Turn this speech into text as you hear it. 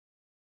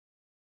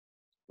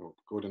Oh,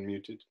 Gordon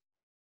muted.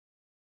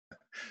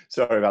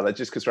 Sorry about that,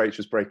 just because Rach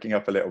was breaking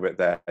up a little bit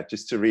there.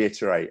 Just to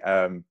reiterate,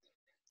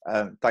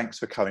 thanks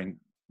for coming,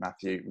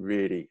 Matthew,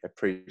 really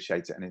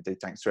appreciate it. And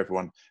indeed, thanks to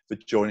everyone for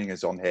joining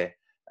us on here.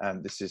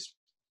 This is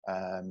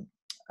the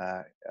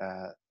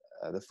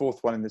fourth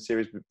one in the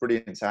series.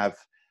 Brilliant to have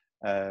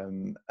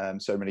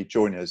so many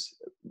join us.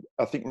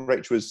 I think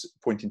Rach was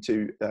pointing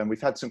to,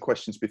 we've had some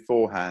questions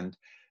beforehand,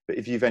 but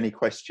if you've any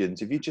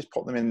questions, if you just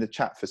pop them in the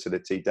chat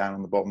facility down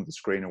on the bottom of the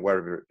screen or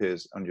wherever it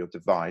appears on your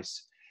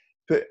device,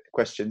 put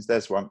questions,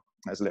 there's one,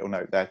 there's a little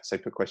note there to say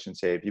put questions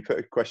here. If you put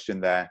a question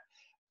there,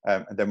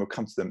 and then we'll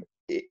come to them.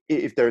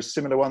 If there are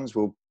similar ones,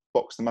 we'll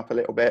box them up a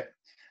little bit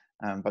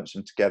and bunch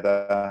them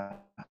together.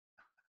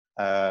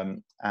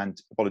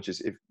 And apologies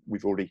if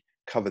we've already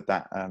covered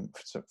that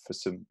for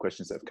some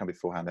questions that have come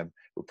beforehand, then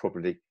we'll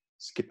probably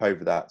skip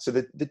over that. So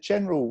the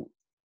general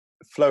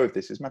flow of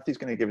this is Matthew's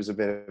going to give us a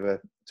bit of a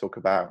talk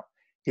about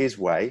his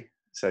way,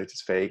 so to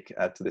speak,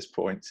 to this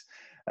point,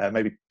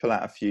 maybe pull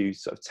out a few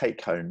sort of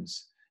take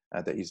homes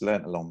that he's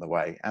learned along the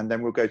way, and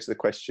then we'll go to the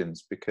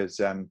questions, because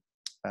I've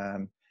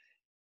known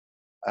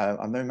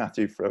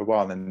Matthew for a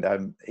while,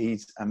 and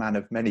he's a man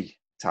of many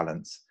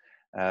talents,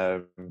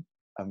 a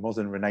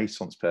modern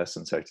Renaissance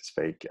person, so to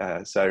speak.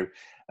 So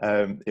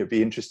it'll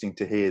be interesting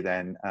to hear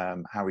then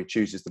how he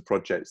chooses the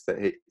projects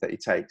that he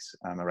takes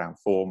around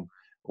form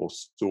or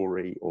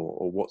story,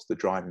 or what's the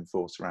driving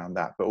force around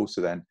that. But also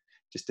then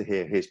just to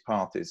hear his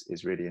path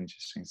is really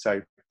interesting.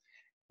 So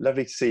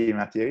lovely to see you,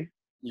 Matthew.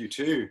 You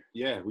too.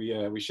 Yeah,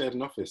 we shared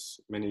an office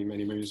many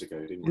moons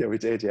ago, didn't we? Yeah, we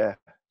did. Yeah.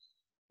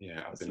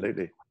 Yeah,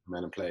 absolutely.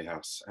 Man and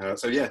Playhouse.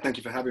 So yeah, thank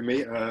you for having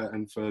me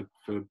and for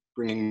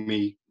bringing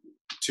me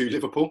to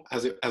Liverpool,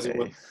 as it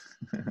were.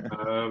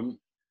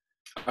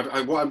 What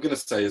I'm going to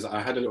say is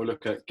I had a little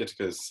look at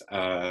Gittica's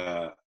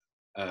No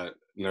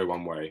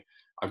One Way.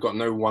 I've got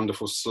no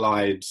wonderful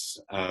slides,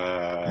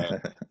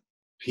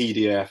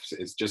 PDFs.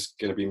 It's just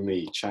going to be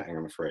me chatting,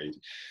 I'm afraid.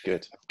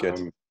 Good.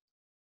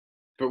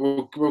 But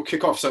we'll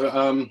kick off. So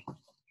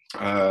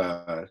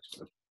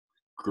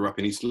grew up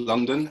in East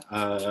London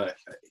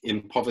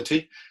in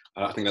poverty.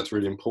 I think that's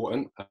really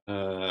important,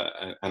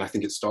 and I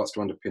think it starts to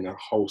underpin a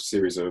whole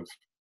series of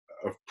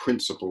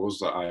principles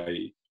that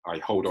I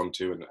hold on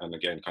to, and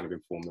again kind of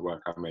inform the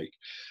work I make.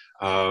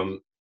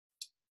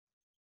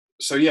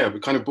 So yeah, we're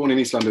kind of born in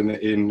East London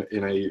in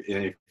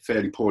a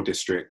fairly poor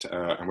district,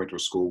 and went to a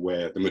school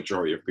where the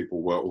majority of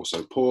people were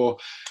also poor.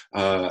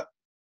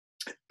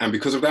 And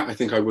because of that, I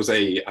think I was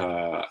a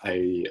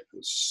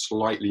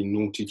slightly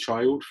naughty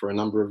child for a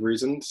number of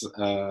reasons,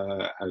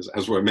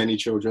 as were many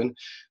children,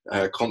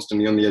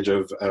 constantly on the edge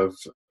of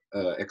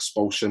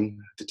expulsion,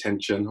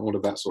 detention, all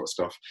of that sort of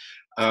stuff.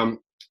 And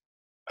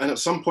at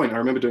some point, I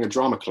remember doing a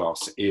drama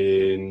class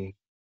in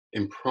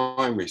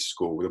primary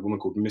school with a woman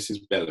called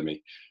Mrs.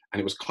 Bellamy, and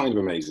it was kind of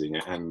amazing.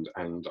 And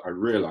I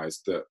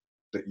realised that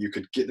you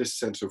could get this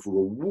sense of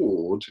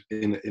reward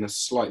in a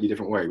slightly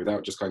different way,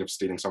 without just kind of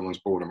stealing someone's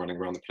ball and running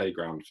around the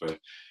playground for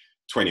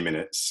 20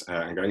 minutes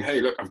and going,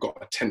 hey, look, I've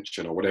got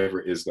attention, or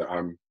whatever it is that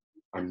I'm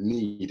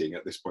needing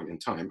at this point in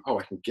time. Oh,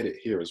 I can get it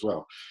here as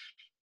well.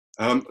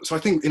 So I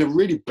think in a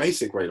really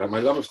basic way, like my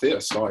love of theatre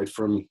started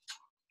from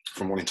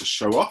wanting to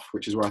show off,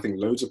 which is where I think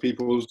loads of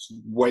people's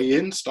way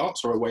in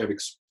starts, or a way of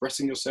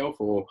expressing yourself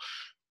or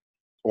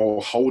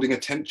holding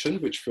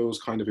attention, which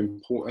feels kind of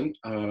important.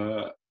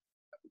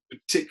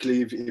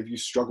 Particularly if you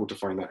struggle to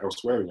find that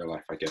elsewhere in your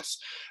life, I guess.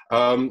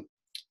 And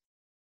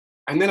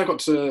then I got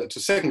to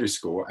secondary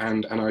school,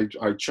 and I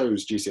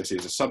chose GCSE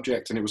as a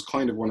subject, and it was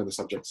kind of one of the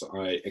subjects that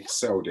I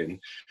excelled in.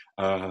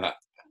 I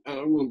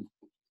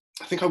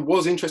think I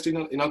was interested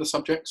in other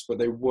subjects, but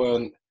they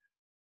weren't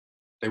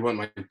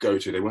my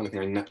go-to. They weren't the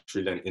thing I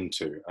naturally lent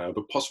into,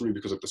 but possibly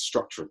because of the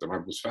structure of them. I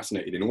was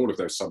fascinated in all of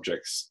those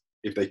subjects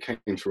if they came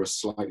through a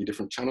slightly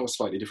different channel, a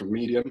slightly different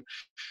medium.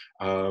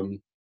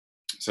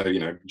 So, you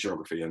know,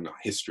 geography and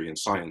history and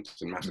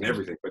science and maths and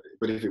everything, but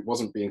if it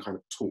wasn't being kind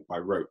of taught by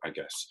rote, I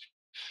guess,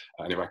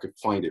 and if I could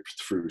find it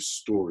through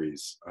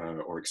stories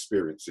or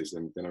experiences,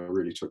 then I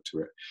really took to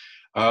it.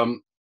 At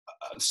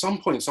some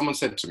point, someone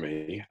said to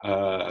me,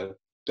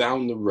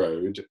 down the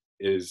road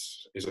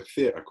is a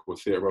theatre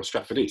called Theatre Royal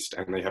Stratford East,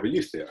 and they have a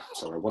youth theatre.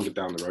 So I wandered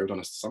down the road on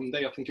a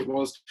Sunday, I think it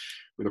was,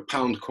 with a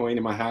 £1 coin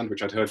in my hand,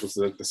 which I'd heard was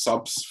the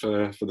subs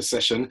for the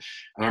session.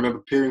 And I remember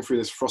peering through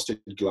this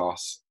frosted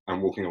glass and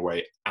walking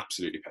away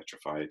absolutely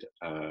petrified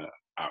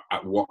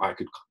at what I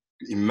could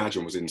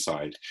imagine was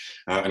inside.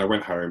 And I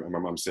went home, and my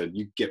mum said,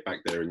 you get back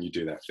there and you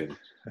do that thing.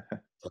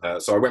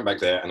 So I went back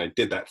there and I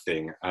did that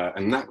thing.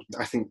 And that,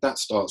 I think that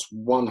starts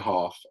one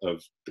half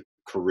of the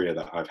career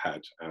that I've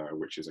had,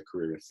 which is a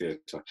career in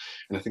theatre.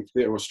 And I think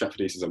Theatre Royal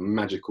Stratford East is a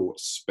magical,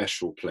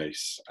 special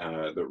place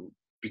that,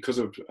 because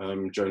of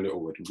Joan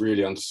Littlewood,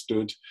 really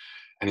understood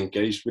and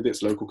engaged with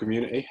its local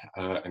community.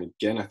 And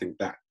again, I think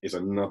that is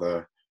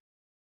another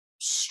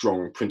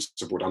strong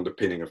principled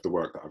underpinning of the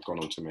work that I've gone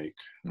on to make.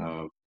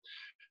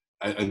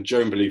 and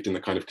Joan believed in the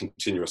kind of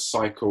continuous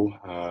cycle,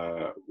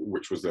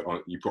 which was that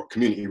you've got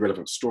community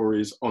relevant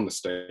stories on the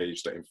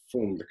stage that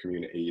inform the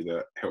community,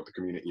 that help the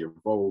community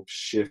evolve,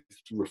 shift,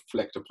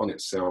 reflect upon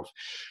itself.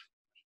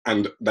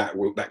 And that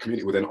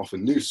community will then offer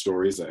new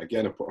stories that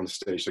again are put on the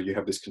stage. So you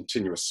have this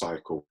continuous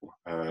cycle,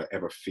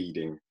 ever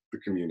feeding the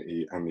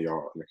community and the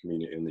art, and the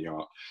community and the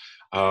art.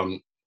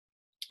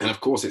 And of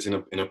course, it's in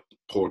a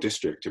poor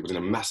district. It was in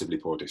a massively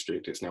poor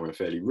district. It's now in a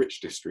fairly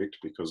rich district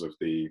because of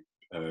the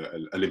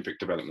Olympic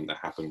development that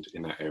happened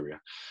in that area.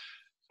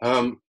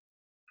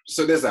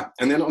 So there's that.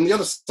 And then on the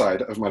other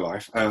side of my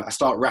life, I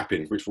start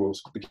rapping, which will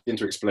begin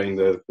to explain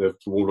the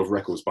wall of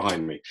records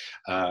behind me.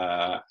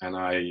 And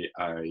I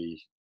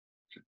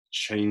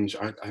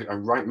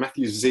write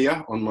Matthew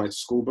Xia on my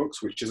school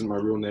books, which isn't my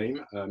real name.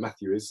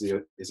 Matthew is,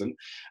 Xia isn't.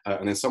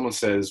 And then someone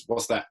says,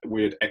 what's that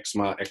weird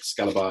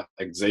Excalibur,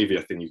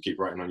 Xavier thing you keep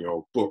writing on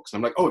your books? And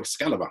I'm like, oh,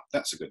 Excalibur,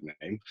 that's a good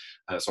name.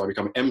 So I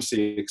become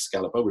MC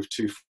Excalibur with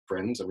 2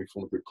 friends, and we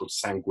form a group called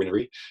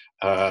Sanguinary.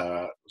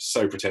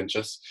 So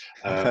pretentious.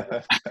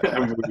 And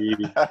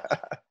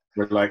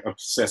we're like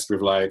obsessed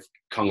with like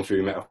Kung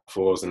Fu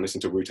metaphors and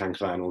listen to Wu-Tang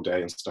Clan all day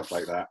and stuff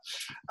like that.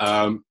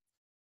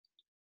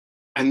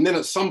 And then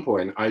at some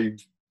point, I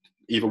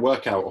either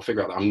work out or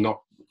figure out that I'm not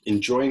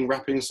enjoying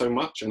rapping so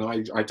much, and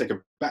I take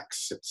a back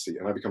seat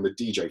and I become the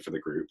DJ for the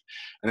group.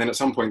 And then at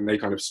some point, they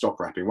kind of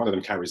stop rapping. One of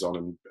them carries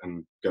on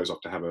and goes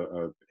off to have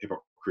a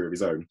hip-hop career of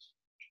his own.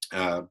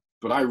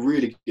 But I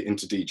really get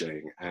into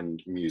DJing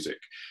and music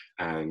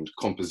and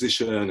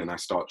composition, and I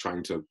start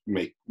trying to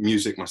make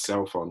music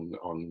myself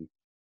on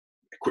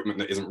equipment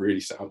that isn't really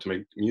set up to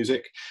make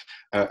music.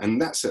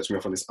 And that sets me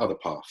off on this other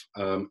path.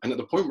 And at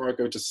the point where I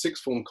go to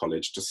sixth form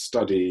college to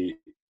study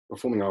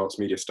performing arts,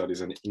 media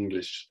studies and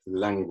English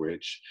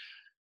language,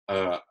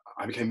 I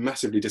became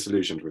massively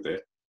disillusioned with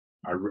it.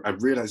 I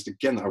realized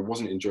again that I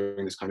wasn't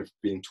enjoying this kind of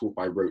being taught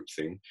by rote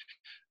thing.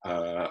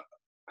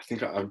 I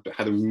think I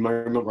had a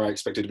moment where I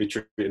expected to be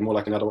treated more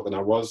like an adult than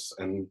I was,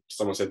 and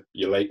someone said,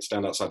 "You're late,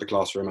 stand outside the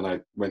classroom," and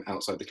I went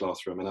outside the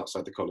classroom and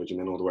outside the college and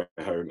then all the way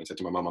home and said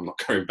to my mum, "I'm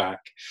not going back."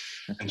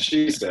 And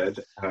she said,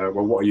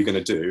 "Well, what are you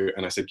going to do?"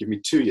 And I said, "Give me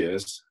 2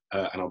 years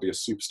and I'll be a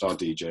superstar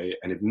DJ,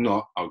 and if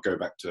not, I'll go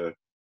back to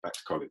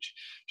college."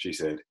 She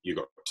said, "You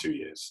got 2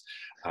 years."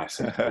 I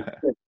said,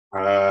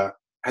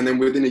 and then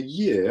within a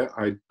year,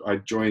 I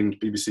joined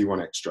BBC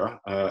One Extra,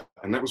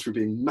 and that was for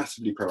being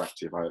massively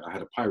proactive. I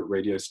had a pirate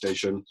radio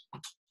station.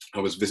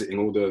 I was visiting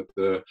all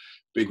the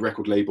big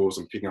record labels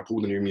and picking up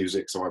all the new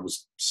music, so I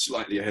was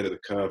slightly ahead of the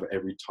curve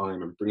every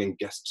time and bringing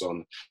guests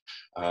on.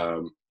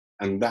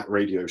 And that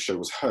radio show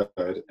was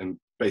heard and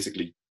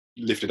basically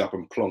lifted up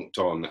and plonked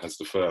on as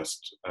the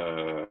first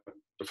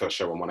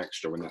show on One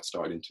Extra when that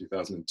started in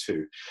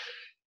 2002.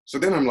 So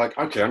then I'm like,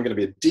 okay, I'm going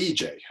to be a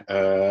DJ.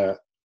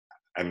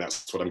 And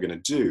that's what I'm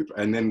going to do.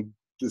 And then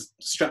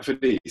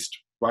Stratford East,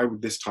 by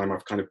this time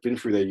I've kind of been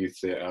through their youth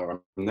theatre.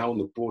 I'm now on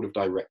the board of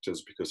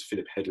directors because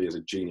Philip Headley is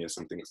a genius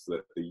and thinks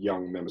that the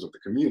young members of the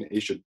community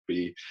should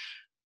be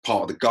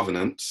part of the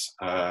governance.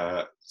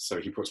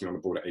 So he puts me on the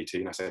board at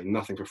 18. I say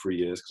nothing for 3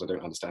 years because I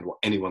don't understand what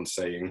anyone's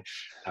saying.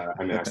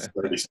 And then I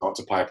slowly start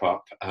to pipe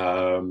up.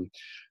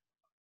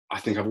 I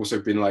think I've also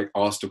been like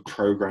asked to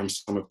program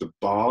some of the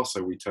bar,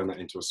 so we turn that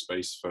into a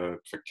space for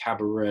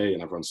cabaret,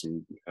 and I've run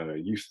some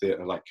youth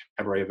theatre like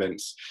cabaret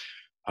events.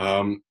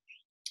 And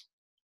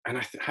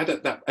I had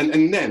that,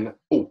 and then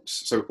Alts.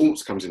 So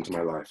Alts comes into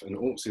my life, and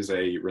Alts is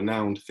a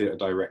renowned theatre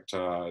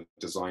director,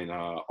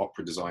 designer,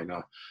 opera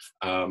designer,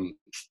 and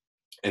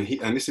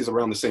this is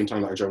around the same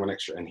time that I joined One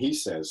Extra, and he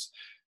says,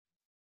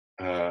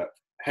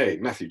 "Hey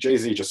Matthew,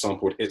 Jay-Z just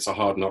sampled 'It's a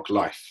Hard Knock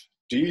Life.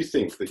 Do you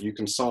think that you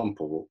can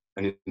sample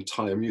an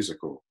entire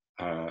musical?"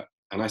 And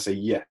I say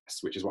yes,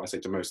 which is what I say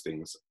to most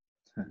things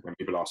when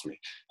people ask me.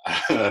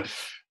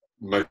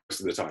 Most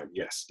of the time,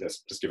 yes,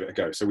 let's just give it a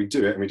go. So we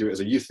do it, and we do it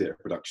as a youth theatre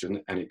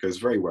production, and it goes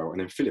very well.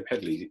 And then Philip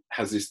Headley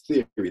has this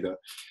theory that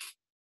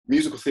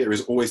musical theatre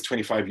is always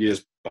 25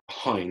 years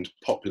behind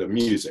popular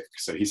music.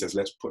 So he says,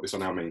 let's put this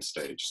on our main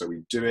stage. So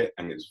we do it,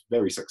 and it's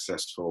very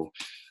successful.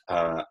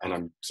 And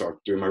I'm sort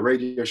of doing my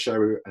radio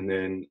show, and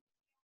then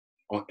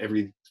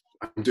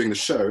I'm doing the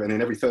show, and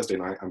then every Thursday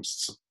night I'm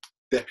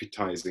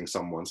deputizing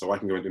someone so I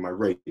can go and do my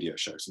radio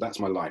show. So that's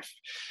my life.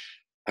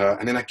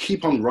 And then I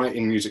keep on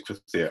writing music for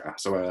theatre.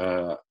 So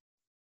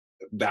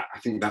I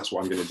think that's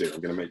what I'm going to do.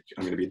 I'm going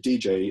to be a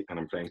DJ, and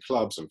I'm playing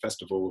clubs and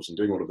festivals and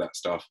doing all of that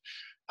stuff.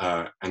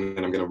 And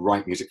then I'm going to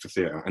write music for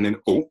theatre. And then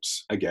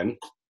Alts, again,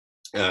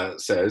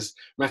 says,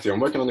 "Matthew,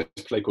 I'm working on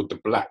this play called The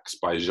Blacks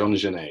by Jean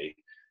Genet.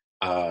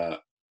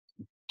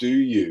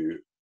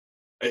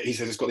 He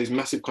says it's got these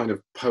massive kind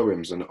of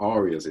poems and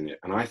arias in it,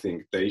 and I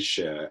think they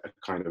share a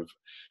kind of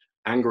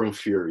anger and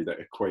fury that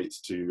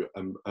equates to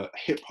a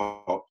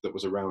hip-hop that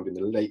was around in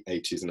the late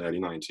 80s and early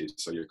 90s.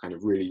 So your kind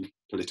of really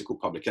political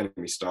Public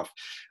Enemy stuff,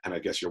 and I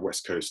guess your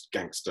West Coast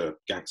gangster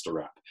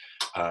rap.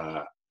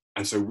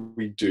 And so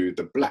we do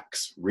The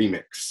Blacks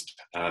remixed,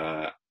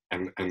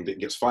 and it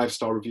gets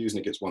 5-star reviews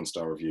and it gets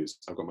 1-star reviews.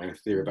 I've got my own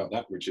theory about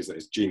that, which is that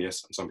it's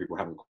genius, and some people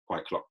haven't quite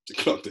quite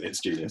clocked it.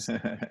 It's genius.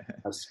 That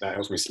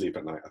helps me sleep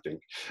at night, I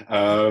think.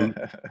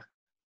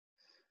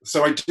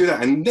 So I do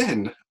that,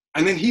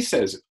 and then he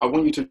says, I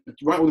want you to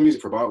write all the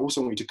music for it, but I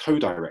also want you to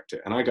co-direct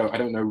it. And I go, I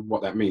don't know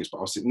what that means, but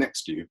I'll sit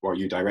next to you while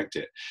you direct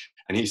it.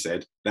 And he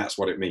said, that's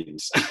what it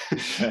means.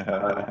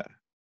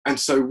 And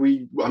so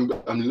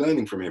I'm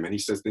learning from him, and he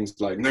says things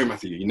like, no,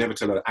 Matthew, you never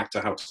tell an actor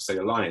how to say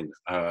a line.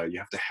 You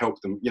have to help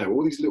them,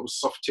 all these little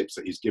soft tips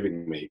that he's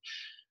giving me,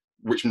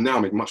 which now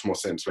make much more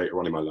sense later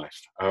on in my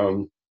life.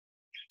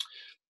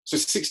 So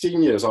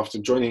 16 years after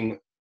joining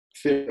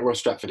Theatre Royal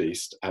Stratford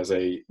East as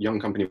a young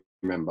company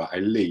member, I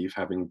leave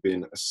having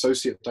been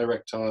associate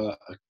director,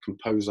 a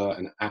composer,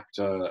 an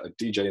actor, a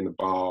DJ in the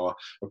bar,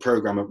 a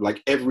programmer,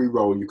 like every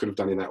role you could have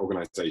done in that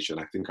organisation.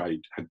 I think I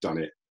had done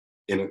it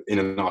in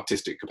an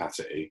artistic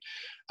capacity.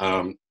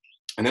 And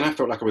then I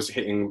felt like I was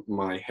hitting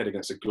my head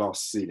against a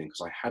glass ceiling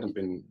because I hadn't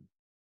been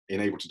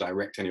able to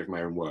direct any of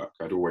my own work.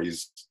 I'd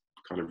always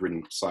kind of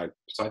ridden side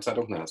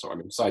saddle. No, that's what I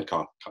mean,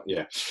 sidecar.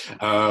 Yeah.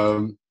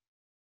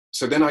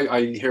 So then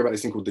I hear about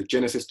this thing called the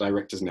Genesis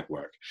Directors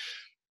Network.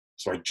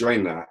 So I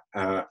join that,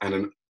 and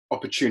an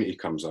opportunity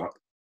comes up.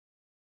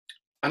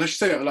 And I should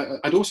say, like,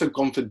 I'd also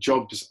gone for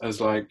jobs as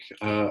like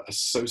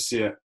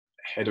associate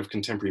head of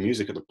contemporary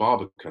music at the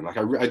Barbican. Like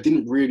I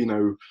didn't really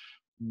know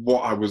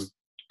what I was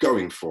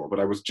going for, but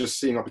I was just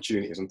seeing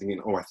opportunities and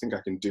thinking, oh, I think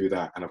I can do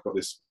that. And I've got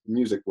this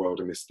music world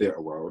and this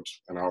theatre world,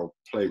 and I'll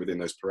play within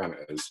those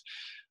parameters.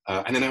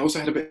 And then I also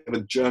had a bit of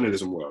a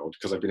journalism world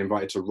because I've been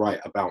invited to write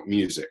about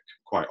music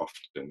quite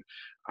often.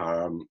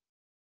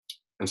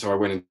 And so I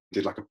went and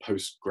did like a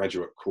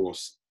postgraduate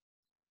course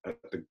at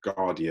the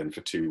Guardian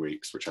for 2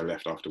 weeks, which I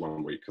left after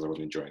 1 week because I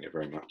wasn't enjoying it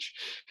very much.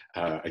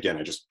 Again,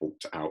 I just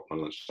walked out on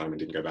lunchtime and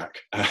didn't go back.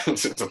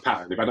 So it's a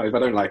pattern. If I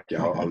don't like it,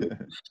 I'll leave.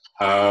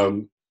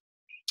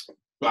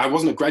 But I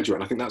wasn't a graduate,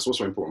 and I think that's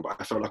also important, but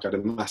I felt like I'd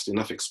amassed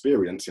enough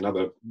experience in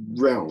other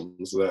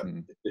realms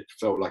that it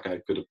felt like I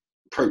could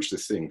approach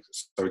this thing.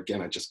 So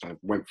again, I just kind of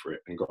went for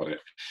it and got it.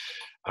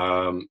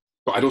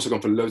 But I'd also gone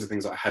for loads of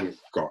things that I hadn't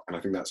got, and I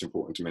think that's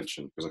important to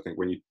mention, because I think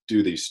when you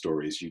do these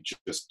stories, you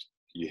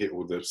hit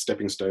all the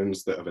stepping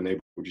stones that have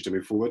enabled you to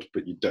move forward,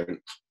 but you don't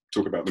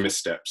talk about the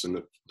missteps and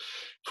the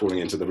falling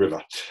into the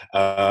river.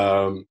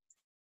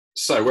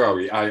 So where are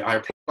we? I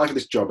applied for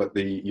this job at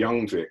the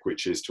Young Vic,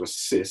 which is to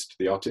assist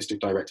the artistic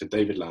director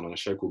David Lan on a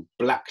show called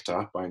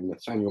Blackter by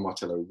Nathaniel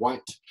Martello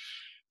White,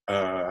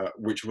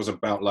 which was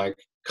about like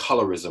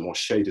colorism or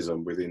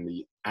shadism within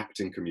the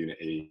acting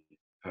community,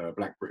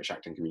 Black British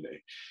acting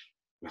community.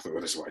 And I thought,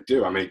 well, this is what I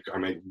do. I make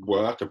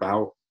work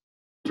about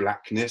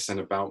Blackness and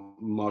about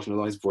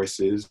marginalised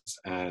voices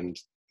and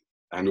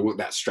all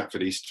that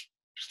Stratford East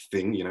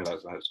thing.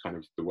 That's kind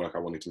of the work I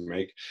wanted to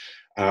make.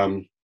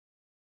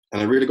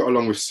 And I really got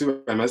along with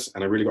Sue Emmers,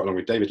 and I really got along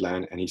with David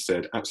Lan, and he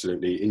said,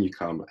 absolutely, in you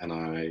come. And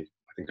I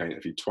think I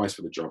interviewed twice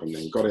for the job and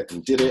then got it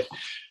and did it.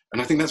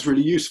 And I think that's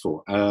really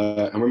useful.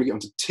 And when we get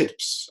onto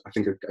tips, I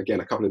think, again,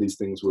 a couple of these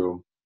things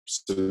will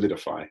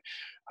solidify.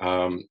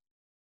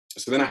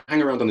 So then I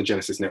hang around on the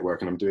Genesis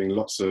Network, and I'm doing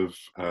lots of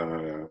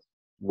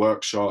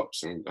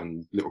workshops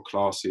and little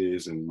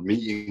classes and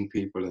meeting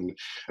people and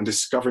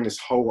discovering this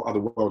whole other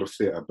world of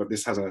theatre. But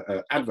this has an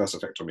adverse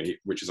effect on me,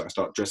 which is I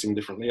start dressing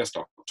differently, I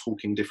start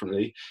talking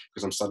differently,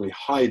 because I'm suddenly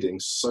hiding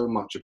so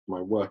much of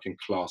my working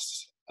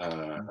class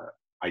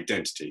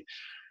identity.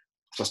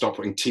 So I start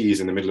putting T's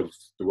in the middle of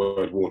the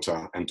word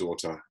water and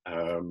daughter,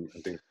 and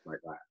things like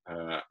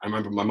that. I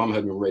remember my mum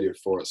heard me on Radio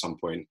 4 at some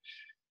point,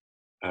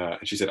 and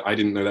she said, I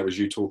didn't know that was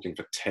you talking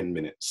for 10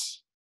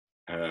 minutes.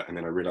 And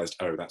then I realised,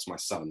 oh, that's my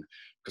son,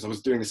 because I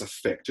was doing this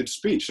affected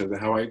speech of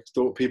how I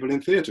thought people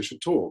in theatre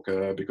should talk,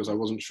 because I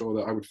wasn't sure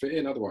that I would fit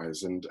in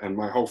otherwise. And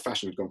my whole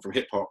fashion had gone from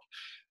hip hop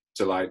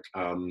to like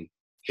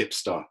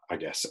hipster, I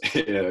guess,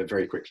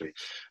 very quickly.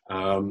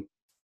 I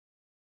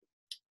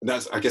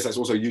guess that's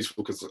also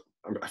useful because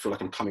I feel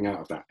like I'm coming out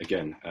of that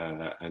again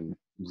and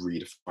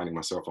redefining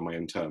myself on my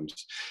own terms.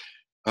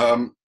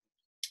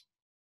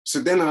 So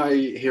then I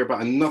hear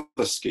about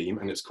another scheme,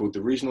 and it's called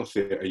the Regional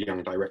Theatre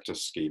Young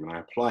Directors Scheme, and I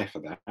apply for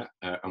that.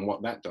 And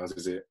what that does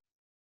is it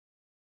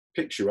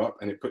picks you up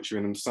and it puts you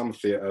in some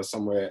theatre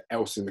somewhere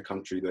else in the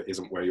country that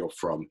isn't where you're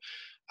from.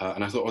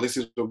 And I thought, oh, this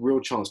is a real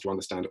chance to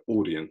understand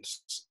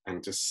audience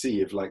and to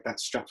see if like that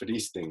Stratford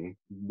East thing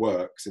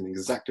works in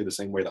exactly the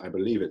same way that I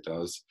believe it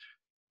does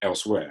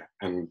elsewhere.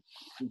 And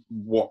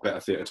what better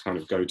theatre to kind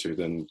of go to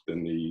than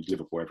the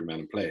Liverpool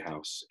Everyman and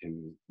Playhouse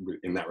in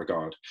that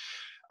regard.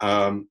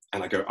 And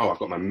I go, oh, I've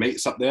got my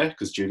mates up there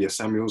because Julia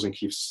Samuels and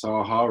Keith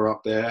Saha are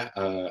up there.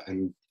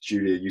 And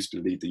Julia used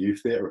to lead the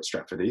youth theatre at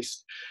Stratford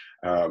East.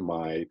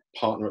 My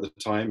partner at the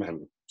time,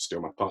 and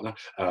still my partner,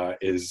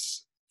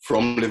 is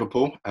from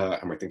Liverpool.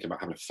 And we're thinking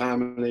about having a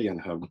family,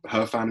 and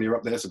her family are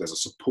up there. So there's a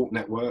support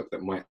network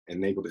that might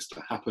enable this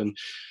to happen.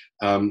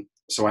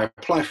 So I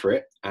apply for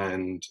it,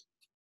 and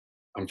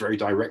I'm very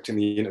direct in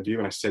the interview.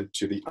 And I said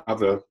to the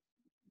other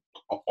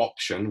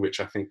option, which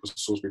I think was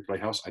Salisbury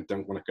Playhouse, I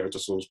don't want to go to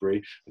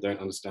Salisbury. I don't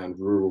understand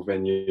rural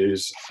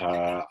venues.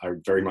 I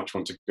very much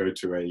want to go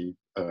to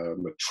a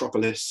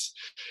metropolis.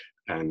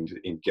 and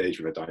engage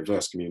with a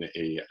diverse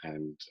community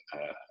and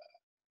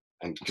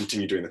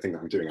continue doing the thing that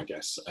I'm doing, I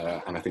guess.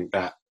 And I think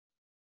that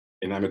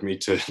enamored me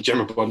to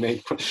Gemma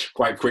Bodney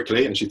quite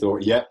quickly, and she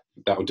thought, yeah,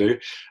 that'll do.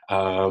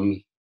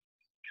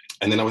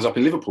 And then I was up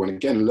in Liverpool, and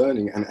again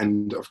learning,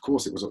 and of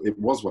course it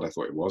was what I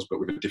thought it was, but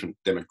with a different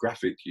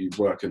demographic. You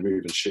work and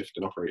move and shift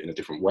and operate in a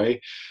different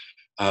way.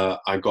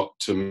 I got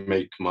to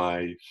make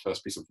my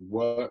first piece of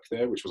work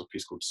there, which was a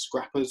piece called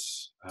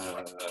Scrappers,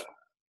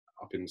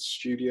 up in the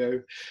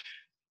studio.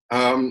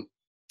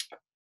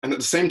 And at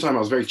the same time, I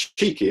was very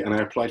cheeky, and I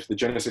applied for the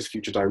Genesis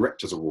Future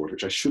Directors Award,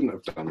 which I shouldn't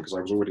have done because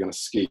I was already on a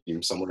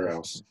scheme somewhere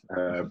else.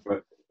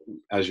 But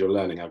as you're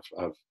learning, I'm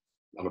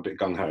a bit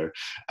gung-ho.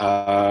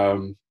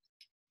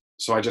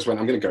 So I just went,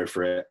 I'm going to go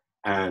for it.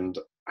 And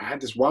I had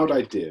this wild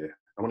idea.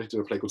 I wanted to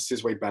do a play called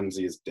Sizwe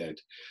Banzi is Dead,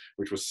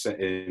 which was set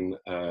in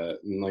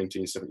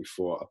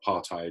 1974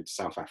 apartheid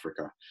South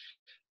Africa.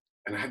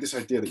 And I had this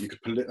idea that you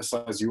could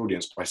politicize the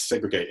audience by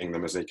segregating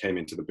them as they came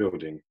into the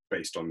building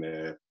based on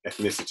their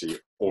ethnicity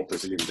or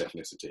presumed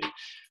ethnicity.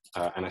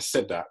 And I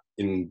said that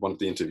in one of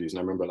the interviews, and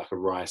I remember like a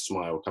wry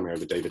smile coming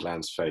over David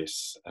Land's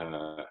face.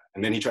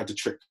 And then he tried to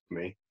trick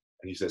me,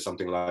 and he said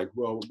something like,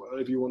 well,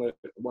 if you want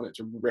it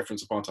to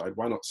reference apartheid,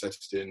 why not set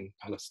it in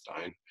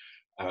Palestine?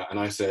 And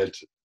I said,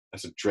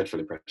 that's a dreadful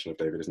impression of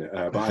David, isn't it?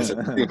 But I said,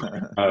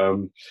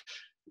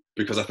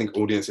 because I think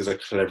audiences are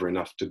clever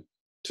enough to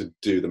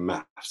do the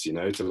maths, you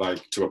know,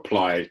 to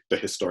apply the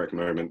historic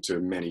moment to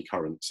many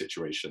current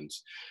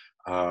situations.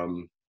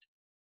 And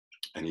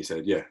he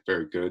said, yeah,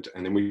 very good.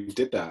 And then we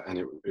did that, and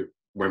it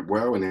went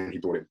well, and then he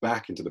brought it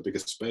back into the bigger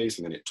space,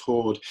 and then it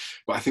toured.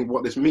 But I think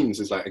what this means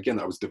is, like, again,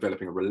 I was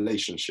developing a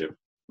relationship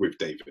with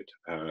David,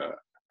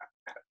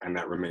 and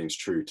that remains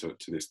true to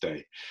this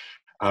day.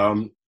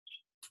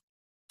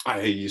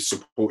 I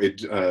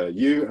supported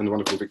you and the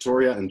wonderful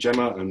Victoria and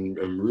Gemma and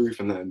Ruth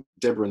and then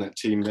Deborah and that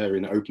team there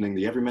in opening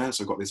the Everyman.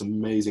 So I got this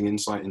amazing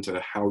insight into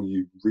how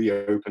you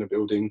reopen a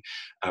building,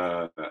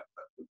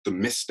 the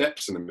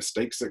missteps and the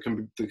mistakes that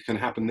can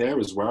happen there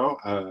as well,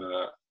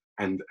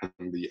 and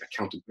the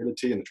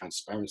accountability and the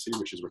transparency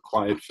which is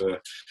required for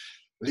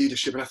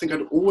leadership. And I think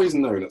I'd always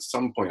known at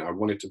some point I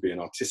wanted to be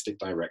an artistic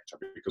director,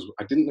 because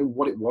I didn't know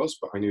what it was,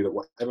 but I knew that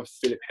whatever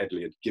Philip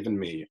Headley had given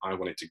me, I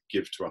wanted to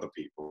give to other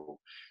people.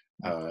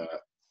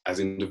 As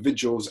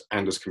individuals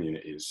and as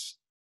communities.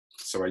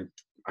 So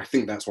I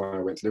think that's why I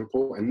went to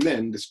Liverpool. And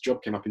then this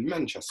job came up in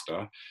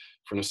Manchester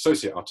for an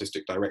associate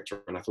artistic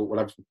director. And I thought,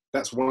 well,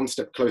 that's one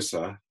step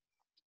closer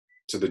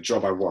to the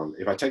job I want.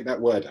 If I take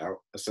that word out,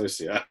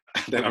 associate,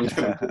 then I'm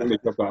going to do the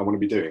job that I want to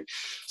be doing.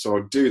 So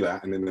I'll do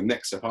that. And then the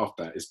next step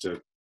after that is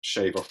to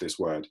shave off this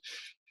word.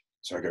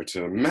 So I go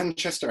to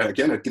Manchester.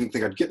 Again, I didn't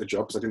think I'd get the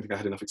job because I didn't think I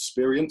had enough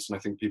experience. And I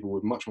think people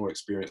with much more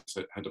experience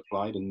had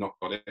applied and not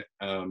got it.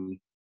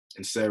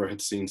 And Sarah had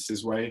seen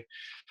Sizwe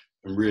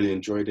and really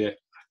enjoyed it.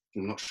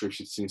 I'm not sure if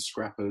she'd seen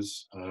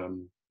Scrappers,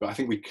 but I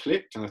think we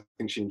clicked, and I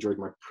think she enjoyed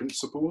my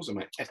principles and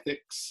my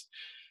ethics,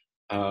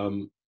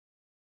 and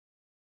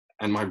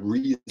my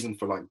reason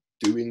for like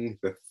doing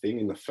the thing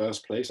in the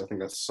first place. I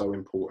think that's so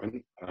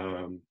important.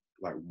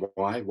 Like,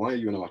 why are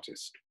you an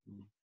artist?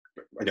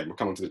 But again, we'll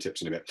come on to the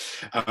tips in a bit.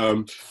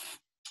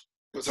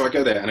 So I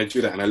go there and I do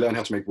that, and I learn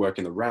how to make work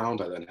in the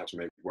round. I learn how to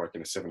make work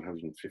in a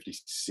 750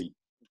 seat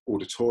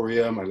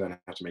auditorium. I learned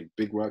how to make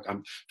big work.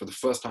 For the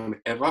first time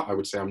ever, I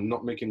would say I'm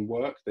not making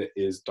work that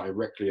is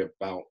directly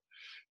about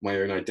my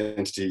own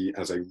identity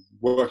as a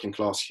working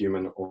class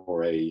human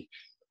or a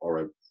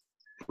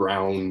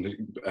brown,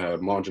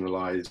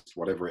 marginalized,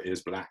 whatever it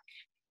is, black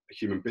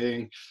human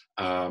being.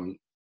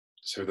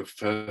 So the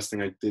first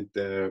thing I did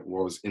there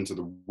was Into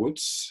the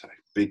Woods, a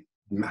big,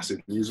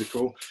 massive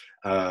musical.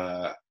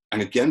 And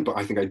again, but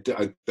I think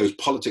those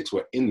politics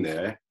were in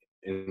there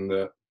in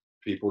the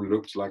people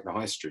looked like the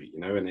high street, you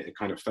know, and it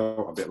kind of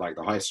felt a bit like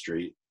the high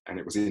street, and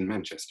it was in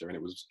Manchester, and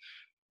it was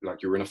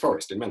like you were in a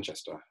forest in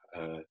Manchester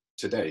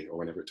today or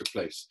whenever it took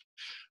place.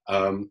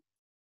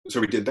 So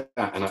we did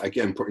that, and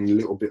again, putting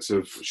little bits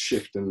of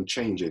shift and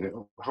change in it.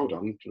 Oh, hold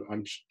on,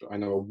 I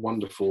know a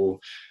wonderful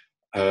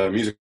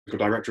musical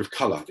director of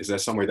colour. Is there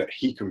some way that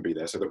he can be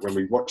there so that when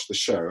we watch the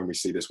show and we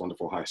see this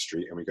wonderful high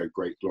street and we go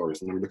great,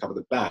 glorious, and then we look up at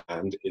the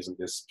band, isn't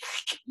this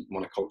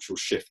monocultural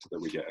shift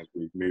that we get as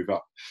we move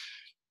up?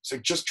 So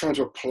just trying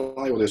to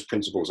apply all those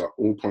principles at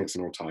all points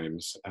and all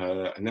times.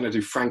 And then I do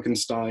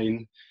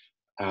Frankenstein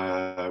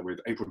with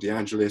April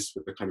DeAngelis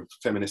with the kind of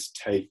feminist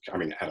take. I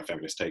mean, it had a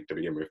feminist take to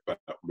begin with, but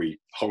we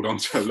hold on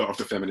to a lot of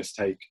the feminist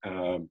take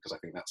because I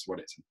think that's what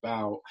it's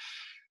about,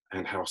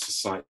 and how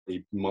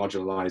society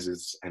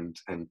marginalizes and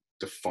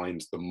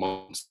defines the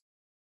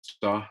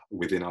monster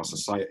within our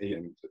society.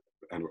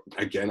 And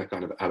again, a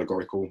kind of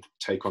allegorical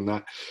take on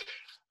that.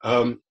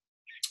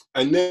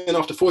 And then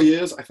after 4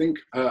 years, I think,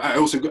 I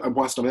also,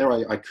 whilst I'm there,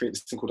 I create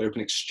this thing called Open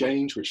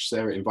Exchange, which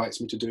Sarah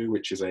invites me to do,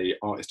 which is a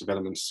artist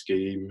development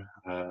scheme.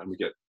 And we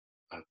get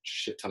a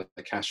shit ton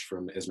of cash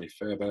from Esme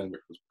Fairbairn,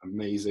 which was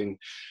amazing,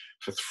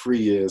 for 3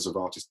 years of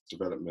artist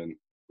development,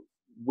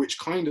 which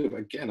kind of,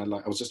 again, I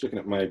was just looking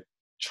at my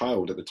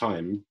child at the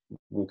time,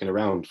 walking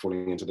around,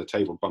 falling into the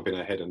table, bumping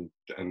her head,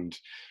 and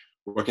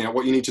working out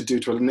what you need to do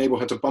to enable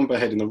her to bump her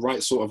head in the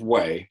right sort of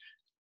way,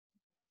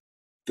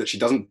 that she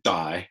doesn't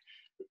die,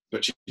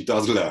 but she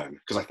does learn.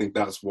 Because I think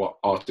that's what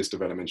artist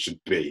development should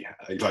be.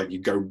 Like you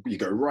go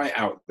right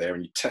out there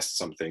and you test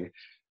something,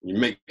 and you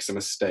make some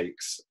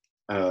mistakes,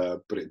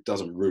 but it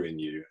doesn't ruin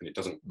you and it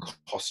doesn't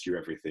cost you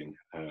everything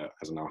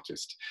as an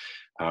artist.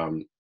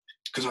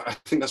 Because I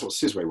think that's what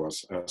Sizway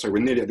was. So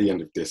we're nearly at the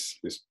end of this,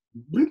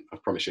 I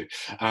promise you.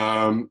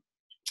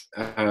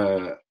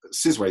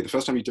 Sizway, the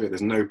first time you do it,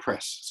 there's no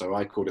press. So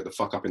I called it the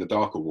fuck up in the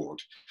dark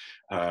award.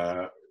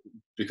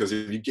 Because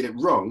if you get it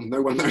wrong,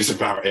 no one knows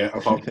about it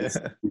apart from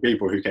the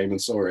people who came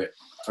and saw it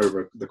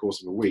over the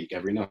course of a week,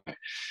 every night.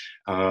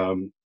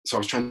 So I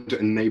was trying to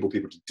enable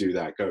people to do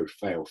that, go,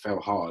 fail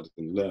hard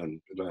and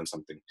learn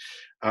something.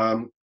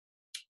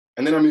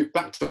 And then I moved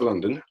back to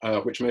London,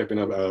 which may have been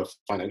a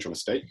financial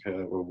mistake.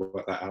 We'll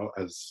work that out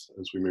as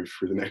we move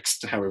through the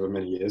next however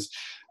many years.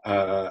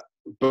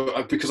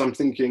 But because I'm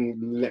thinking,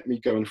 let me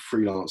go and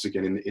freelance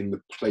again in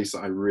the place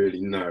that I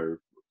really know,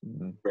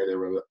 where there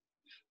were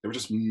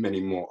just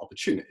many more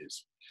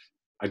opportunities.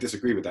 I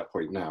disagree with that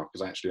point now,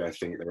 because actually I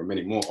think there are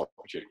many more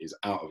opportunities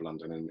out of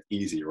London and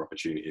easier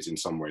opportunities in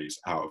some ways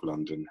out of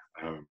London.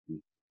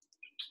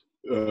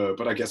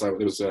 But I guess there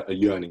was a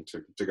yearning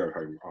to go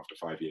home after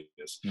 5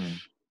 years.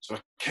 So I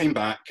came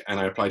back and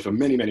I applied for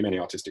many, many, many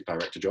artistic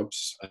director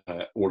jobs,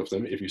 all of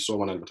them. If you saw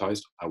one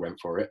advertised, I went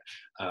for it.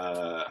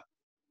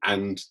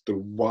 And the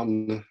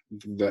one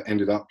that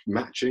ended up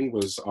matching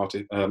was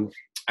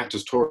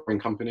Actors Touring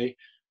Company,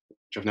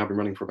 which I've now been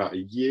running for about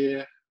a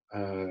year.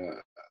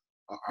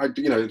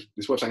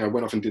 It's worth saying I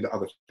went off and did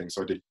other things.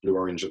 So I did Blue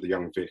Orange at the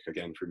Young Vic,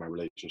 again, through my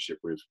relationship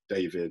with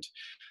David,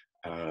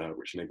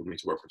 which enabled me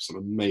to work with some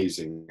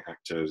amazing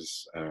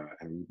actors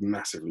and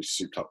massively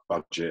souped up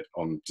budget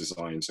on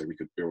design, so we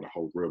could build a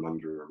whole room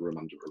under a room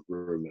under a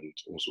room and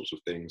all sorts of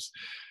things.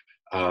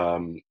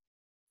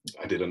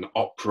 I did an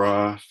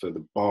opera for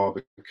the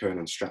Barbican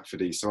and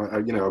Stratford East. So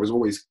I was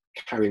always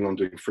carrying on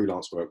doing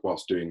freelance work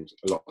whilst doing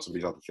lots of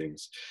these other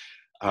things.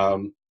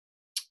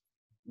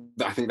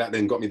 I think that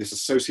then got me this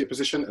associate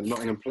position at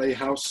Nottingham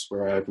Playhouse,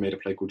 where I've made a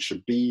play called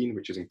Shabeen,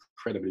 which is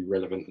incredibly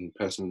relevant and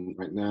pertinent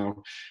right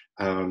now,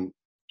 and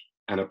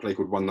a play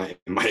called One Night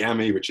in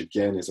Miami, which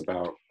again is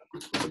about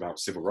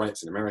civil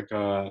rights in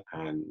America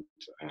and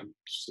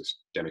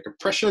systemic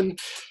oppression.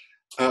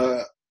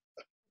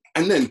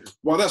 And then,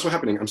 while that's what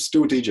happening, I'm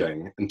still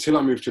DJing until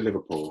I moved to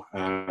Liverpool.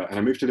 And I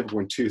moved to Liverpool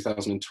in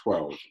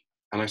 2012.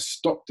 And I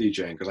stopped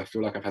DJing because I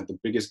feel like I've had the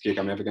biggest gig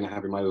I'm ever going to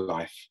have in my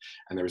life.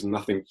 And there is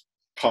nothing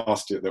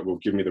past it that will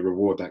give me the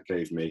reward that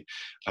gave me.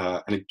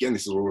 And again,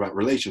 this is all about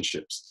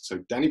relationships. So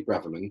Danny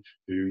Braverman,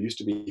 who used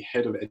to be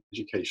head of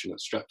education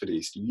at Stratford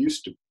East,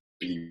 used to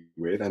be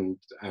with, and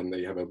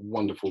they have a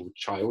wonderful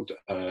child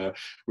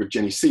with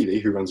Jenny Seeley,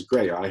 who runs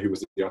Grey Eye, who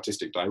was the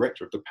artistic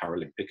director of the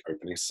Paralympic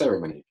opening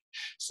ceremony.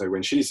 So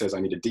when she says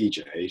I need a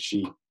DJ,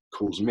 she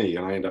calls me,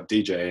 and I end up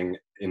DJing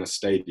in a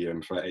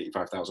stadium for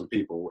 85,000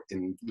 people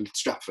in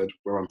Stratford,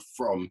 where I'm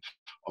from,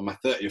 on my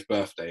 30th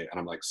birthday. And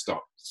I'm like,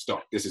 stop,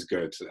 this is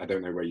good. I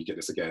don't know where you get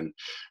this again.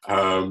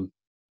 And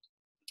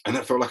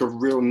that felt like a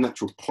real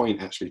natural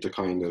point, actually, to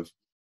kind of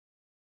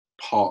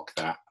park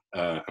that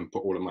and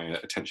put all of my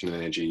attention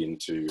and energy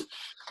into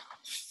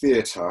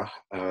theatre,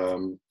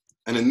 and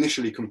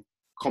initially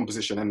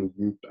composition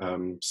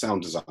and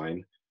sound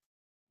design.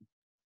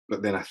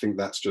 But then I think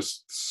that's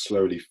just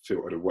slowly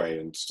filtered away.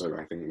 And so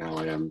I think now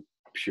I am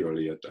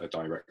purely a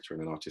director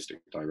and an artistic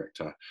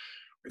director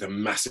with a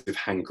massive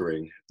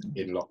hankering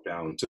in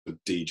lockdown to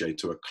DJ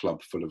to a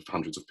club full of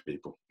hundreds of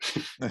people.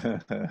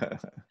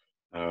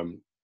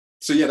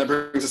 So yeah, that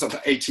brings us up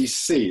to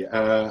ATC.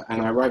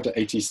 And I arrived at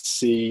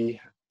ATC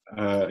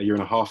a year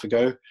and a half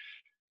ago.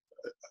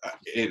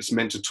 It's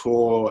meant to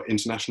tour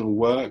international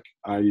work.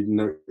 I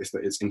noticed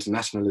that its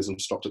internationalism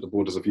stopped at the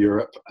borders of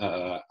Europe,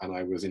 and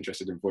I was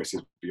interested in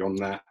voices beyond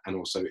that, and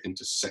also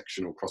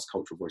intersectional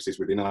cross-cultural voices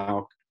within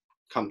our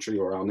country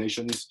or our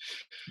nations.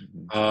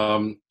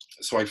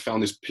 So I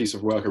found this piece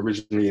of work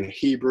originally in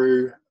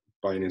Hebrew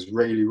by an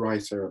Israeli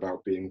writer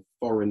about being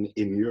foreign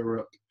in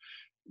Europe,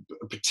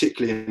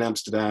 particularly in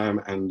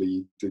Amsterdam, and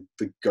the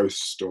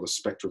ghost or the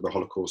spectre of the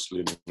Holocaust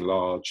looming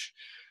large.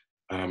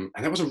 And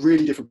that was a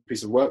really different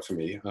piece of work for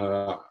me.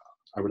 I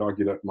would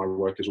argue that my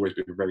work has always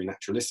been very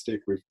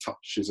naturalistic with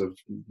touches of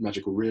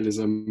magical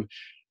realism.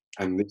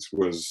 And this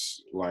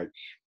was like,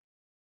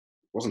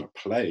 it wasn't a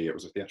play, it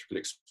was a theatrical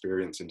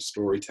experience in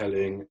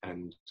storytelling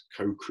and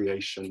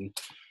co-creation.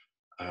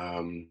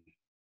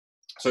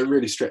 So it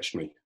really stretched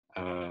me.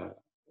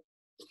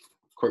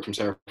 Quote from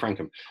Sarah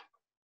Frankham: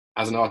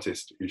 as an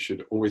artist, you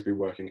should always be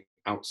working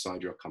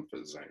outside your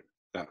comfort zone.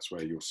 That's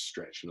where you'll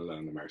stretch and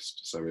learn the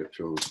most. So it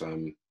feels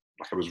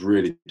like I was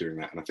really doing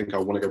that. And I think I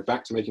want to go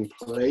back to making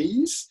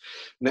plays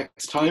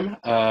next time,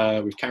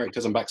 with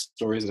characters and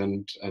backstories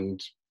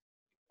and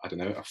I don't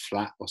know, a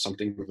flat or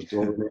something with a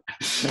door in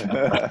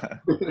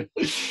it.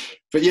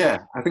 But yeah,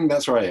 I think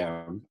that's where I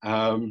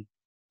am.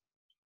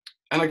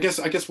 and I guess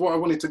what I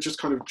wanted to just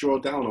kind of draw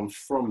down on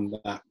from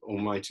that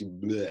almighty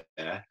bleh,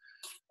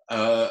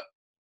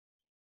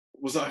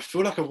 was that I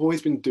feel like I've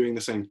always been doing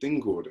the same thing,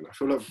 Gordon. I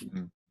feel like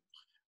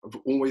I've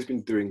always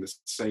been doing the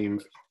same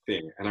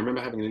thing. And I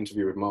remember having an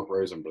interview with Mark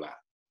Rosenblatt,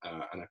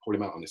 and I called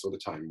him out on this all the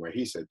time, where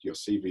he said, your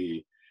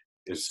CV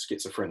is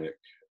schizophrenic.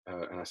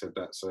 And I said,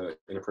 that's an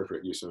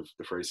inappropriate use of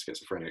the phrase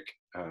schizophrenic,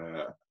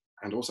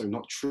 and also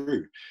not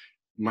true.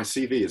 My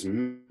CV is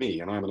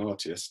me, and I'm an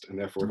artist, and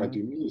therefore if I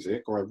do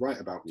music, or I write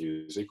about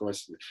music, or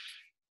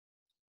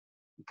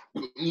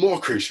more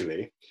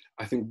crucially,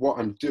 I think what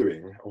I'm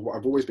doing, or what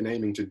I've always been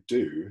aiming to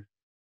do,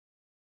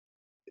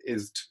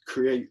 is to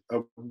create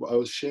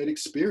a shared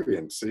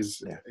experience.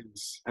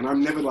 And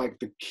I'm never like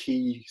the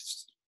key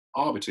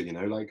arbiter, you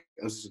know, like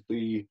as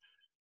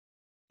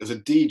a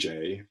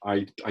DJ,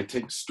 I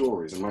take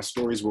stories, and my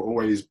stories were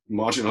always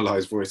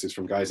marginalized voices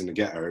from guys in the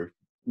ghetto,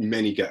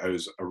 many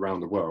ghettos around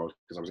the world,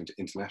 because I was into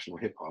international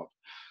hip hop.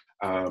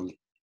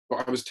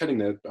 But I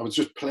was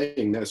just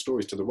playing their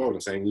stories to the world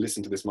and saying,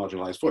 listen to this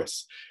marginalized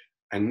voice.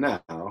 And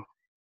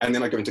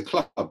then I go into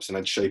clubs and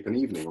I'd shape an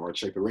evening, or I'd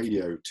shape a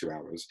radio 2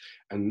 hours.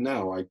 And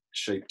now I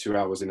shape 2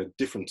 hours in a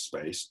different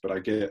space, but I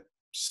get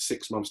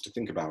 6 months to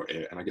think about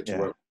it, and I get to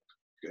work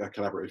a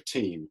collaborative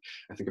team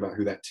and think about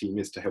who that team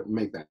is to help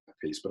make that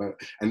piece.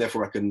 And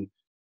therefore I can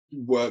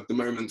work the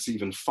moments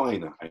even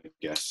finer, I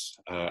guess.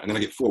 And then I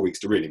get 4 weeks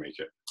to really make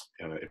it,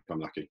 if I'm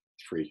lucky.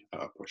 3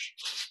 push.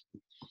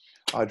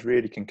 I'd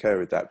really concur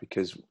with that,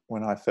 because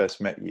when I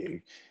first met you,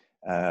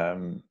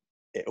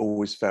 it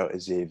always felt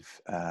as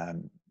if,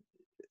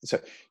 so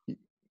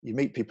you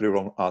meet people who are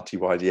on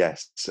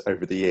RTYDS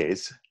over the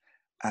years,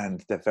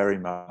 and they're very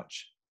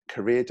much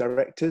career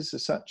directors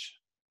as such.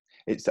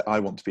 It's that I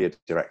want to be a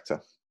director.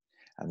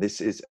 And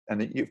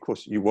of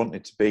course you want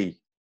it to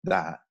be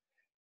that,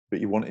 but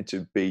you want it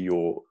to be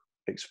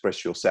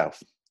express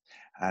yourself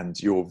and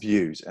your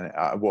views. And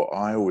what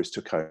I always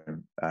took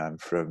home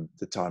from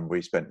the time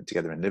we spent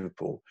together in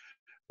Liverpool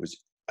was,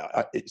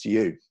 it's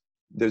you.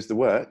 There's the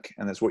work,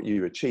 and there's what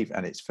you achieve,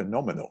 and it's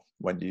phenomenal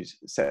when you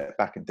step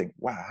back and think,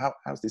 wow,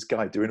 how's this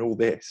guy doing all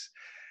this?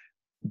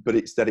 But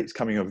it's that it's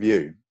coming of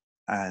you.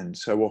 And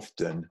so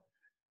often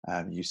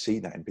you see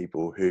that in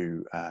people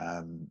who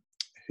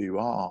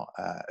are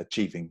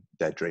achieving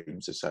their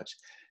dreams as such,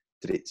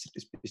 that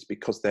it's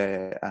because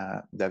their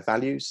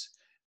values,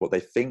 what they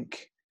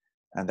think,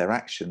 and their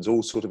actions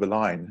all sort of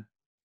align.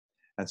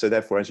 And so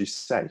therefore, as you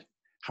say,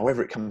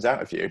 however it comes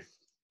out of you,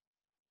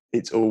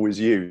 it's always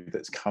you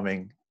that's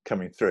coming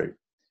through.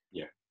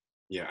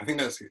 Yeah, I think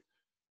that's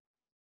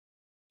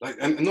like,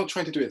 and not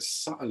trying to do it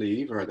subtly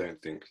either. I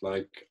don't think,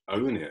 like,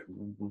 own it.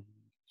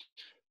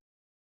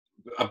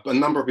 A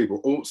number of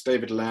people, Alts,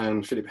 David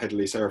Land, Philip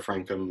Headley, Sarah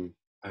Frankham,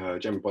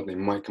 Gemma Bodney,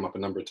 might come up a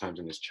number of times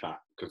in this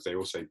chat, because they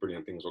all say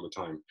brilliant things all the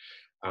time.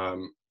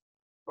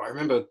 But I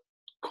remember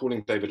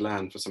calling David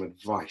Land for some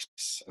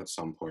advice at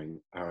some point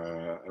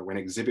when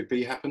Exhibit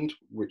B happened,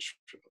 which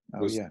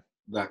was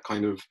that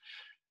kind of,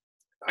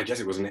 I guess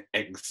it was an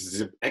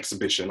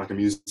exhibition, like a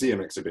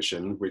museum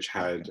exhibition, which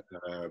had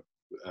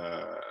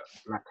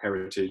Black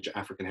heritage,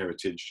 African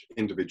heritage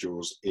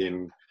individuals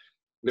in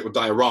little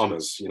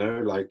dioramas, you know,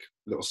 like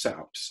little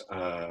setups,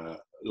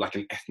 like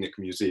an ethnic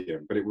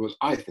museum. But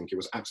I think it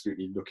was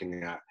absolutely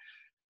looking at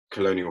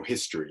colonial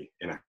history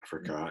in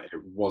Africa.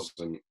 It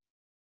wasn't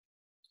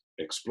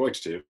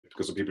exploitative,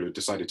 because the people who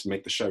decided to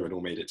make the show had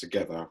all made it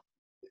together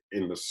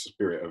in the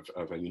spirit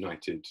of a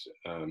united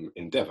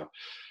endeavor.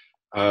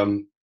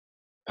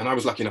 And I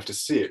was lucky enough to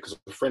see it because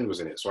a friend was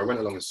in it. So I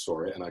went along and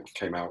saw it, and I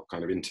came out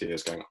kind of in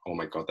tears going, oh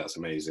my God, that's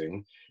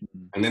amazing.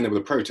 And then there were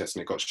the protests,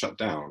 and it got shut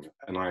down.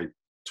 And I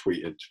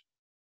tweeted,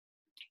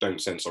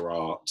 don't censor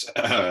art,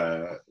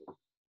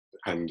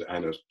 and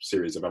a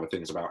series of other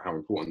things about how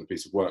important the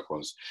piece of work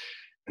was.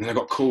 And then I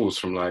got calls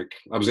from, like,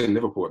 I was in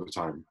Liverpool at the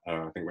time,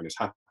 I think, when this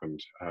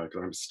happened, because I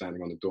remember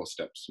standing on the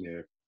doorsteps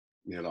near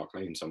Lark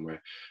Lane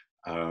somewhere.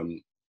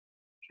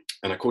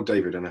 And I called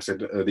David and I said,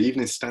 the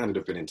Evening Standard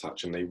have been in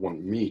touch, and they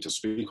want me to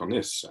speak on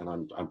this. And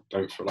I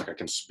don't feel like I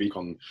can speak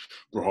on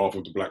behalf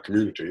of the Black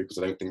community, because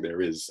I don't think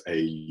there is a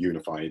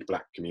unified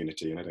Black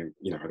community. And I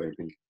don't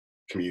think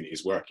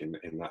communities work in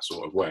that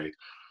sort of way.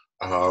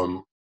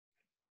 And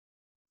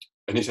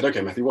he said,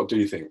 okay, Matthew, what do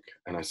you think?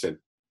 And I said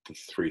the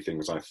 3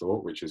 things I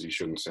thought, which is you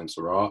shouldn't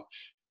censor art.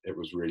 It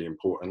was really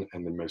important.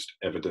 And the most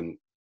evident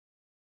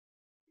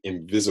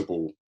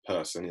invisible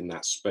person in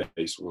that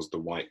space was the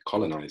white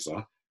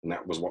colonizer. And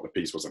that was what the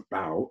piece was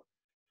about.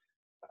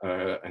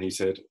 And he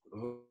said,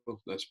 oh,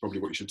 that's probably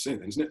what you should say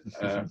then, isn't it?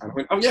 And I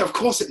went, oh yeah, of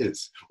course it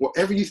is.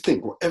 Whatever you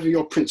think, whatever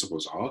your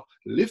principles are,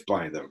 live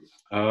by them.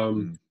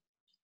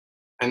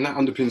 And that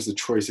underpins the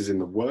choices in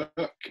the work.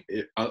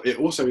 It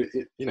also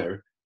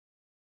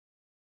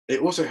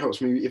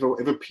helps me, if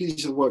a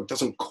piece of work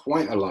doesn't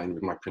quite align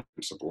with my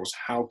principles,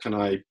 how can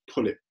I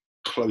pull it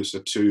closer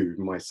to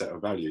my set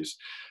of values?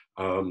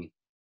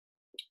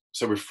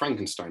 So with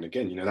Frankenstein,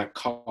 again, that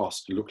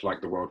cast looked like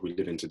the world we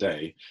live in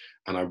today,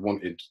 and I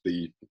wanted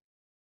the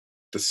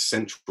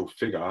central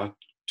figure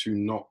to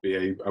not be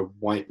a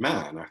white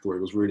man. I thought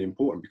it was really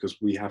important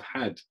because we have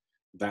had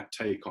that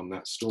take on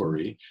that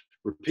story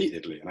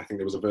repeatedly. And I think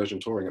there was a version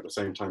touring at the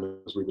same time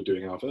as we were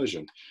doing our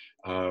version.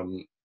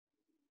 I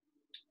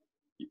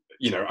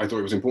thought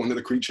it was important that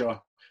the creature,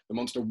 the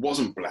monster,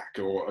 wasn't black,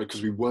 or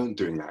because we weren't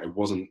doing that. It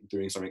wasn't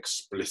doing some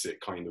explicit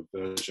kind of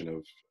version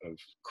of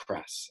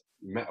crass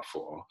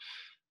metaphor.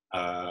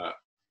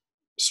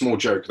 Small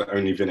joke that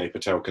only Vinay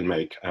Patel can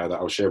make that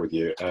I'll share with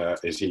you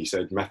is he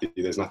said, Matthew,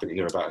 there's nothing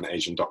new about an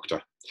Asian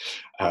doctor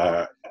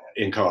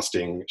in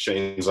casting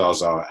Shane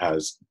Zaza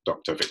as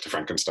Dr. Victor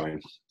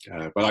Frankenstein.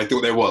 But I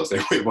thought it was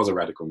a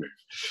radical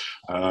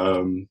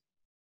move.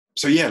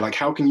 So yeah, like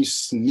how can you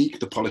sneak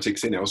the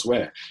politics in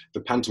elsewhere?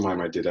 The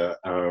pantomime I did at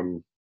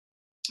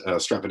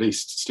Stratford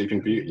East,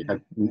 Sleeping Beauty,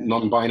 had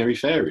non-binary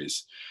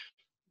fairies.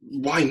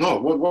 Why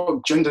not?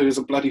 What gender is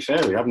a bloody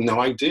fairy? I have no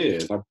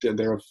idea.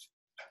 They're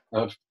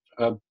a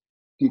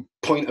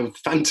point of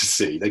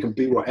fantasy. They can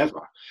be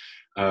whatever.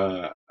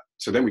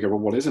 So then we go, well,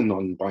 what is a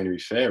non-binary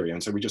fairy?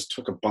 And so we just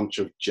took a bunch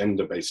of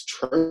gender-based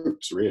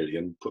tropes, really,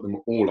 and put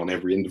them all on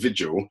every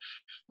individual,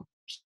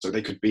 so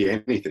they could be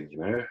anything,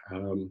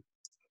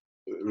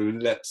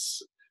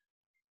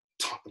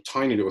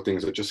 tiny little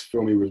things that just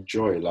fill me with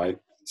joy, like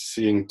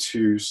seeing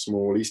two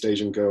small East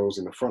Asian girls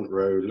in the front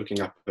row looking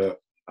up at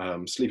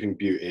Sleeping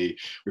Beauty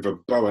with a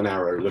bow and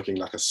arrow, looking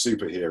like a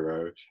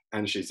superhero,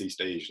 and she's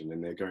East Asian,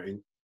 and they're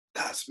going,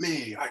 that's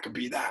me, I could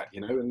be that,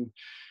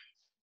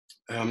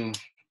 and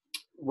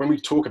when we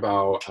talk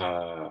about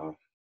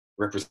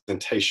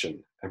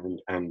representation,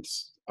 and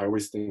I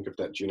always think of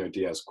that Junot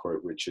Diaz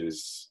quote, which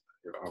is,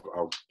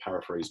 I'll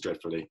paraphrase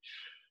dreadfully,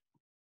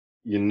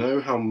 you know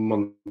how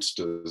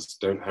monsters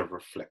don't have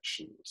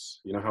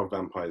reflections. You know how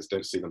vampires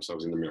don't see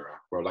themselves in the mirror.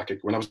 Well,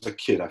 when I was a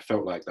kid, I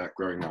felt like that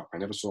growing up. I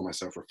never saw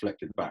myself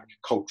reflected back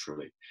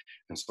culturally.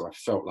 And so I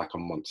felt like a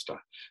monster.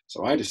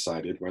 So I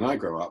decided when I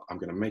grow up, I'm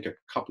going to make a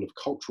couple of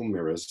cultural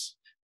mirrors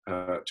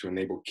to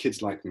enable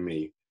kids like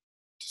me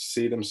to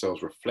see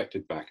themselves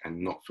reflected back and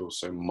not feel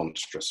so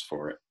monstrous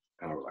for it.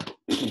 And I was like,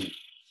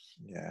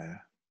 yeah.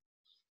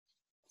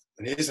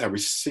 And it is how we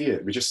see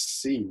it. We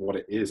just see what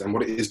it is and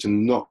what it is to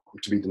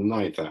be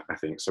denied that, I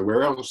think. So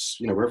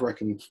wherever I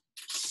can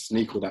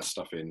sneak all that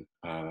stuff in,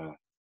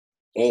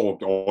 or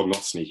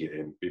not sneak it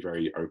in, be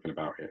very open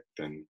about it,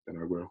 then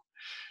I will.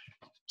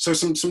 So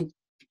some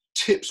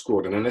tips,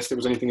 Gordon, unless there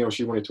was anything else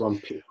you wanted to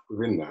unpick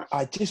within that.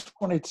 I just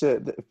wanted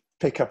to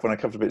pick up on a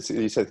couple of bits.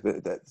 You said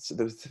that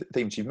the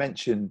themes you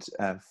mentioned,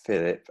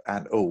 Philip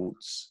and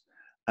Alts,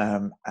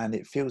 and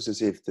it feels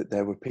as if that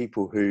there were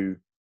people who,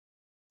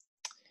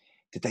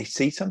 did they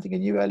see something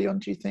in you early on,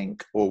 do you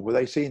think? Or were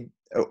they seeing,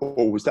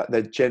 or was that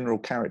their general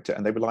character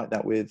and they were like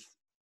that with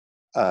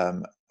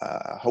a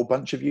whole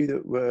bunch of you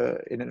that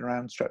were in and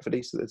around Stratford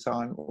East at the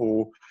time?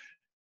 Or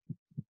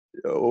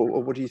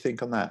what do you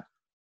think on that?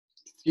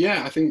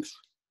 Yeah, I think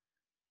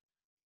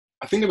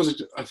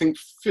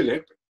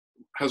Philip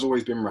has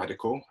always been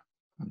radical.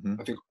 Mm-hmm.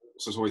 I think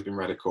Alts has always been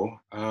radical.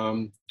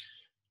 And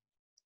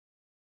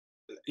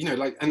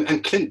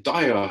Clint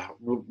Dyer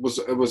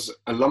was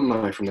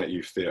alumni from that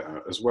youth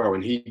theatre as well,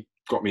 and he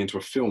got me into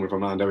a film with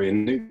Armando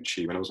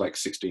Iannucci when I was like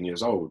 16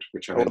 years old,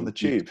 which I on the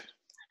Tube.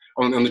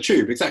 On the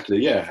Tube, exactly,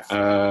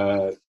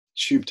 yeah.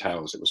 Tube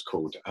Tales, it was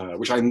called,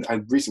 which I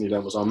recently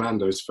learned was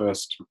Armando's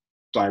first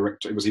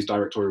director. It was his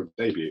directorial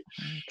debut.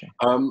 Okay.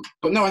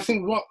 But no, I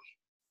think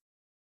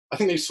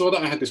they saw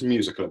that I had this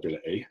musical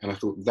ability, and I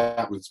thought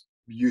that was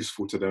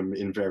useful to them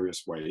in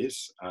various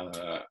ways.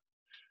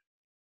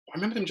 I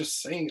remember them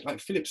just saying,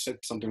 like Philip said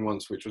something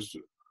once, which was,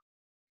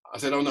 I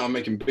said, oh no, I'm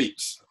making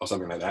beats or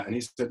something like that. And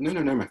he said, no,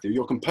 Matthew,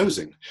 you're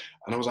composing.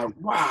 And I was like,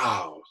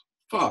 wow,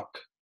 fuck,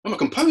 I'm a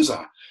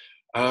composer.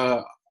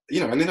 And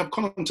then I've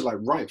gone on to like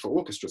write for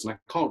orchestras, and I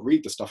can't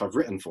read the stuff I've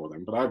written for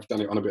them, but I've done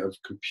it on a bit of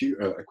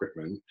computer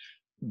equipment.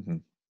 Mm-hmm.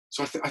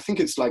 So I think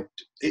it's like,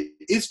 it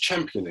is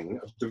championing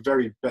of the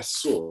very best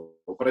sort,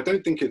 but I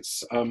don't think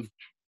it's, I've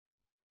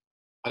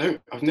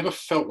never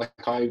felt like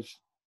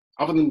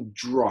other than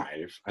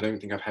drive, I don't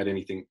think I've had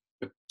anything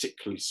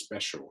particularly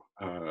special.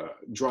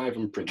 Drive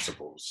and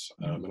principles.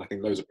 And I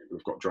think loads of people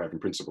have got drive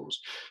and principles.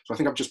 So I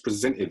think I've just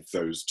presented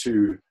those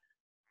to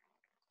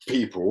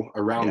people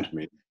around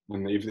me.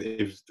 And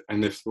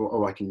they've thought,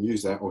 oh, I can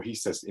use that. Or he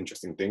says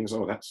interesting things.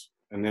 Oh,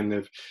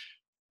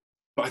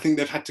 but I think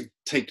they've had to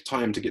take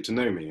time to get to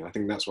know me. I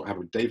think that's what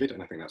happened with David.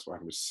 And I think that's what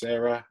happened with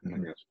Sarah. And I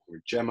think that's what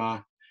happened with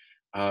Gemma.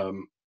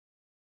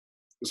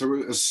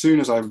 So as soon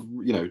as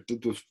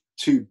the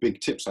two big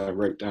tips I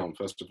wrote down,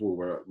 first of all,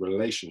 were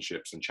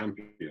relationships and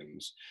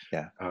champions.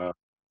 Yeah.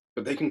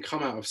 But they can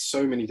come out of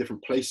so many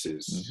different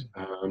places.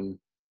 Mm-hmm.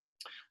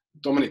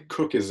 Dominic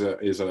Cook is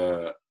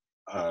when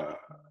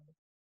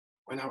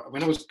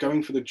I was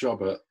going for the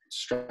job at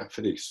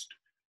Stratford East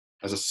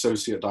as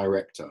associate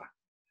director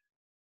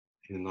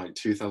in like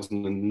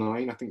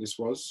 2009, I think this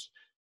was.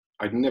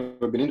 I'd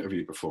never been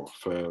interviewed before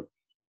for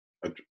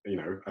a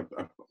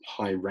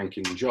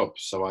high-ranking job,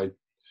 so I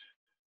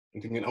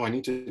and thinking, oh, I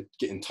need to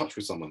get in touch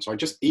with someone. So I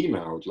just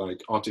emailed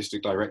like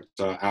artistic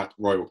director at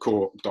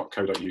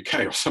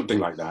royalcourt.co.uk or something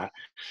like that.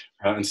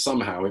 And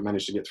somehow it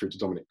managed to get through to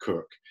Dominic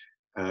Cook.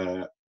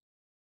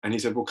 And he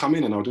said, well, come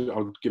in and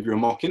I'll give you a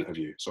mock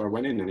interview. So I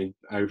went in, and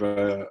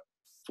over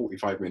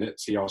 45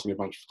 minutes, he asked me a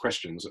bunch of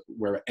questions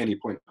where at any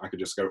point I could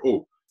just go,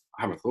 oh,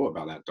 I haven't thought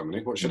about that,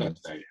 Dominic. What should I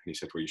say? And he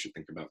said, well, you should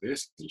think about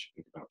this, and you should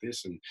think about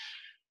this. And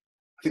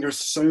I think there are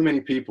so many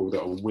people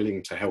that are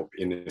willing to help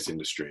in this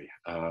industry.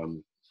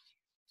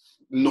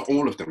 Not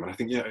all of them. And I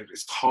think, yeah,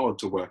 it's hard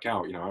to work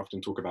out. You know, I often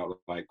talk about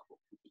like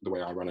the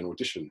way I run an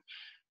audition, and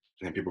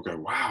then people go,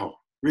 wow,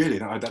 really?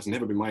 That's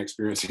never been my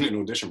experience in an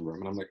audition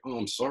room. And I'm like, oh,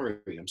 I'm sorry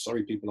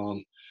people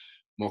aren't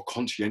more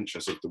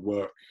conscientious of the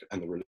work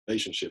and the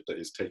relationship that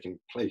is taking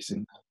place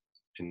in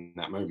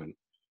that moment.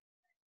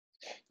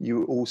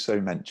 You also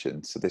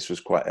mentioned, so this was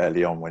quite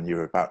early on when you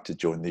were about to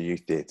join the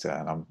youth theatre,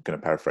 and I'm going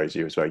to paraphrase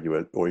you as well,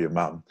 or your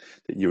mum,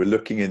 that you were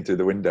looking into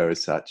the window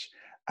as such,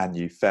 and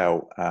you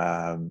felt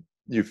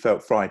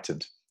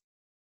frightened,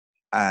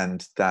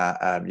 and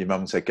that your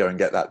mum said, go and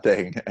get that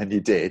thing, and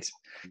you did,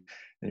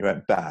 and you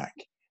went back.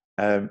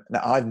 Now,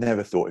 I've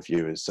never thought of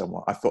you as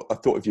someone, I thought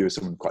of you as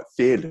someone quite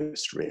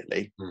fearless,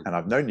 really, and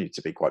I've known you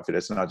to be quite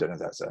fearless, and I don't know if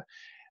that's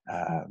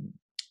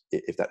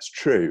if that's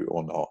true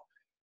or not.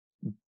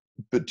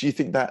 But do you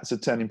think that's a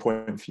turning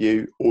point for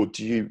you, or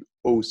do you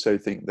also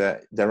think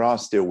that there are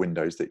still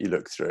windows that you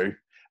look through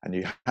and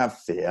you have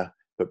fear,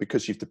 but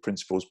because you've the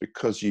principles,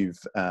 because you've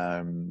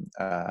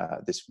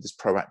this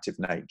proactive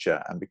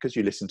nature, and because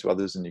you listen to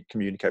others and you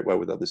communicate well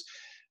with others,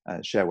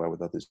 share well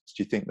with others,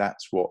 do you think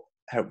that's what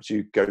helped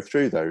you go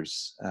through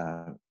those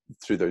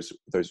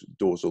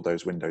doors or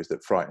those windows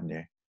that frighten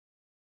you?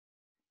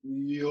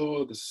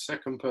 You're the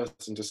second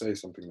person to say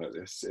something like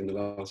this in the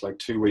last like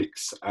 2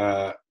 weeks.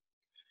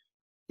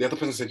 The other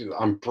person said,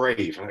 I'm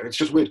brave. And it's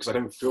just weird because I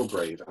don't feel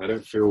brave, and I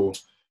don't feel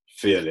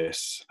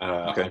fearless.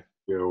 Okay. I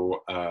feel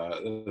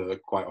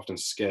quite often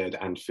scared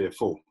and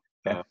fearful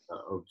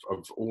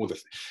of all the,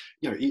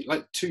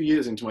 like 2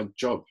 years into my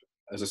job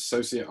as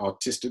associate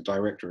artistic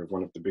director of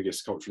one of the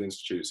biggest cultural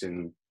institutes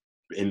in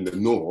the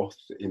north,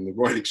 in the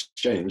Royal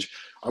Exchange,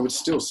 I would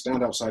still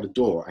stand outside a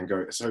door and go,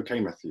 it's okay,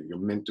 Matthew, you're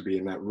meant to be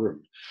in that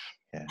room.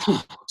 Yeah.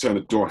 Turn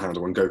a door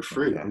handle and go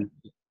through. Yeah. And,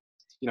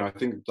 I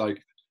think like,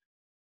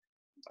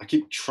 I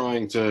keep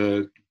trying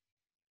to,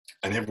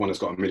 and everyone has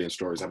got a million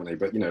stories, haven't they?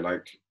 But,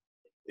 like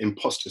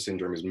imposter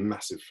syndrome is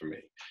massive for me.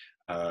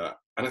 And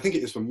I think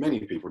it is for many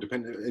people,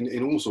 depending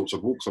in all sorts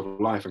of walks of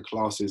life and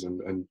classes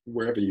and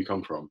wherever you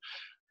come from.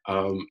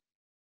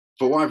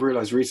 But what I've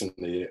realized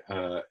recently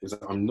is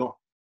that I'm not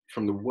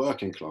from the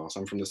working class,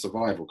 I'm from the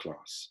survival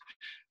class.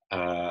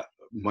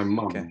 My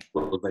mum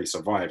was a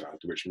survivor,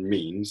 which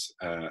means,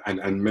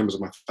 and members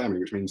of my family,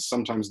 which means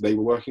sometimes they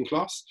were working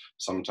class,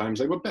 sometimes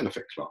they were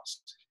benefit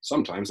class,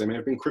 sometimes they may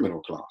have been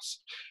criminal class.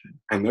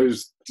 And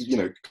those,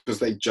 because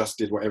they just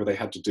did whatever they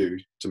had to do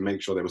to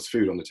make sure there was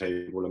food on the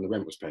table and the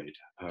rent was paid.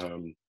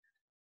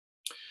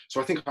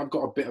 So I think I've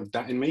got a bit of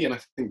that in me, and I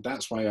think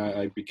that's why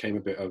I became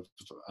a bit of,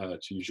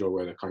 to use your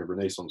word, a kind of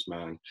Renaissance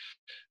man.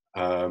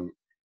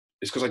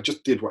 It's because I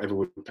just did whatever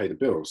would pay the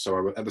bills.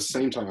 So at the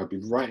same time, I'd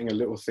be writing a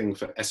little thing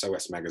for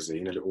SOS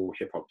magazine, a little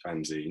hip hop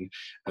fanzine.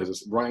 I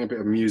was writing a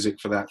bit of music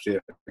for that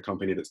theatre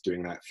company that's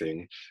doing that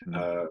thing,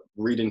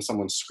 reading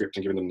someone's script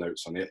and giving them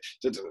notes on it,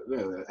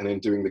 and then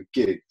doing the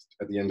gig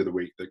at the end of the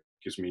week that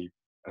gives me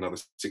another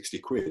 60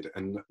 quid.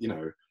 And,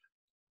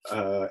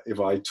 if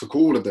I took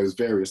all of those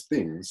various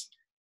things,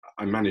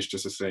 I managed to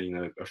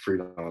sustain a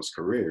freelance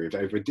career.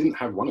 If I didn't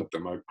have one of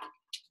them,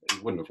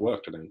 it wouldn't have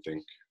worked, I don't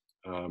think.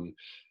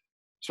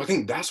 So I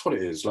think that's what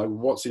it is. Like,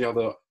 what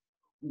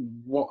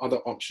other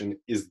option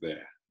is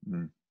there?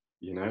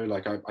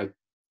 Like I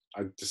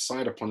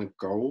decide upon a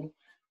goal,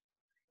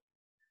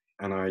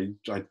 and I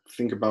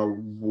think about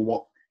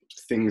what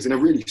things in a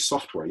really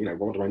soft way,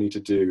 what do I need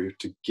to do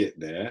to get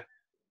there?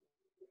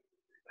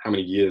 How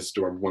many years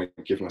do I want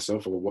to give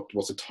myself, or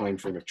what's the time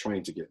frame of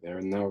trying to get there?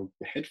 And now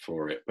head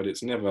for it. But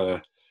it's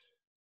never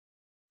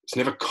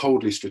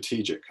coldly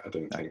strategic, I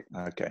don't think.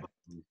 Okay.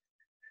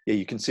 Yeah,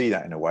 you can see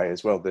that in a way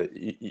as well, that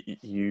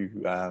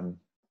you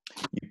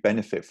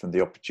benefit from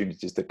the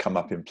opportunities that come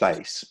up in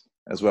place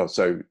as well.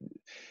 So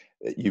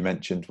you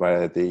mentioned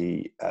where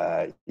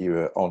you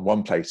were on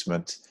one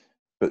placement,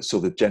 but saw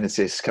the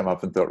Genesis come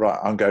up and thought, right,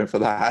 I'm going for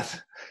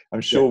that. I'm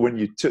sure when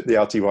you took the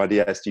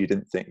RTYDS,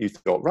 you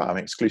thought, right, I'm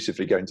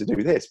exclusively going to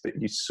do this, but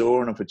you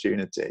saw an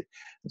opportunity.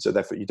 And so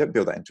therefore you don't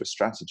build that into a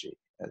strategy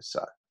as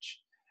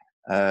such.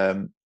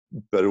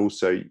 But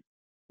also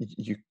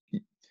you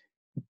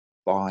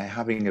by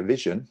having a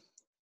vision,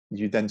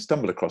 you then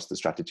stumble across the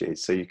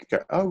strategies. So you could go,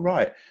 oh,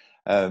 right,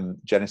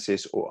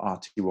 Genesis or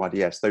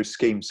RTYDS, those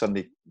schemes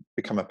suddenly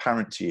become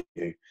apparent to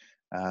you.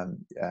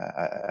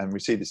 And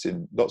we see this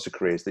in lots of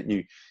careers, that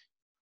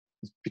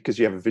because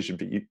you have a vision,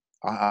 but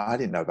I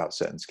didn't know about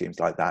certain schemes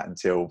like that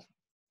until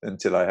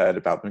until I heard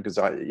about them, because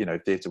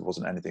theatre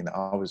wasn't anything that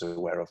I was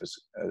aware of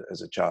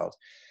as a child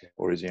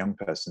or as a young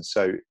person.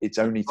 So it's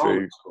only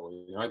through.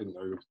 I didn't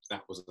know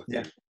that was a thing,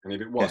 Yeah. and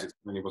if it was, it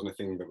really wasn't a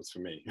thing that was for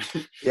me.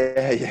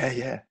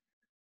 Yeah.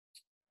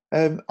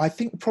 I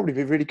think probably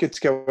be really good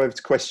to go over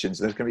to questions.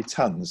 There's going to be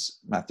tons,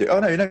 Matthew. Oh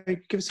no,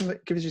 give us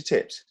your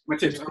tips. My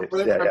tips. I've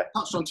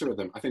touched on 2 of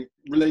them. I think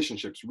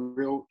relationships,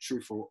 real,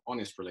 truthful,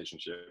 honest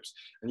relationships,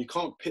 and you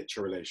can't pitch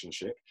a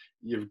relationship.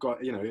 You've got,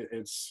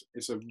 it's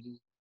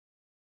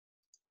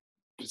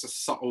a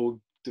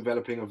subtle,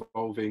 developing,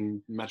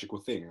 evolving, magical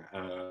thing.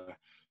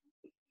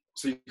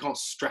 So you can't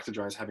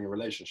strategize having a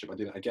relationship. I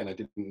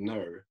didn't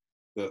know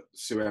that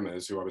Sue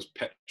Emmers, who I was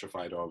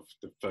petrified of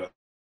the first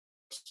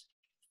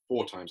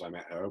 4 times I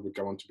met her, would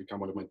go on to become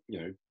one of my,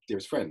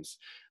 dearest friends.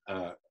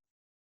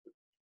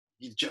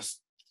 You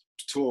just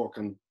talk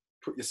and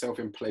put yourself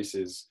in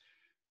places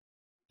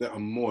that are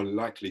more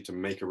likely to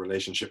make a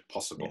relationship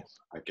possible, yes.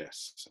 I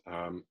guess.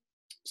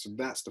 So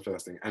that's the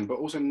first thing. But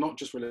also not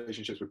just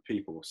relationships with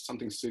people.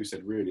 Something Sue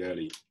said really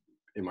early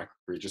in my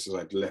career, just as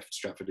I'd left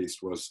Stratford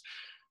East, was,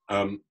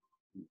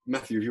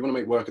 Matthew, if you want to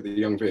make work at the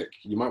Young Vic,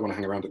 you might want to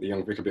hang around at the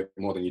Young Vic a bit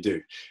more than you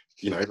do.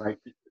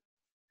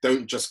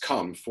 Don't just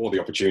come for the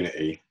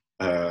opportunity.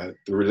 The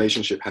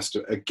relationship has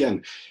to,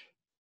 again,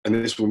 and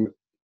this will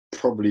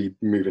probably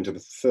move into the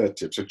 3rd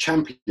tip. So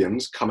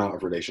champions come out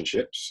of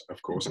relationships,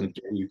 of course, and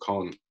again, you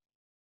can't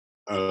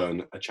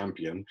earn a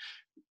champion.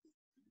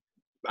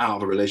 Out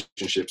of a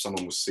relationship,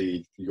 someone will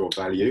see your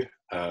value,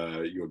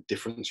 your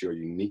difference, your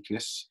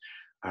uniqueness,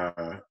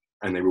 and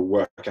they will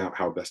work out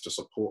how best to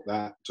support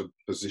that, to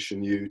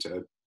position you,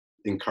 to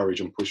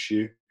encourage and push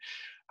you.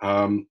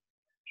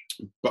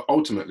 But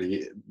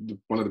ultimately,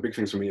 one of the big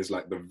things for me is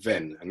like the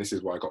Venn, and this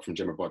is what I got from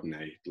Gemma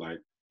Bodney. Like,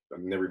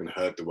 I've never even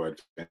heard the word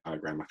Venn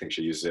diagram. I think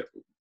she uses it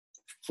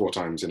 4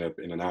 times in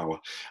an hour.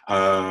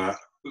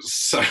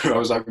 So I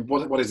was like,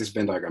 what is this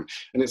Venn diagram?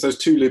 And it's those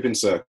 2 looping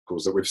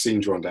circles that we've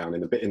seen drawn down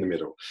in the bit in the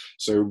middle.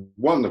 So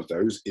one of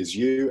those is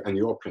you and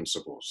your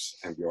principles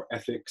and your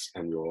ethics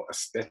and your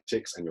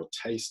aesthetics and your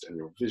taste and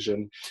your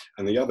vision.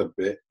 And the other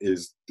bit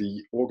is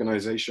the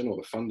organization or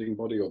the funding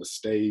body or the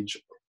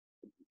stage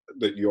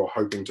that you're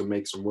hoping to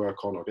make some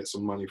work on or get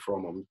some money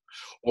from,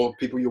 or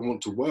people you want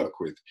to work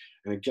with.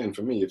 And again,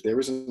 for me, if there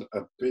isn't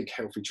a big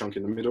healthy chunk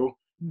in the middle,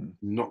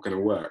 not going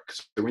to work.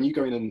 So when you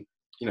go in and,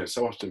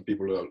 so often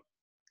people are,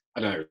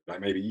 I don't know,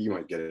 like maybe you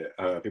might get it.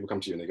 People come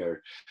to you and they go,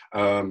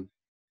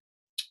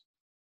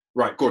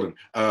 right, Gordon,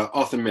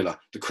 Arthur Miller,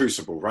 The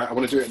Crucible, right? I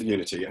want to do it at the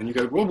Unity. And you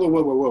go,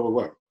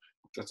 whoa.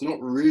 That's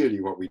not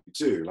really what we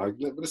do. Like,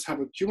 let's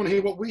do you want to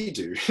hear what we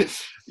do?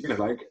 It's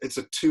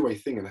a 2-way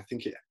thing. And I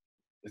think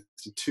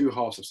it's the 2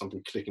 halves of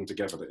something clicking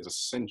together that is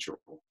essential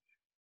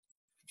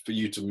for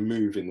you to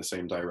move in the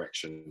same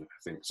direction, I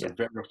think. So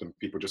very often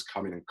people just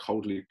come in and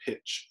coldly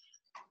pitch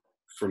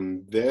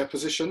from their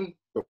position,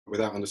 but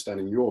without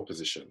understanding your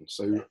position.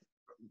 So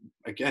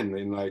again,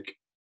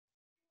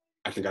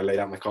 I think I laid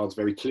out my cards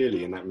very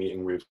clearly in that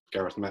meeting with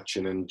Gareth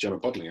Matchin and Gemma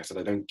Bodling. I said,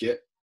 I don't get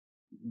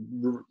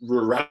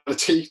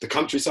rurality, the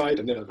countryside,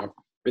 and I've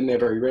been there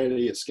very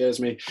rarely. It scares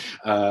me.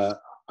 I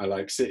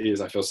like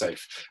cities. I feel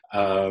safe.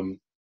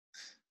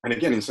 And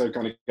again, instead of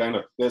kind of going,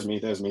 look, there's me,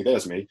 here's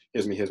me,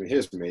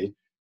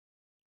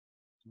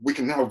 we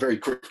can now very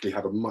quickly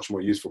have a much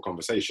more useful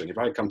conversation. If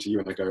I come to you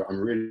and I go, I'm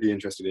really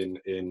interested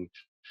in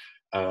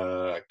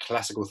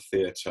classical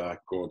theatre,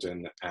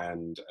 Gordon,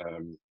 and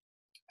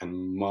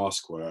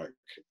mask work,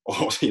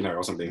 or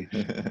something,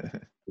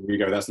 we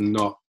go, that's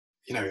not,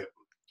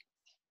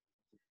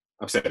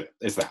 I've said it,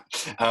 it's that.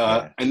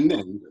 And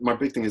then my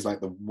big thing is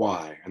like the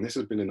why, and this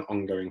has been an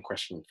ongoing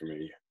question for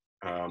me,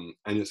 and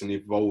it's an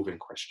evolving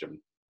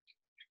question.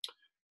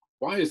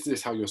 Why is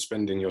this how you're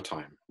spending your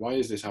time? Why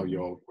is this where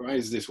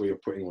you're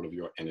putting all of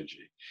your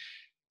energy?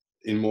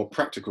 In more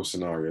practical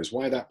scenarios,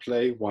 why that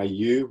play? Why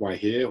you? Why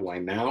here? Why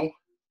now?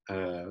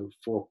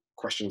 4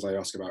 questions I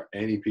ask about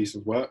any piece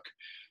of work.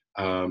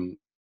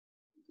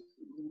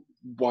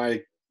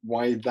 Why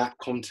that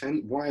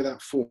content? Why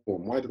that form?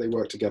 Why do they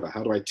work together?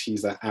 How do I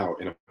tease that out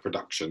in a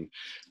production?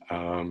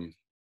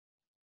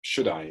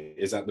 Should I?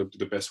 Is that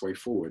the best way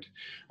forward?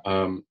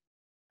 And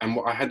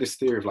I had this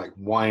theory of like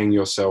wiring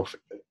yourself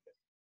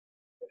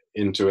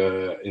into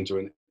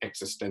an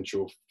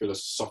existential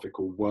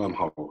philosophical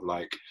wormhole,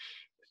 like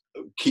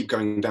keep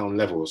going down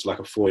levels like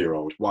a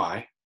 4-year-old.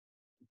 Why?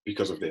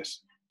 Because of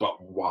this.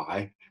 But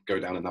why? Go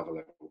down another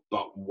level.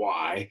 But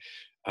why?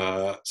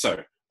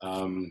 So I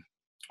want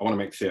to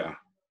make theatre.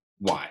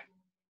 Why?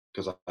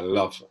 Because I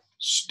love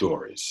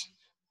stories.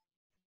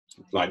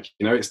 Like,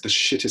 it's the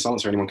shittest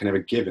answer anyone can ever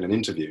give in an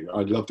interview.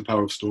 I love the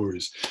power of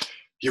stories.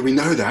 Yeah, we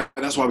know that.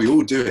 That's why we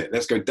all do it.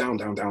 Let's go down,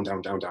 down, down,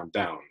 down, down, down,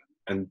 down.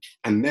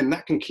 And then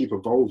that can keep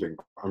evolving.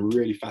 I'm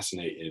really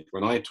fascinated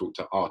when I talk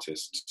to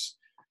artists,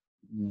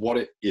 what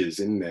it is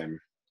in them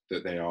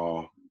that they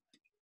are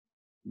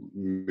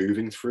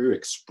moving through,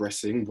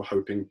 expressing,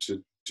 hoping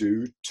to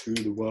do to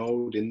the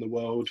world, in the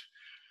world.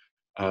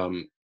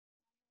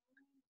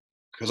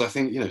 because I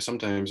think,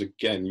 sometimes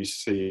again you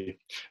see,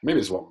 maybe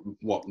it's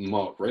what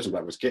Mark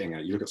Rosenblatt was getting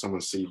at. You look at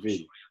someone's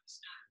CV.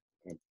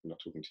 I'm not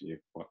talking to you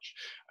much,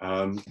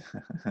 but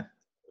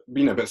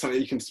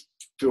something you can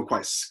feel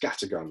quite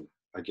scattergun,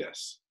 I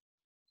guess.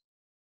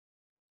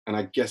 And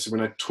I guess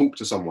when I talk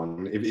to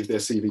someone, if their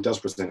CV does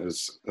present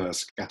as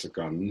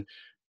scattergun,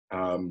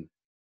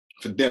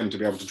 for them to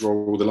be able to draw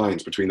all the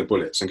lines between the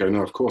bullets and go,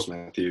 no, of course,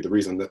 Matthew, the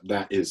reason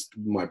that is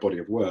my body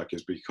of work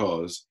is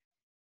because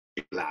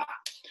blah.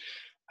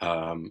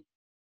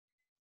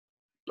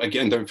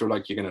 Again, don't feel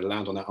like you're going to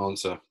land on that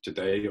answer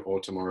today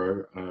or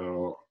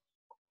tomorrow.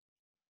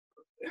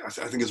 I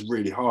think it's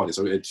really hard.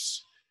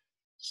 It's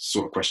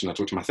sort of question I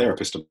talk to my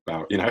therapist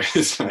about,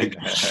 it's like,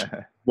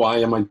 why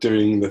am I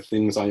doing the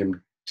things I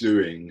am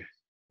doing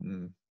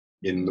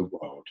in the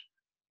world?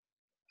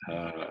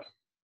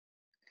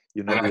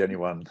 You're not the only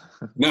one.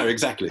 No,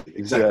 exactly.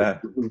 Yeah.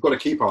 We've got to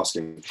keep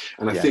asking.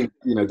 And I think,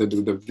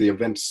 the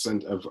events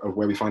of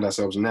where we find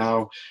ourselves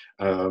now,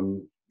 I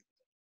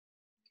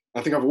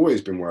think I've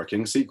always been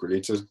working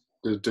secretly to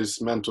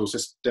dismantle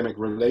systemic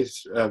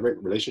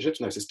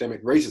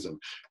systemic racism,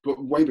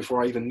 but way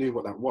before I even knew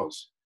what that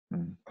was. I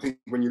think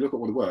when you look at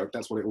all the work,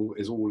 that's what it all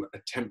is all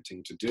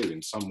attempting to do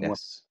in some way.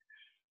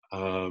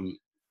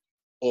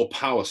 Or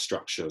power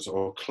structures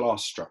or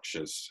class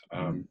structures,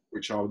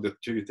 which are the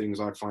two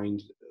things I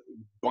find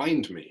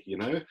bind me,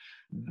 in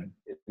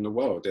the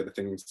world. They're the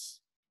things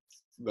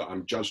that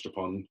I'm judged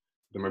upon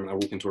the moment I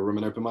walk into a room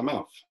and open my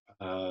mouth.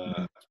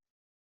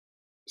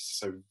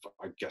 So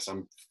I guess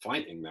I'm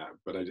fighting that,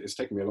 but it's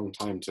taken me a long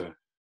time to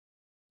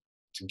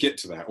get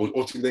to that,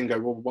 or to then go,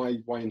 well,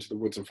 why Into the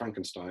Woods and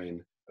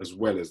Frankenstein, as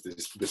well as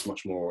this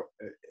much more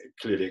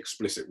clearly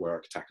explicit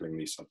work tackling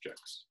these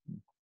subjects.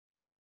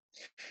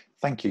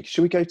 Thank you.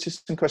 Should we go to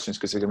some questions,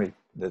 because there's going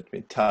to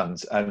be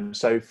tons.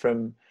 So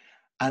from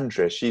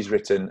Andrea, she's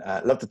written,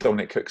 love the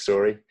Dominic Cook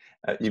story.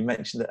 You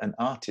mentioned that an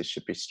artist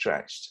should be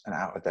stretched and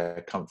out of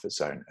their comfort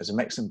zone. As a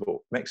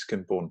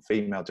Mexican-born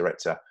female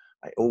director,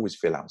 I always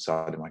feel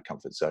outside of my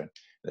comfort zone.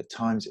 And at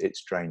times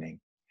it's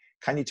draining.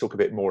 Can you talk a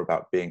bit more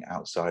about being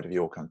outside of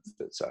your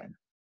comfort zone?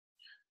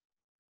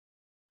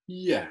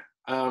 Yeah.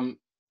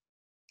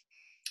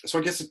 So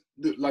I guess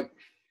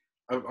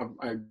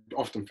I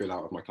often feel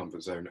out of my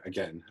comfort zone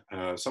again.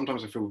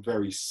 Sometimes I feel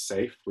very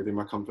safe within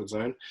my comfort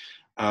zone.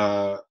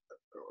 And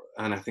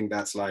I think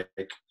that's like,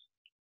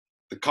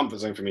 the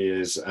comfort zone for me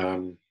is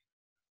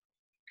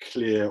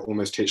clear,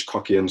 almost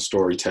Hitchcockian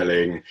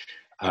storytelling,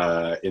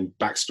 in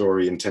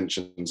backstory,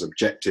 intentions,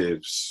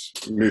 objectives,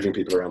 moving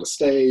people around a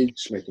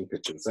stage, making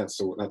pictures. That's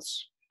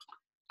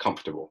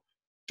comfortable.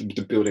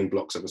 The building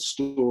blocks of a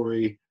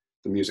story,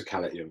 the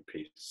musicality of a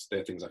piece,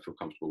 they're things I feel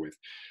comfortable with.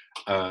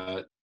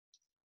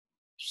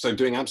 So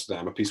doing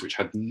Amsterdam, a piece which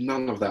had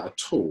none of that at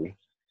all,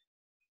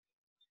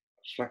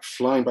 it's like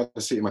flying by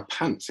the seat of my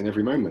pants in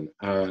every moment.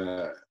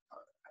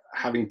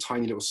 Having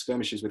tiny little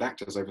skirmishes with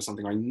actors over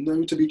something I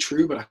know to be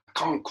true, but I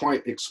can't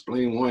quite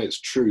explain why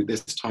it's true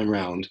this time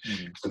round.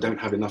 I don't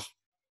have enough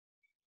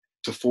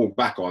to fall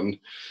back on.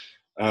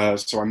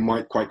 So I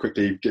might quite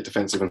quickly get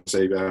defensive and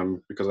say,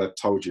 because I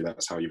told you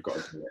that's how you've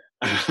got to do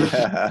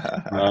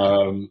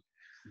it.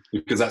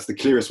 Because that's the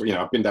clearest,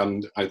 I've been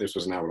down, this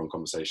was an hour-long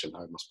conversation,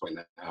 I must point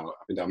that out.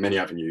 I've been down many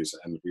avenues,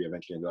 and we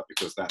eventually ended up,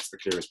 because that's the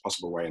clearest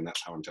possible way, and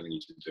that's how I'm telling you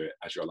to do it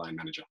as your line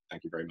manager.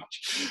 Thank you very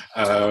much.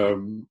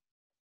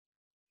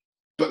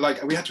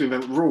 But we had to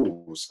invent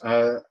rules.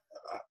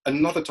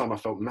 Another time I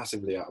felt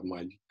massively out of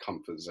my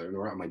comfort zone,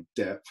 or out of my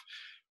depth,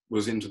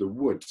 was Into the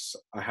Woods.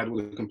 I had all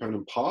the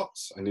component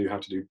parts. I knew how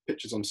to do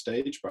pictures on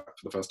stage, but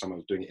for the first time I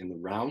was doing it in the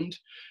round.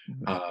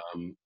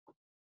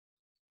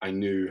 I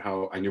knew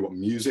what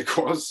music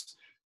was,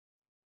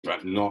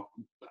 but not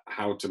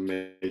how to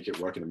make it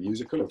work in a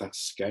musical of that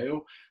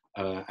scale.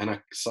 And I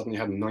suddenly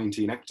had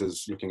 19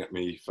 actors looking at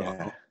me for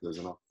answers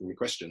and asking me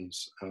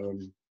questions.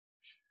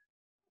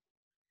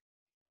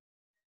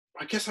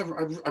 I guess I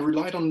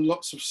relied on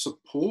lots of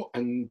support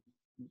and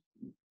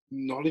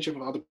knowledge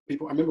of other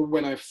people. I remember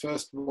when I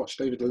first watched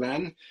David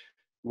Lan,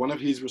 one of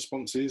his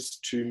responses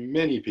to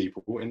many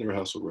people in the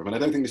rehearsal room, and I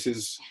don't think this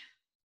is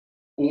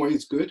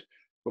always good,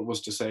 but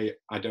was to say,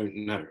 I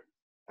don't know.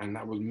 And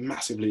that was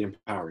massively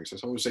empowering. So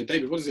someone would say,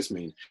 David, what does this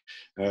mean?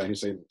 And he'd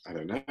say, I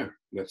don't know.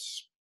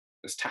 Let's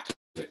tackle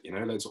it.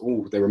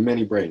 There are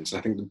many brains.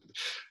 And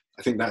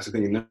I think that's the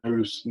thing. No,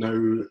 as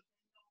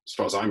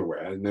far as I'm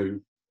aware, no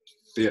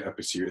theatre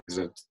pursuit is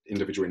an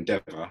individual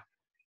endeavour.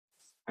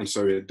 And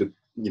so, I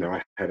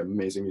had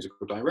amazing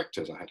musical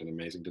directors. I had an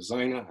amazing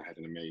designer. I had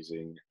an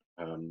amazing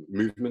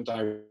movement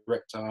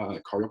director,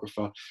 a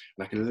choreographer,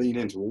 and I can lean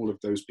into all of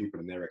those people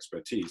and their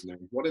expertise. And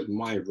what is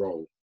my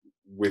role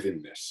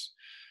within this?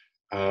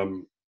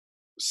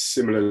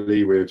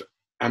 Similarly with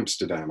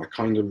Amsterdam, I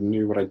kind of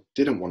knew what I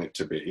didn't want it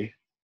to be,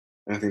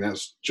 and I think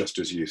that's just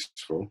as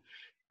useful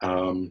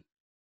to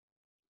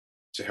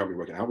help me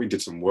work it out. We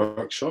did some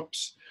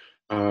workshops.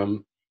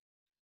 I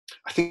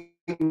think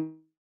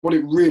what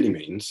it really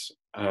means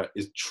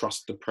is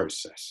trust the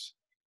process.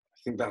 I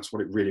think that's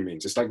what it really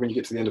means. It's like when you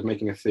get to the end of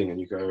making a thing and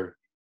you go,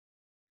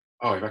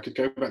 oh, if I could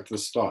go back to the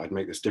start, I'd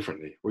make this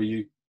differently. Well,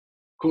 of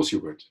course you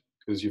would,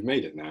 because you've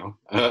made it now.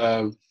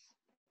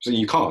 So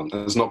you can't,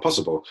 that's not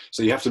possible.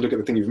 So you have to look at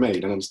the thing you've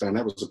made and understand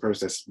that was the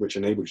process which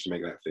enabled you to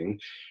make that thing.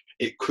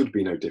 It could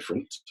be no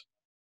different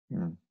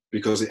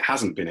because it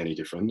hasn't been any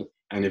different.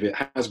 And if it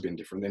has been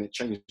different, then it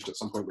changed at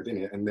some point within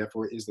it. And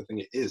therefore it is the thing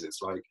it is.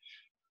 It's like,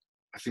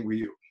 I think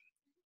we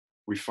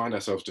find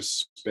ourselves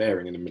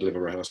despairing in the middle of a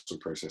rehearsal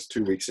process,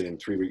 2 weeks in,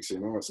 3 weeks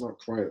in, oh, it's not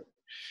quite,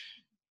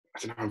 I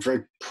don't know, I'm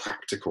very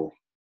practical.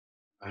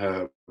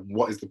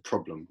 What is the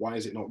problem? Why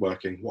is it not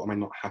working? What am I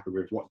not happy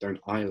with? What don't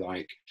I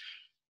like?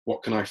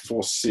 What can I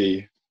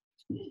foresee?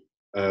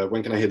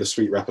 When can I hear the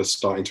Sweet Rappers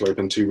starting to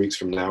open 2 weeks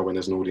from now when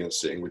there's an audience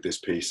sitting with this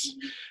piece?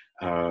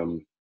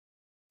 You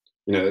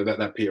know,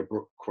 that Peter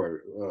Brook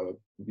quote,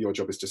 your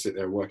job is to sit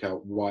there and work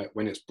out why,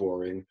 when it's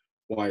boring,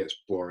 why it's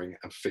boring,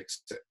 and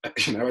fix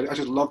it. You know, I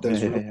just love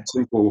those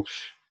simple,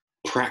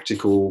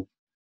 practical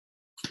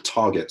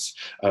targets.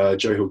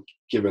 Joe Hill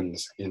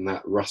Gibbons in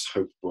that Russ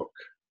Hope book,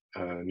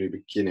 New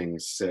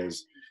Beginnings,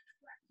 says,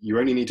 you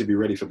only need to be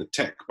ready for the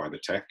tech by the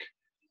tech.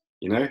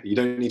 You know, you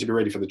don't need to be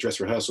ready for the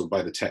dress rehearsal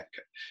by the tech.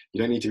 You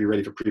don't need to be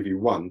ready for preview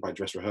 1 by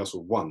dress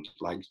rehearsal 1.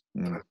 Like,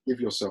 give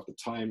yourself the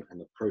time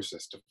and the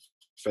process to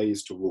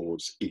phase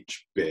towards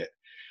each bit.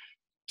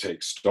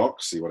 Take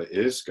stock, see what it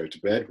is, go to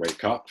bed,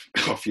 wake up,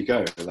 off you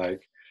go.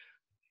 Like,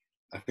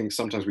 I think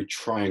sometimes we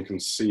try and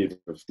conceive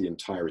of the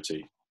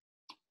entirety.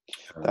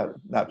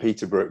 That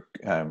Peter Brook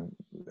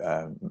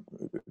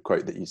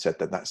quote that you said,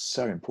 that's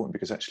so important,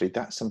 because actually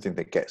that's something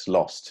that gets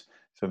lost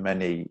for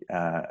many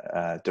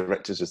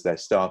directors as they're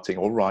starting,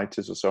 or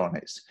writers or so on.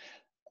 It's,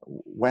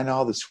 when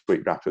are the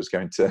Sweet Rappers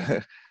going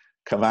to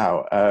come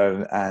out?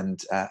 And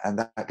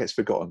that gets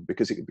forgotten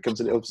because it becomes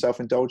a little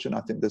self-indulgent.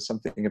 I think there's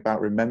something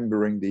about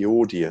remembering the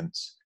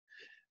audience,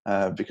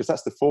 because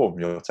that's the form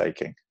you're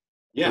taking.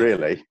 Yeah,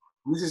 really.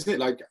 This is it.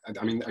 Like,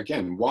 I mean,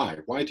 again, why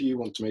do you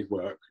want to make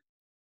work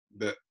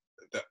that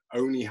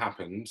only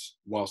happens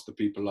whilst the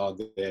people are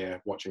there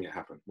watching it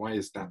happen? Why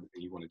is that the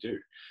thing you want to do?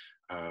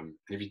 And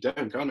if you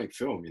don't, go and make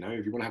film. You know,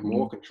 if you want to have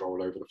more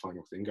control over the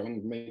final thing, go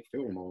and make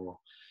film or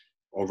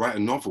write a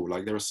novel.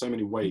 Like, there are so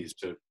many ways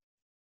to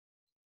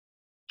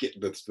get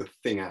the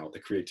thing out, the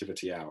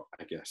creativity out,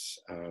 I guess.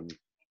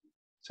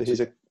 So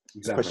here's a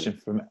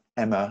question from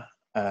Emma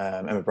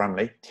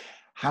Bramley.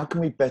 How can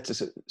we better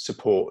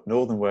support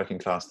Northern working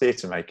class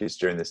theatre makers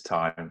during this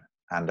time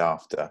and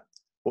after?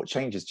 What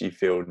changes do you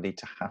feel need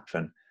to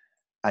happen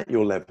at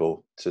your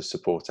level to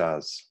support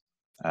us?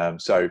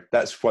 So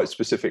that's quite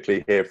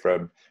specifically here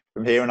from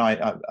here, and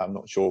I'm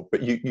not sure,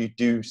 but you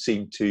do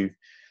seem to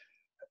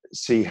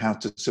see how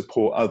to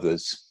support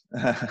others,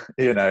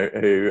 you know,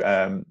 who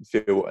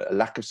feel a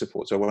lack of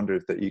support. So I wonder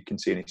if that you can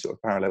see any sort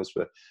of parallels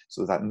for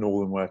sort of that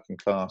Northern working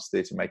class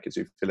theatre makers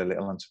who feel a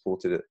little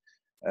unsupported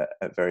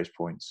at various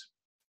points.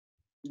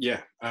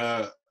 Yeah.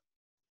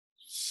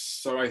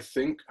 So I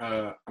think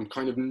I'm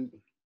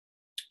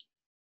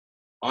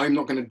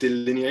not going to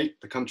delineate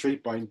the country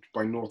by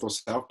north or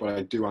south, but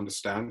I do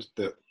understand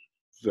that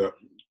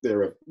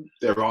there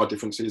are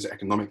differences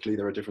economically.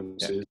 There are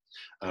differences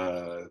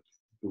the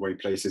way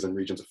places and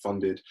regions are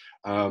funded.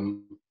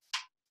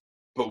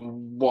 But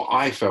what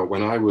I felt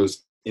when I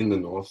was in the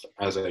north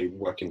as a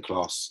working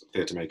class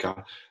theatre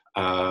maker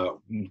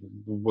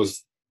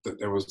was that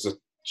there was a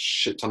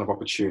shit ton of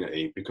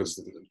opportunity because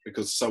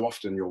so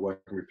often you're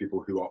working with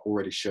people who are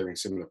already sharing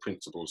similar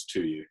principles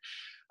to you.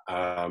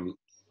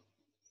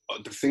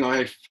 The thing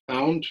I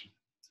found,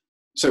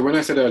 so when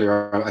I said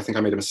earlier, I think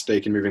I made a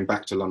mistake in moving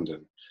back to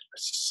London.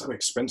 It's so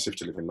expensive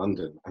to live in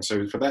London. And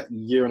so for that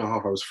 1.5 years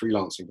I was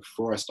freelancing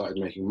before I started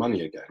making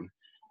money again,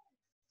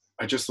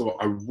 I just thought,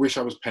 I wish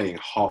I was paying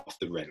half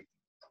the rent.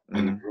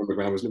 And I remember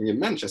when I was living in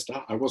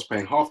Manchester, I was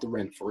paying half the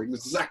rent for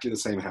exactly the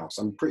same house.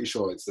 I'm pretty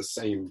sure it's the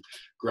same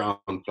ground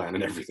plan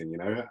and everything, you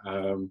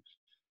know?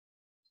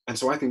 And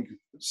so I think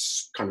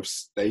kind of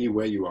stay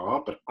where you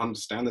are, but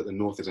understand that the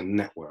North is a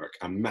network,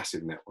 a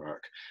massive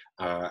network.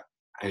 And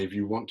if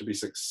you want to be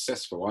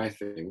successful, I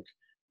think,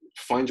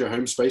 find your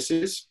home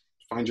spaces,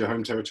 find your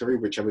home territory,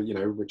 whichever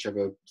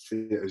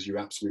theatres you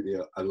absolutely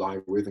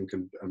align with and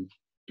can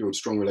build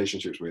strong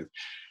relationships with.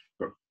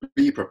 But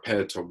be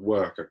prepared to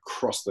work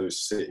across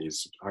those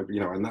cities,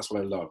 and that's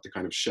what I love, the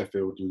kind of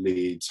Sheffield,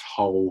 Leeds,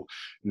 Hull,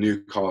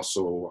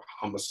 Newcastle,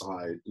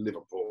 Humberside,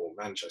 Liverpool,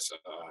 Manchester,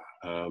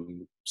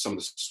 some of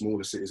the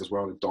smaller cities as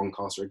well,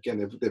 Doncaster.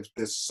 Again,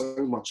 there's so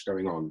much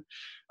going on.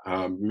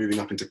 Moving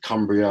up into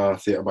Cumbria,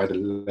 Theatre by the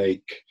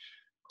Lake,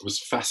 I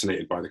was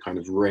fascinated by the kind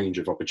of range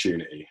of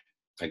opportunity,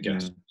 I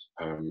guess,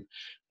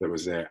 that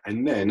was there.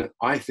 And then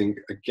I think,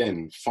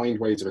 again, find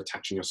ways of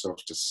attaching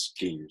yourself to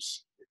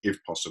schemes, if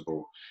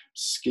possible.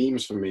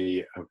 Schemes for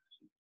me have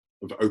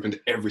opened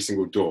every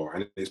single door,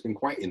 and it's been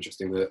quite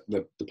interesting that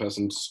the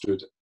person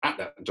stood at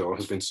that door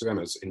has been Sue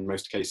Emmers in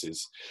most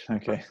cases.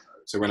 Okay.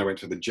 So when I went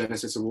for the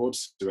Genesis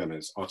Awards, Sue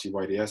Emmers.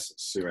 RTYDS,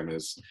 Sue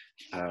Emmers.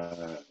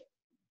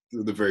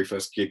 The very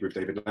first gig with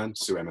David Land,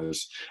 Sue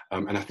Emmers.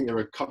 And I think there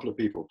are a couple of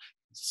people.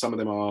 Some of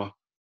them are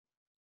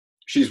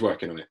she's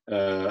working on it.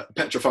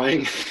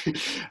 Petrifying.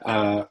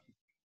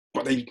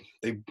 But they,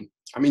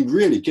 I mean,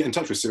 really get in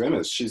touch with Sue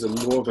Emmers. She's a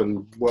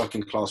northern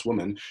working class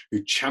woman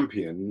who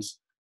champions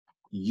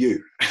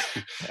you.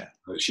 Yeah.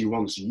 She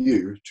wants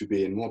you to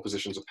be in more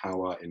positions of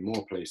power in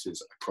more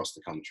places across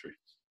the country.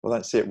 Well,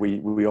 that's it.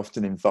 We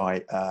often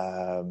invite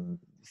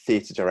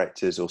theatre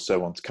directors or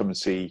so on to come and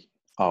see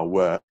our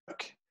work.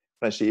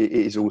 But actually, it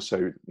is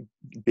also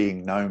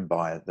being known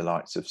by the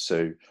likes of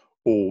Sue,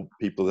 or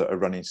people that are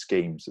running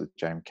schemes at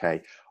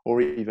JMK,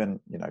 or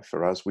even, you know,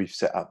 for us, we've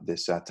set up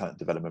this talent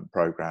development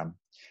program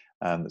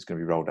that's going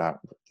to be rolled out.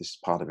 This is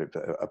part of it,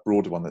 but a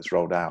broader one that's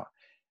rolled out.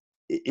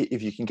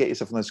 If you can get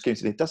yourself on those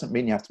schemes, it doesn't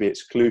mean you have to be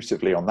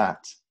exclusively on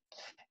that,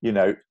 you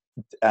know,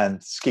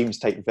 and schemes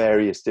take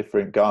various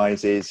different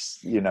guises.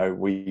 You know,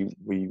 we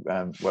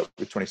work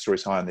with 20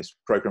 Stories High on this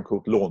program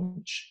called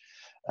Launch,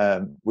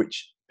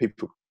 which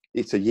people,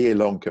 it's a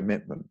year-long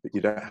commitment, but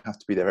you don't have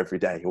to be there every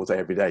day, all day,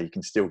 every day. You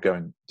can still go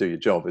and do your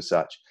job as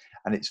such.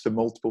 And it's for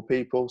multiple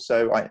people.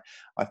 So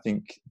I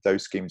think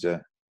those schemes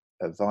are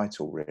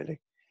vital, really.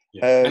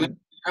 Yeah. And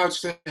how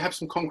to have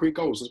some concrete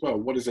goals as well.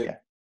 What is it? Yeah.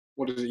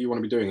 What is it you want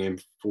to be doing in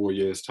 4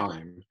 years'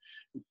 time?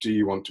 Do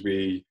you want to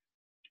be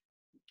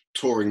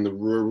touring the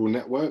rural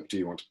network? Do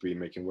you want to be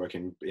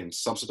working in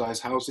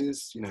subsidized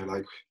houses? You know,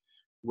 like,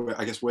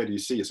 where do you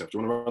see yourself? Do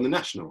you want to run the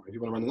national? If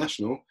you want to run the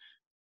national,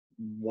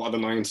 what are the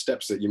 9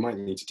 steps that you might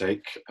need to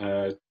take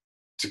to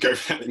go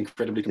for that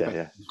incredibly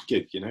competitive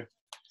gig, you know?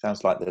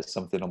 Sounds like there's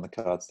something on the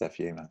cards there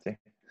for you, Matthew.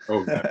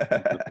 Oh,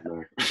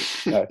 no.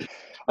 No.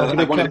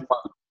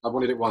 I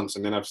wanted it once,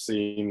 and then I've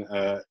seen,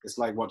 it's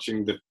like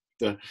watching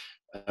the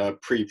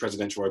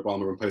pre-presidential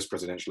Obama and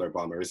post-presidential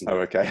Obama, isn't it? Oh,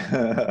 okay.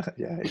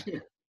 Yeah.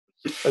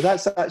 But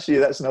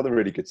that's another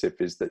really good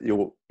tip, is that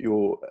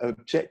your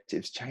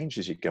objectives change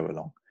as you go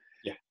along.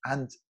 Yeah.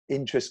 And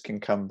interest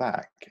can come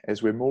back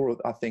as we're more,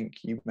 I think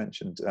you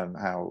mentioned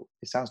how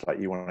it sounds like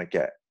you want to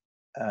get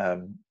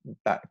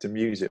back to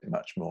music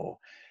much more.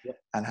 Yeah.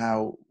 And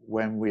how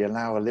when we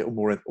allow a little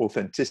more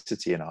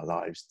authenticity in our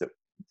lives, that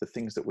the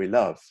things that we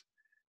love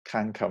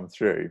can come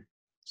through.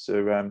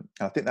 So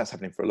I think that's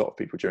happening for a lot of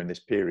people during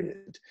this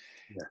period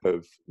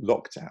of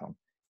lockdown.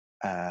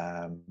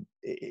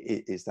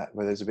 Is that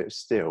where there's a bit of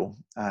still,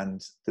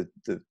 and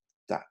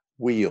that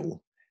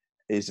wheel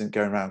isn't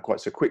going around quite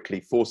so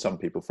quickly for some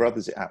people. For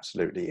others, it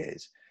absolutely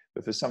is,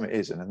 but for some, it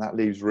isn't, and that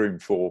leaves room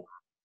for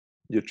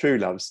your true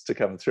loves to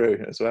come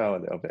through as well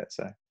a little bit.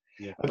 So,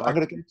 I'm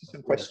going to go to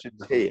some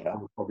questions here,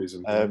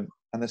 and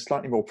they're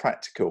slightly more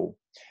practical.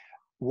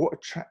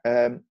 What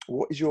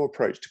is your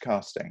approach to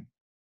casting?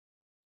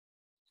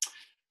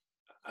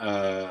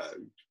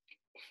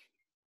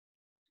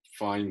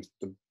 Find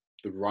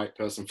the right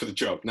person for the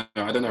job. No,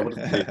 I don't know.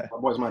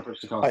 What is my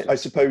approach to casting? I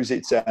suppose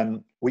it's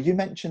well, you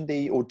mentioned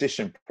the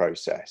audition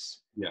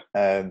process. Yeah.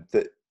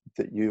 That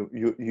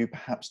you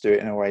perhaps do it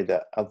in a way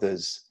that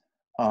others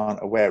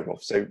aren't aware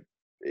of. So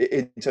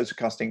in terms of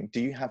casting, do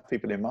you have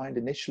people in mind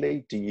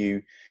initially? Do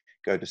you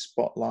go to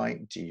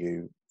Spotlight? Do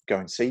you go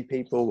and see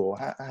people, or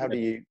how do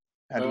you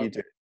do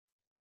it?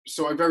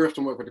 So I very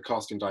often work with a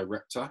casting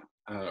director.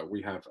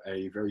 We have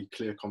a very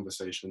clear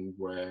conversation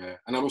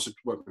where, and I also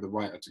work with a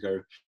writer to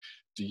go,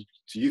 do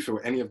you feel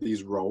any of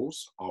these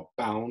roles are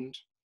bound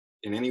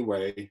in any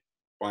way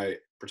by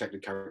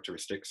protected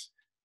characteristics?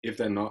 If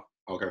they're not,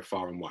 I'll go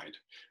far and wide.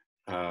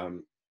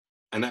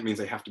 And that means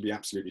they have to be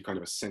absolutely kind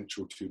of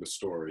essential to the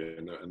story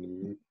and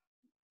the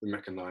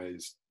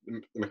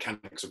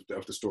mechanics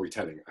of the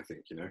storytelling, I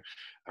think, you know.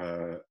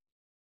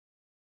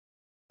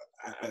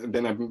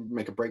 Then I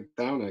make a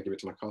breakdown and I give it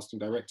to my casting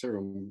director,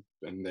 and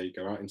they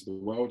go out into the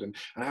world. And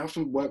I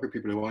often work with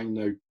people who I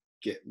know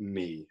get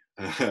me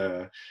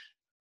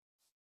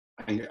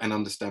and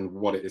understand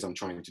what it is I'm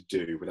trying to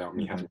do without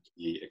me having to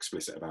be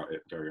explicit about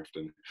it very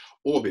often,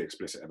 or be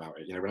explicit about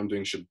it. You know, when I'm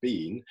doing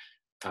Shabeen,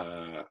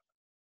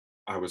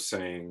 I was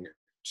saying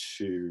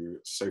to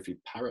Sophie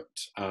Parrott,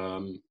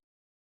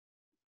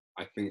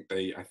 I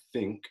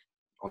think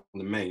on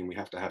the main we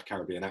have to have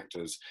Caribbean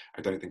actors.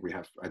 I don't think we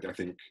have. I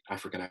think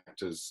African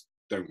actors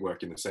don't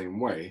work in the same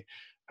way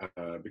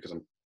because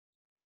I'm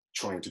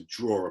trying to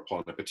draw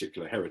upon a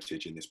particular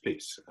heritage in this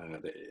piece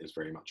that it is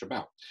very much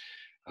about.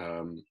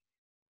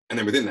 And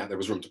then within that, there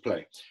was room to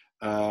play.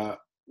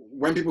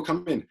 When people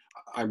come in,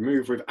 I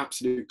move with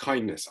absolute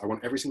kindness. I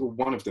want every single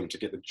one of them to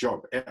get the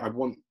job. I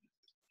want,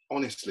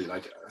 honestly,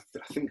 like,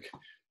 I think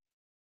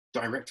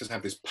directors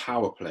have this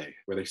power play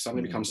where they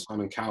suddenly become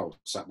Simon Cowell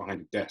sat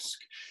behind a desk,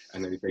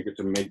 and they get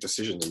to make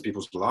decisions in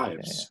people's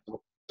lives. Yeah.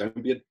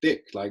 Don't be a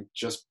dick, like,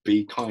 just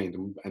be kind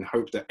and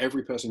hope that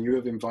every person you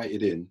have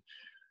invited in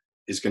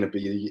is going to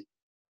be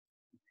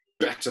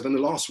better than the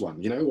last one,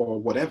 you know, or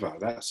whatever.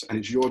 And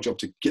it's your job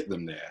to get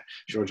them there.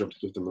 It's your job to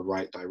give them the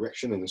right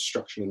direction and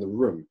instruction in the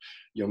room.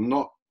 You're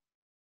not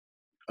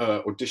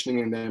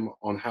auditioning them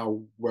on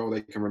how well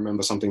they can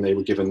remember something they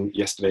were given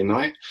yesterday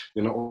night.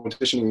 You're not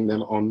auditioning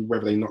them on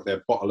whether they knocked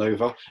their bottle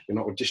over. You're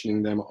not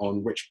auditioning them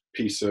on which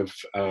piece of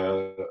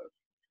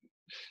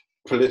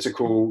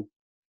political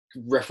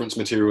reference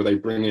material they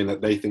bring in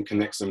that they think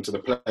connects them to the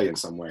play in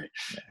some way.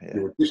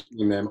 You're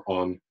auditioning them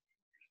on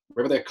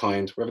whether they're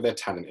kind, whether they're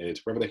talented,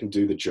 whether they can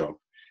do the job.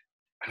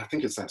 And I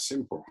think it's that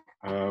simple.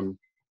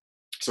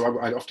 So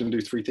I often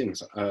do three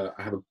things. I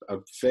have a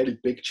fairly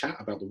big chat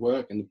about the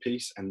work and the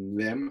piece and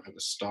them at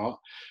the start,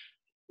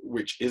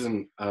 which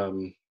isn't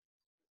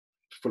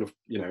full of,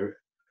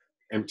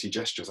 empty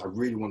gestures. I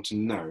really want to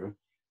know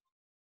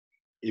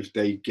if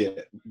they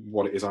get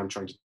what it is I'm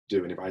trying to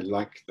do, and if I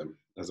like them.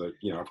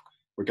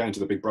 We're going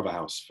to the Big Brother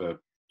house for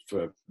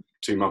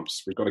 2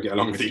 months. We've got to get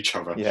along with each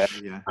other.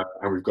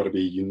 And we've got to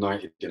be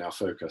united in our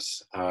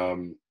focus.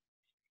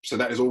 So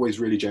that is always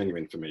really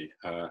genuine for me.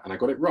 And I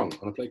got it wrong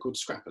on a play called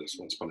Scrappers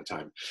once upon a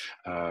time,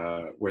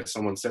 where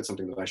someone said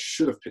something that I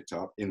should have picked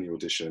up in the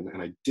audition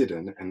and I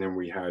didn't. And then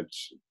we had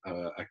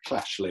a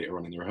clash later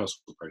on in the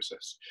rehearsal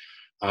process.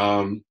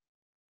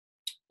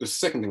 The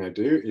second thing I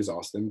do is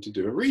ask them to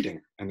do a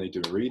reading, and they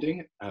do a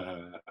reading.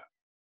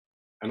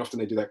 And often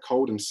they do that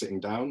cold and sitting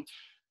down.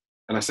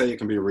 And I say it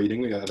can be a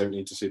reading. I don't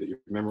need to see that you've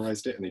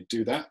memorized it. And they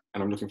do that.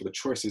 And I'm looking for the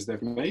choices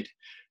they've made.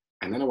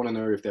 And then I want to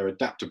know if they're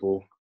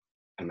adaptable,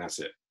 and that's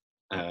it.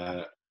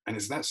 And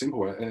it's that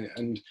simple.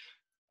 And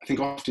I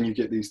think often you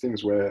get these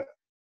things where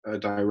a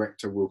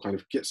director will kind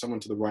of get someone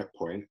to the right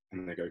point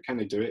and they go, can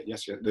they do it?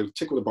 Yes. They'll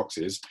tick all the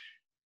boxes.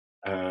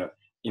 They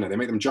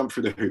make them jump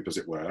through the hoop, as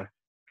it were.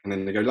 And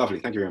then they go, lovely,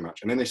 thank you very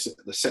much. And then they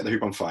set the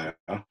hoop on fire.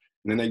 And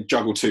then they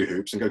juggle 2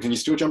 hoops and go, can you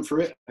still jump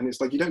through it? And it's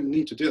like, you don't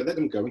need to do it. Let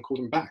them go and call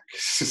them back.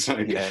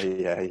 And then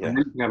you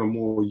can have a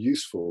more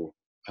useful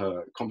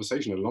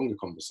conversation, a longer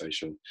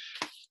conversation.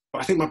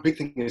 But I think my big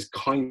thing is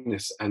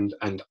kindness and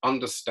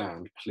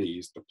understand,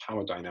 please, the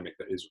power dynamic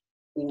that is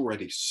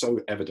already so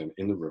evident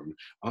in the room.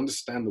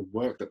 Understand the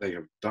work that they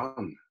have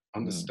done.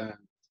 Understand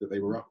that they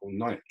were up all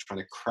night trying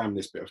to cram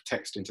this bit of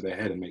text into their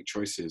head and make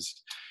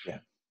choices.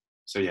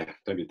 So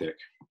don't be a dick.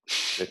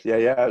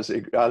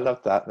 I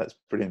love that. That's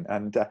brilliant.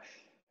 And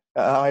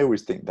I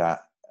always think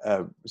that,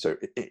 so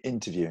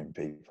interviewing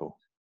people,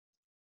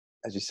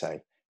 as you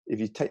say, if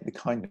you take the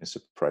kindness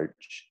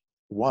approach,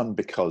 one,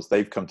 because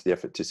they've come to the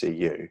effort to see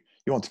you,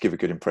 you want to give a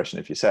good impression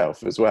of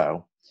yourself as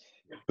well.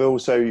 But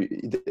also,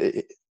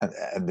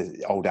 and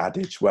the old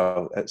adage,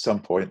 well, at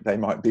some point they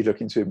might be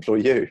looking to employ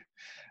you.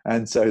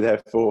 And so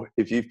therefore,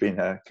 if you've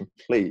been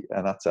complete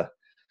and utter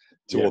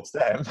towards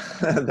them,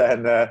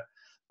 then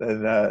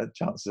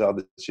chances are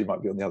that she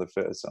might be on the other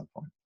foot at some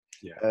point.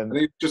 I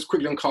think just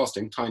quickly on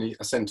casting,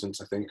 a sentence,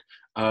 I think.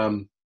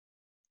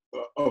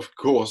 Of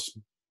course,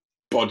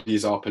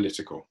 bodies are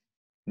political.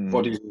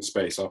 Bodies in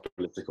space are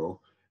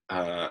political.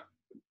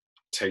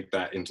 Take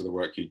that into the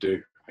work you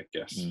do, I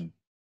guess.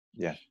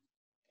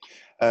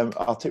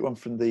 I'll take one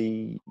from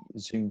the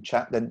Zoom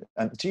chat then.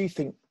 Do you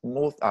think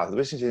more,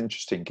 this is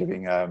interesting,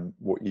 given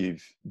what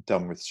you've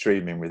done with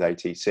streaming with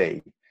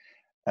ATC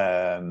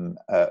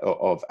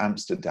of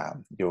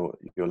Amsterdam, your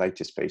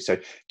latest piece. So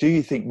do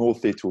you think more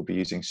theatre will be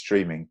using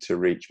streaming to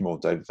reach more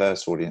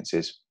diverse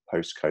audiences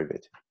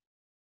post-COVID?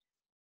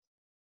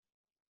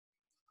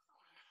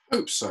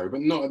 Hope so,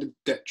 but not at a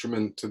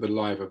detriment to the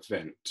live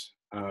event.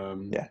 I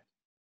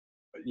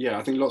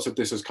think lots of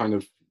this has kind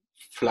of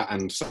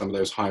flattened some of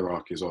those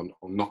hierarchies or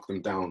knocked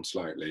them down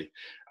slightly.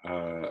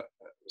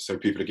 So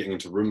people are getting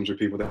into rooms with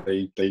people that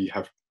they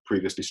have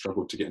previously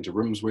struggled to get into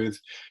rooms with.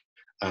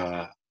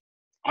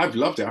 I've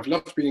loved it. I've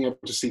loved being able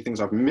to see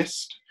things I've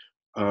missed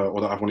or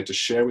that I've wanted to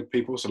share with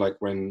people. So like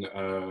when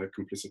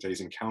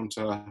Complicité's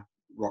Encounter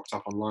rocked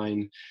up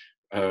online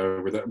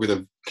with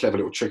a clever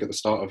little trick at the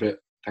start of it.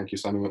 Thank you,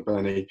 Simon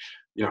McBurney.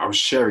 I was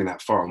sharing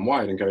that far and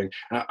wide and going,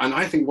 and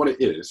I think what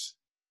it is,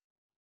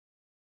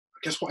 I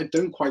guess what I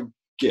don't quite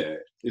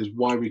get is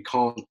why we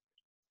can't,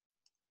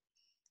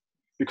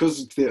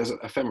 because theatre's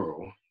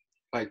ephemeral,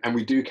 and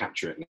we do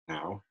capture it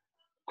now,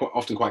 quite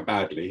often quite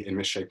badly in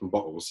misshapen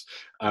bottles,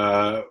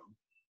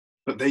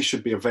 but they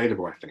should be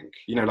available, I think.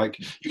 You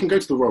can go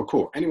to the Royal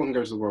Court, anyone can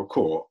go to the Royal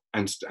Court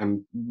and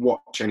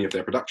watch any of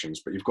their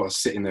productions, but you've got to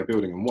sit in their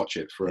building and watch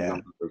it for a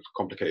number of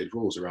complicated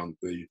rules around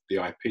the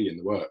IP and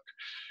the work.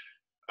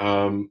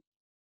 But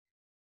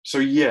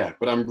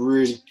I'm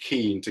really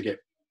keen to get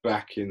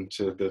back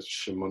into the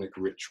shamanic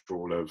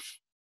ritual of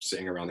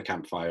sitting around the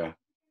campfire.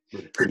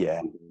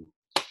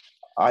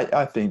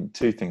 I think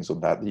 2 things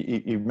on that.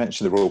 You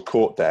mentioned the Royal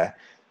Court there.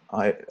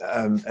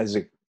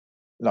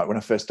 When I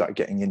first started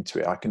getting into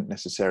it, I couldn't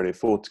necessarily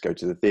afford to go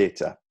to the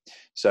theatre.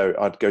 So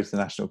I'd go to the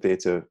National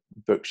Theatre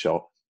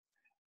bookshop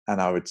and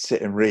I would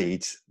sit and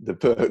read the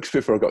books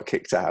before I got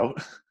kicked out.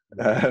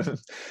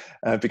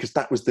 Because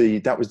that was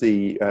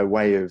the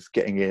way of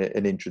getting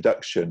an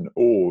introduction,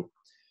 or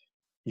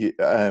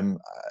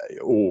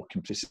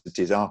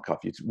Complicity's archive.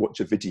 You'd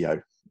watch a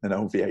video, an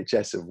old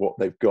VHS of what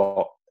they've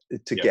got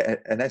to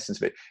get an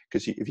essence of it.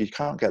 Because if you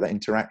can't get that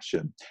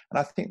interaction, and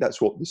I think that's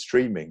what the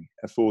streaming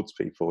affords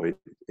people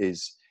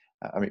is.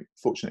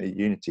 Fortunately at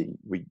Unity,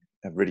 we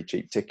have really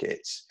cheap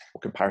tickets,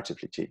 or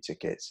comparatively cheap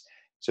tickets.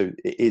 So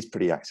it is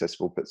pretty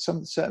accessible, but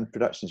some certain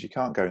productions you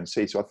can't go and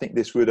see. So I think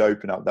this would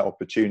open up that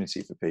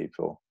opportunity for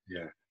people.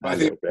 I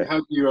think how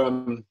do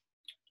you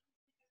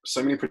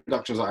so many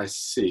productions that I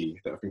see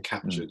that have been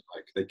captured,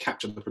 like they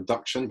capture the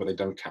production, but they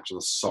don't capture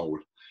the soul.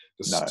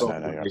 The No, soul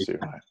no, you're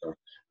absolutely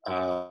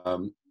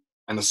right.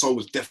 and the soul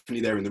was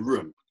definitely there in the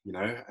room, you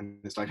know. And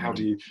it's like, how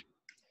do you?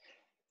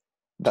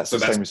 That's So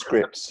the same with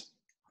scripts.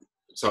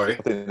 Sorry.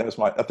 I think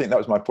that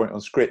was my point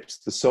on scripts.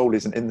 The soul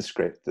isn't in the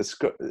script.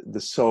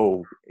 The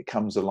soul, it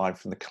comes alive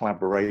from the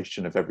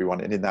collaboration of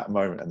everyone, and in that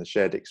moment and the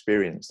shared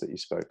experience that you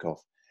spoke of.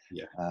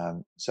 Yeah.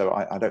 So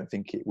I don't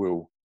think it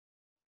will.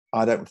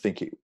 I don't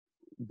think it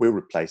will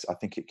replace. I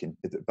think it can,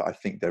 but I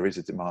think there is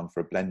a demand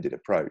for a blended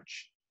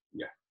approach.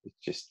 Yeah. It's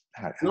just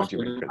how do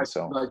you integrate the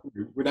soul? Like,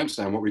 with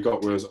Amsterdam, what we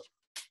got was,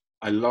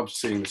 I loved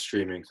seeing the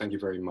streaming. Thank you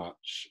very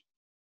much.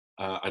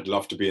 I'd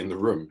love to be in the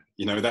room.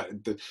 You know,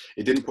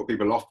 it didn't put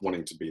people off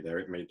wanting to be there.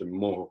 It made them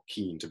more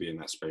keen to be in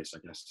that space, I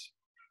guess.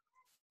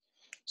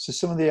 So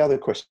some of the other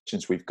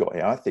questions we've got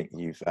here, I think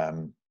you've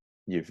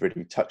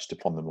really touched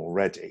upon them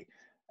already.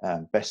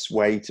 Best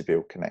way to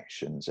build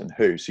connections and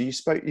who. So you've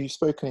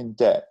spoken in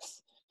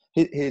depth.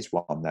 Here's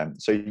one then.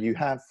 So you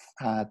have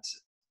had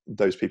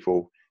those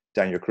people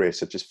down your career,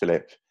 such as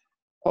Philip,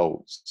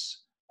 Oltz,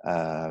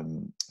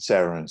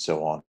 Sarah, and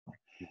so on.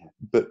 Mm-hmm.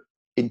 But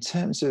in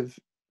terms of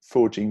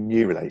forging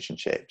new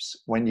relationships,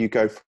 when you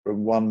go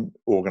from one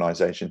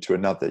organisation to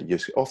another, you're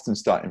often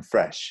starting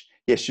fresh.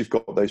 Yes, you've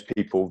got those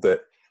people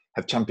that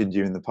have championed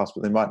you in the past,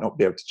 but they might not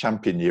be able to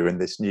champion you in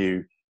this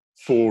new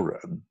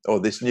forum or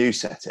this new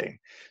setting.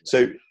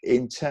 So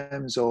in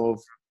terms of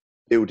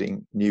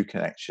building new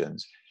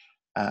connections,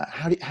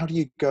 how do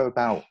you go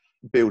about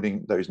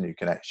building those new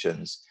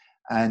connections?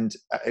 And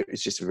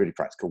it's just a really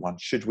practical one.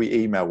 Should we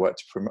email work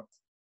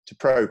to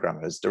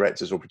programmers,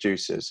 directors or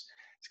producers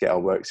to get our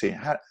work seen?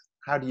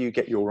 How do you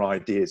get your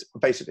ideas?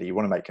 Basically, you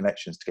want to make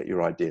connections to get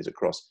your ideas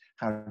across.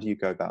 How do you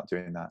go about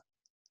doing that?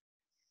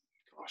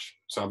 Gosh,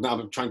 so I'm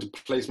now trying to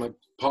place my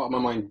part of my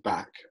mind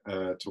back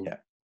to,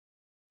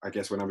 I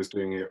guess, when I was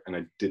doing it and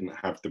I didn't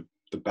have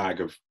the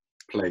bag of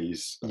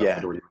plays that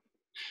I'd already,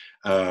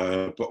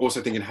 but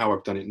also thinking how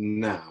I've done it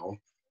now.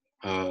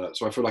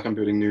 So I feel like I'm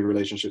building new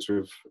relationships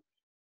with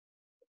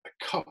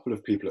a couple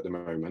of people at the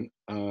moment.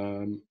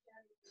 I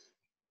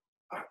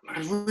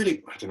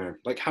don't know,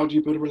 like, how do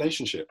you build a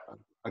relationship?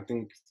 I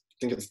think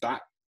it's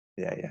that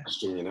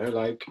question, you know,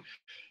 like,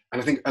 and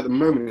I think at the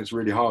moment it's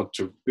really hard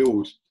to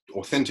build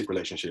authentic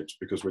relationships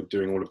because we're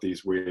doing all of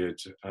these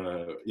weird,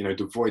 you know,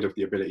 devoid of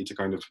the ability to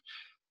kind of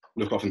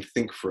look off and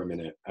think for a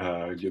minute.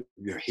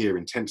 You're here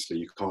intensely,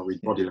 you can't read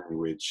body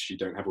language, you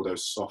don't have all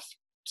those soft,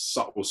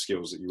 subtle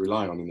skills that you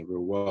rely on in the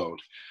real world.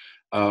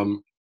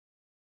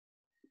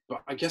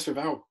 But I guess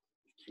without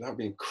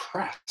being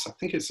crass, I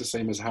think it's the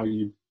same as how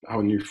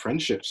a new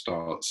friendship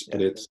starts,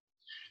 but it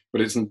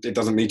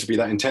doesn't need to be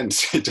that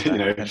intense. You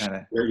know,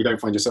 you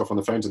don't find yourself on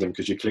the phone to them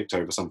because you clicked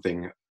over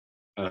something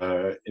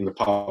in the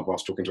pub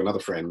whilst talking to another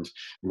friend,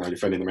 and now you're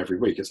phoning them every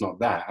week. It's not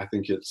that. I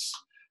think it's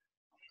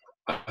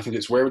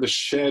where are the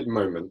shared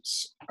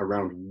moments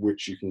around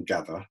which you can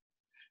gather.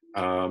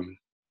 I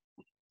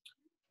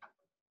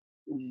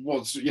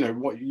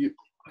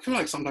feel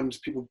like sometimes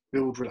people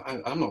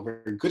I'm not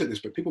very good at this,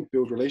 but people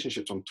build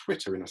relationships on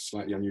Twitter in a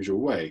slightly unusual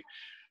way,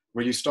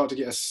 where you start to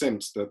get a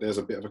sense that there's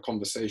a bit of a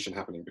conversation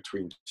happening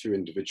between two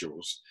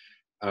individuals.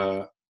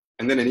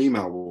 And then an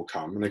email will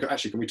come and they go,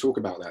 actually, can we talk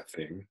about that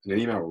thing? And an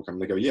email will come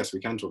and they go, yes, we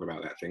can talk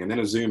about that thing. And then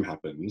a Zoom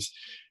happens.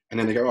 And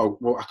then they go, oh,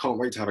 well, I can't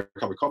wait to have a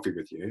cup of coffee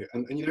with you.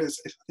 And you know,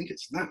 I think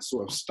it's that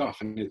sort of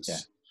stuff. And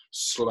it's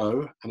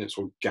slow and it's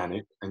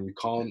organic and you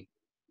can't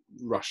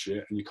rush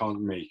it and you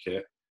can't make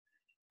it.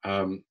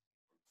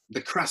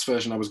 The crass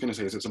version I was going to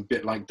say is it's a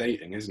bit like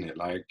dating, isn't it?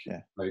 Like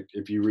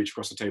if you reach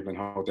across the table and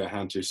hold their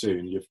hand too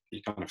soon, you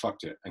kind of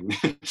fucked it and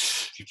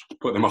you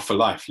put them off for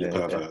life, you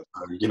pervert.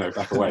 You know,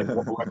 back away,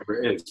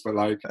 whatever it is. But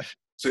like,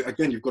 so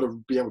again, you've got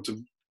to be able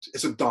to.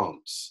 It's a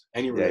dance.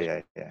 Any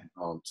relationship is a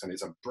dance, and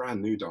it's a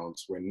brand new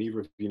dance where neither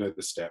of you know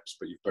the steps,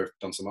 but you've both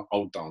done some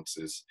old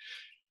dances.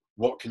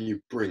 What can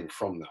you bring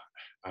from that?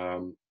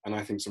 And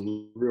I think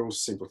some real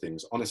simple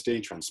things: honesty,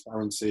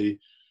 transparency.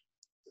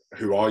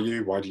 Who are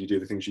you? Why do you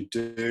do the things you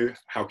do?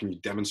 How can you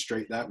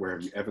demonstrate that? Where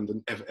have you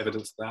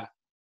evidenced that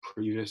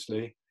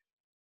previously?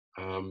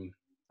 And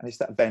it's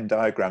that Venn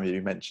diagram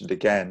you mentioned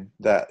again,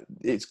 that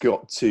it's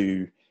got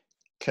to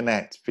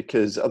connect,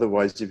 because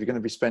otherwise if you're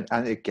going to be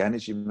and again,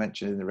 as you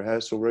mentioned in the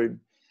rehearsal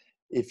room,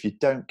 if you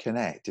don't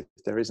connect, if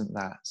there isn't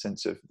that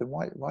sense of, then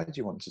why do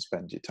you want to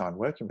spend your time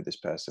working with this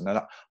person? And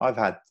I've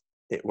had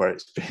it where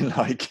it's been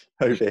like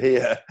over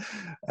here,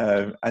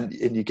 and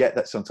you get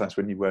that sometimes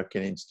when you work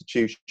in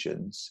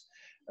institutions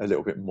a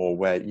little bit more,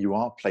 where you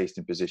are placed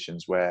in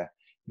positions where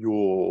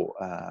your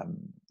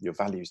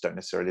values don't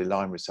necessarily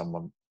align with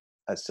someone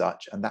as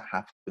such, and that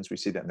happens. We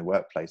see that in the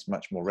workplace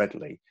much more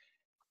readily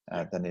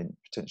than in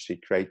potentially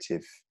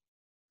creative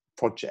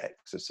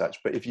projects as such.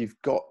 But if you've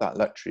got that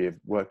luxury of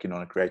working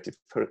on a creative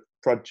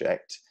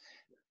project,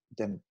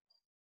 then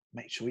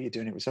make sure you're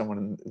doing it with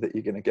someone that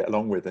you're going to get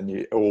along with, and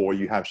you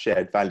have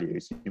shared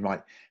values. You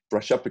might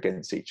brush up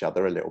against each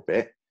other a little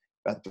bit,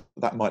 but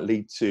that might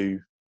lead to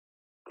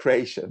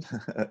creation,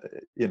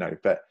 you know.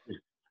 But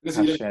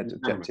Listen, have you don't shared have to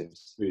be unanimous,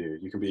 objectives. do you?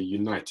 You can be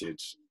united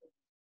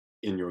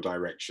in your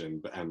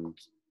direction,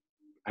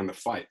 and the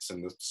fights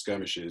and the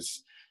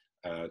skirmishes,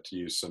 to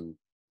use some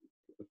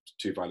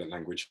too violent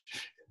language,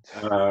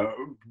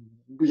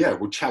 yeah,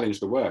 will challenge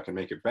the work and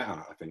make it better,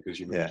 I think, as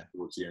you move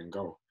towards the end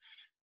goal.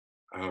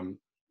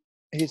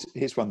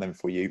 Here's one then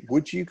for you.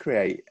 Would you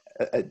create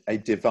a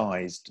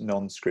devised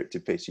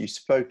non-scripted piece? You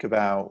spoke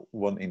about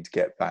wanting to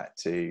get back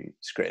to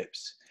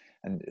scripts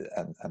and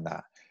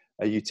that.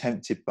 Are you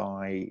tempted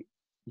by,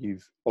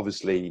 you've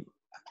obviously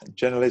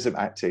journalism,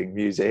 acting,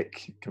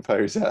 music,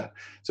 composer.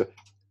 So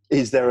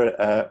is there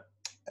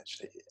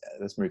actually,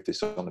 let's move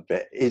this on a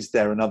bit. Is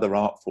there another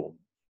art form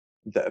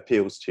that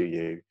appeals to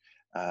you?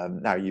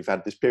 Now you've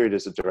had this period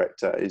as a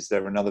director. Is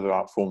there another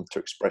art form to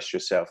express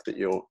yourself that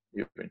you're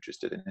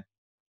interested in?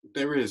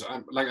 There is.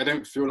 I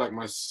don't feel like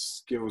my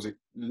skills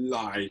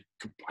lie.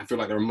 I feel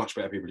like there are much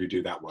better people who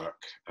do that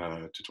work,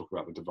 to talk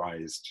about the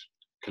devised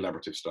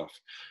collaborative stuff.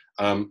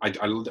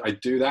 I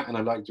do that, and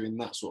I like doing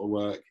that sort of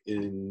work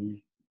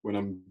when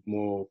I'm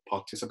more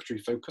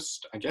participatory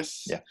focused, I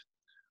guess. Yeah.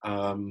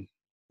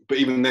 But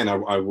even then,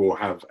 I will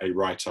have a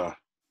writer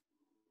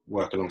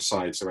work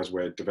alongside. So as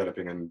we're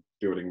developing and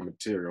building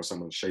material,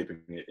 someone's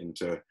shaping it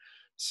into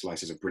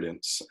slices of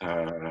brilliance.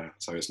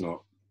 So it's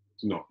not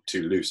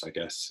too loose, I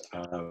guess.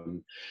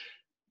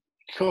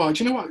 God,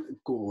 do you know what,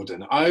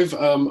 Gordon? I've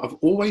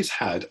always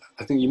had,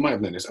 I think you might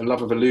have noticed, a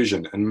love of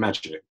illusion and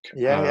magic.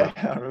 Yeah,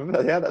 I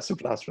remember. Yeah, that's a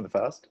blast from the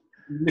past.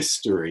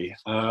 Mystery.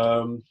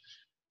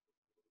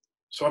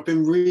 So I've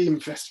been really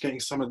investigating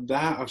some of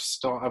that.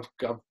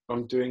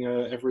 I'm doing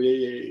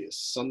every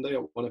Sunday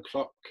at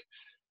 1:00.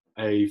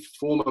 A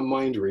former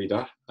mind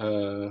reader,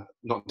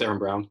 not Darren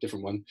Brown,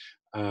 different one,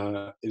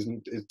 is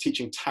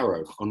teaching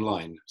tarot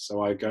online.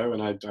 So I go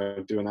and I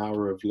do an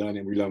hour of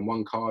learning. We learn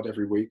one card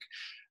every week.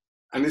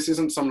 And this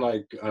isn't some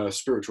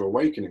spiritual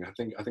awakening. I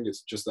think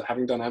it's just that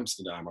having done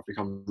Amsterdam, I've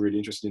become really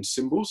interested in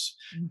symbols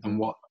and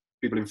what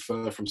people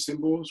infer from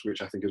symbols,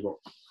 which I think is what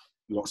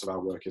lots of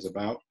our work is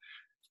about.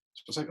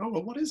 So I was like, oh,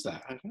 well, what is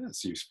that? I think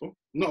that's useful.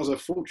 Not as a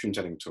fortune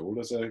telling tool,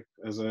 as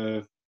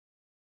a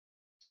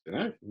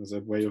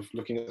way of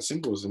looking at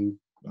symbols and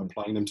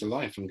applying them to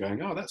life and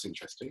going, oh, that's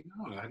interesting.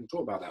 Oh, I hadn't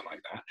thought about that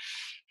like that.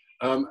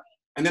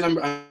 And then I'm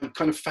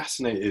kind of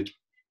fascinated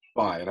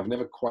by, and I've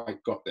never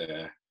quite got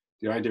there,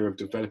 the idea of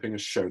developing a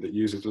show that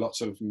uses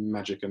lots of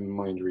magic and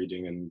mind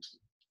reading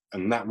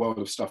and that world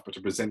of stuff, but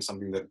to present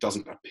something that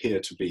doesn't appear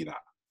to be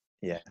that.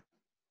 Yeah.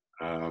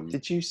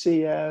 Did you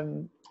see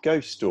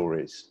Ghost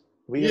Stories?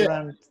 Were you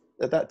around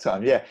at that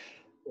time? Yeah.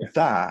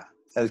 That,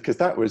 because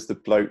that was the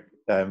bloke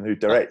who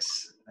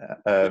directs,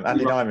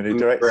 Andy Nyman, who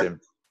directs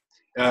him.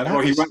 He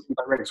runs and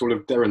directs all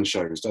of Darren's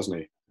shows, doesn't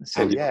he?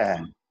 So,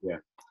 yeah.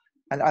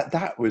 And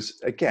that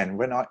was, again,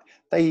 when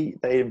they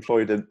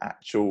employed an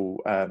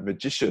actual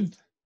magician.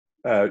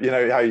 You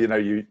know how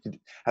you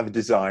have a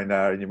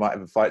designer and you might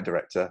have a fight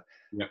director.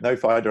 Yeah. No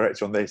fight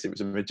director on this. It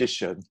was a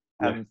magician,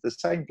 and the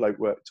same bloke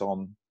worked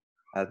on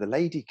the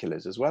Lady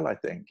Killers as well. I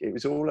think it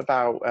was all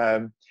about.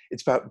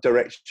 It's about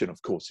direction, of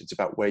course. It's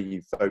about where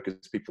you focus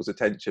people's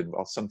attention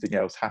while something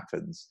else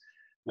happens.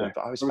 But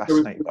I was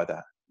fascinated by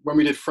that. When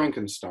we did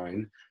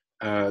Frankenstein,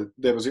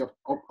 there was the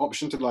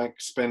option to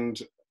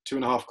spend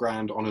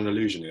 $2,500 on an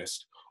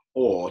illusionist,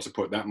 or to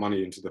put that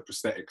money into the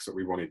prosthetics that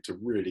we wanted to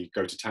really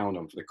go to town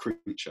on for the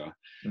creature.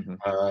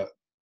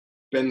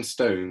 Ben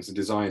Stones, the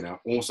designer,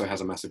 also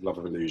has a massive love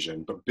of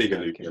illusion, but big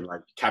illusion,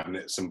 like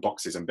cabinets and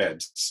boxes and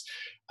beds.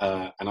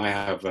 And I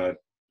have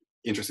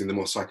interest in the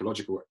more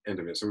psychological end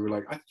of it. So we were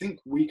like, I think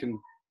we can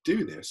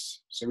do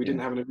this. So we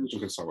didn't have an illusion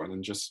consultant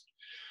and just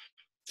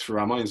threw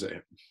our minds at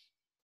it.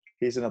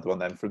 Here's another one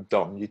then from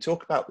Dom. You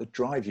talk about the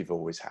drive you've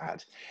always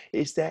had.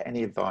 Is there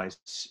any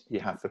advice you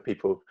have for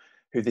people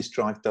who this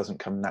drive doesn't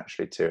come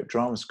naturally to? At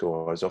drama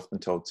school, I was often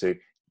told to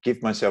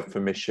give myself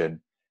permission,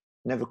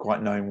 never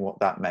quite knowing what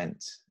that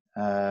meant.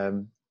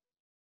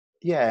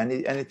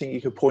 Anything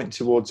you could point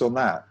towards on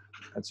that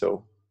at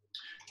all?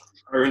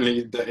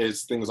 Only that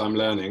is things I'm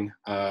learning.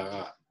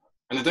 And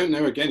I don't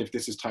know, again, if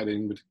this is tied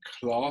in with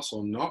class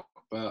or not,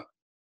 but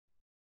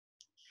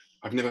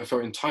I've never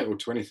felt entitled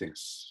to anything.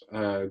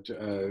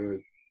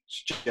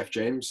 Jeff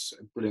James,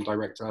 a brilliant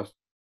director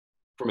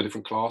from a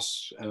different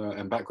class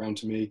and background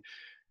to me,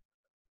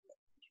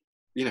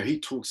 he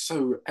talks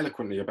so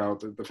eloquently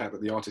about the fact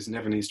that the artist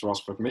never needs to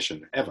ask for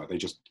permission, ever.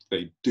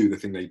 They do the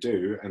thing they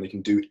do, and they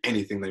can do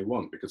anything they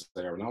want because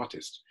they are an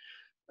artist.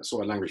 That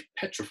sort of language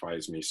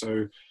petrifies me.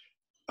 So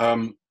I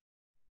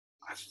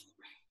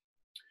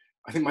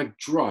think my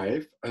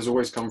drive has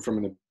always come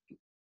from,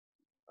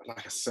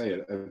 like I say,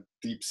 a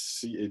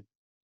deep-seated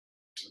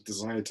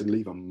desire to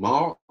leave a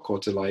mark, or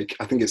to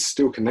I think it's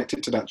still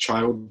connected to that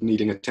child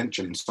needing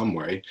attention in some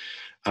way.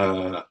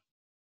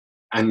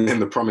 And then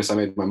the promise I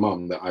made my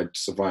mum that I'd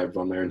survive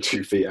on my own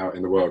 2 feet out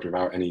in the world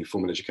without any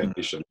formal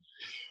education.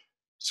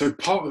 So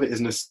part of it is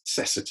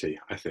necessity,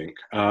 I think.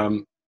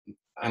 And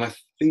I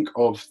think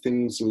of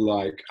things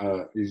like,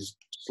 he's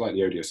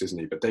slightly odious, isn't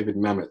he? But David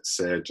Mamet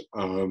said,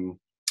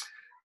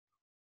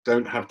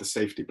 don't have the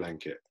safety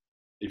blanket.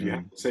 If you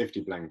have a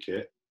safety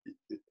blanket,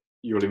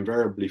 you'll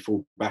invariably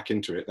fall back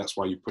into it. That's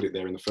why you put it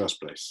there in the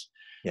first place.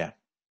 Yeah.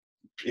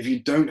 If you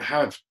don't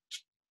have,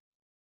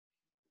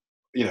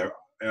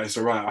 it's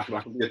all right,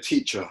 I can be a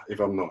teacher if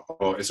I'm not,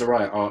 or it's all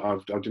right, I'll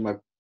do my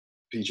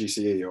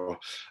PGCE, or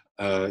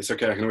it's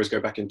okay, I can always go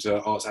back into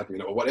arts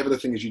admin, or whatever the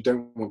thing is you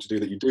don't want to do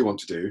that you do want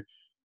to do.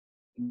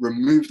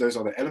 Remove those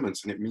other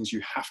elements and it means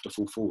you have to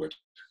fall forward.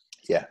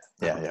 Yeah.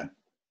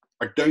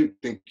 I don't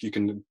think you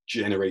can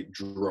generate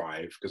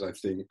drive, because I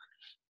think,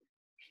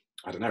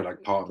 I don't know,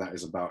 like part of that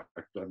is about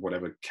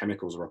whatever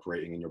chemicals are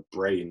operating in your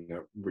brain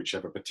at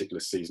whichever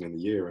particular season in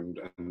the year, and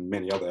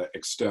many other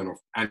external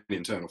and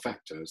internal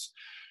factors.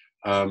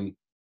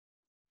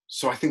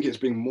 So I think it's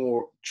being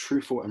more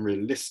truthful and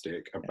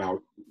realistic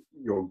about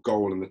your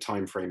goal and the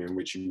time frame in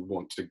which you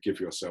want to give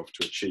yourself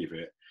to achieve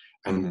it,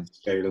 and the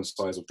scale and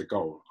size of the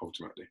goal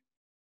ultimately.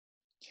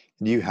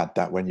 You had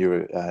that when you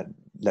were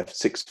left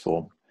sixth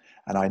form.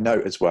 And I know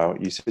as well,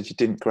 you said you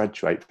didn't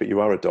graduate, but you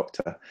are a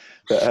doctor.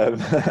 But,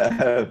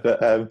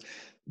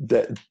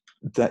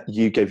 that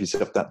you gave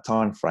yourself that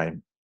time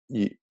frame,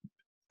 you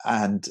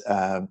had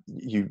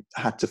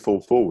to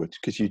fall forward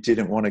because you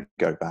didn't want to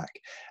go back.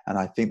 And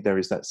I think there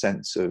is that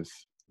sense of,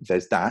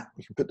 there's that,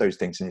 you can put those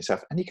things in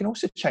yourself, and you can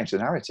also change the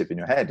narrative in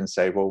your head and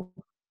say, well,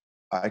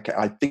 okay,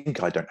 I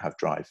think I don't have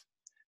drive.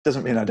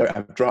 Doesn't mean I don't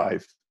have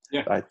drive.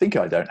 Yeah. I think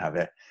I don't have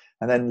it.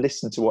 And then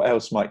listen to what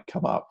else might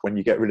come up when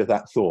you get rid of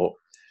that thought.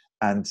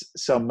 And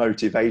some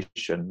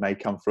motivation may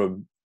come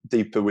from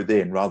deeper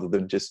within, rather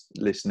than just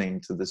listening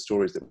to the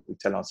stories that we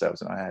tell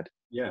ourselves in our head.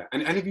 Yeah,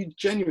 and if you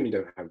genuinely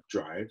don't have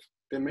drive,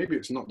 then maybe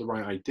it's not the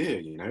right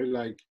idea,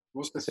 like,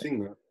 what's the thing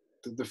that,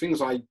 the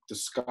things I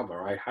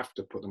discover, I have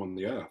to put them on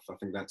the earth. I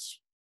think that's,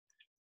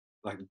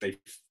 like,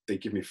 they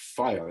give me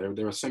fire.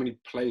 There are so many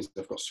plays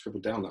that I've got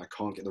scribbled down that I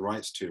can't get the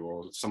rights to,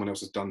 or someone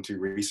else has done too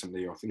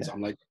recently, or things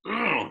I'm like,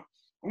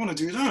 I want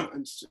to do that.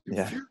 It's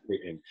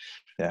infuriating.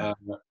 Yeah.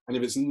 And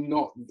if it's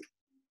not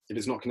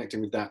connecting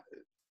with that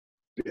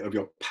bit of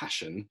your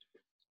passion,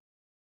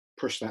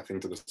 push that thing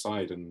to the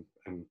side and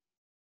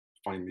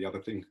find the other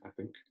thing, I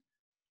think.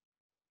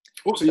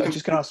 Also, so I'm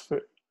just going to ask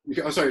for...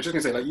 sorry, I was just going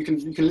to say, like, you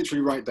can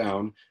literally write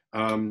down,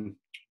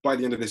 by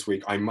the end of this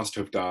week, I must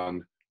have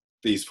done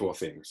these 4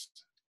 things.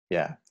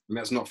 Yeah. And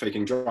that's not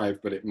faking drive,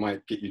 but it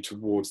might get you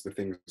towards the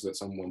things that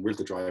someone with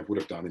the drive would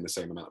have done in the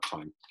same amount of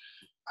time.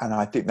 And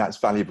I think that's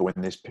valuable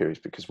in this period,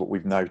 because what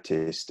we've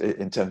noticed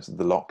in terms of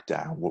the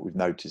lockdown, what we've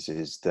noticed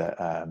is that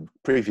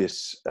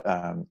previous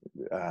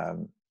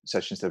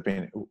sessions there have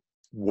been,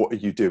 what are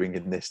you doing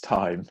in this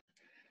time?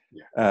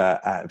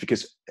 Yeah.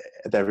 Because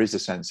there is a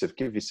sense of,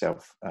 give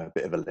yourself a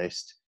bit of a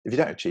list. If you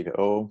don't achieve it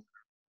all,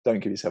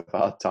 don't give yourself a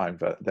hard time,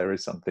 but there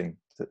is something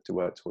to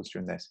work towards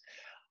during this.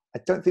 I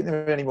don't think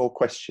there are any more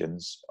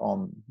questions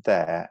on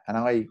there. And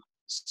I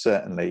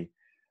certainly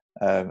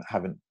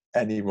haven't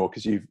any more,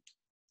 because you've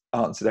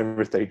answered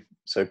everything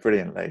so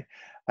brilliantly.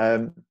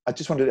 I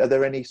just wondered, are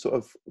there any sort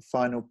of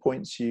final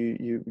points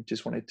you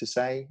just wanted to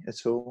say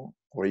at all,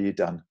 or are you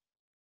done?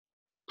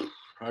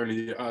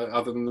 Only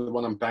other than the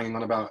one I'm banging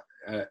on about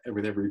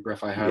with every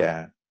breath I have.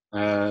 Yeah.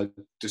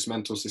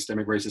 Dismantle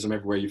systemic racism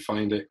everywhere you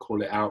find it.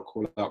 Call it out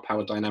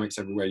power dynamics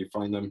everywhere you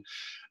find them.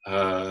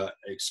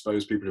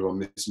 Expose people who are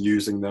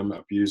misusing them,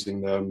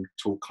 abusing them.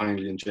 Talk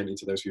kindly and gently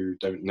to those who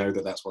don't know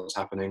that that's what's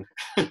happening.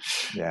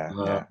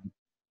 Yeah.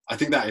 I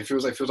think that it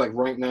feels like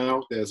right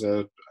now there's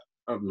a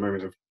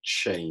moment of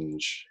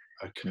change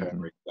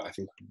occurring that I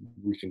think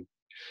we can,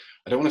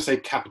 I don't want to say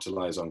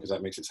capitalize on, because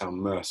that makes it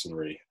sound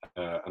mercenary,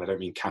 and I don't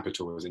mean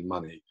capital as in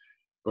money,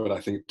 but I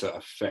think to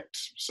affect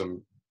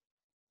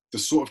the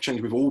sort of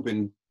change we've all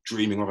been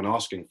dreaming of and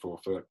asking for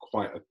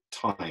quite a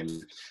time.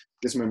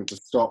 This moment to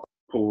stop,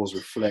 pause,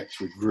 reflect,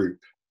 regroup,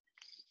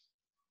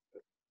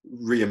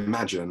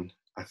 reimagine,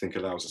 I think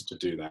allows us to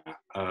do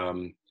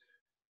that.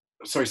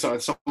 Sorry, so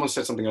someone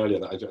said something earlier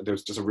that there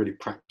was just a really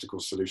practical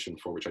solution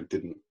for, which I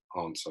didn't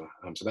answer.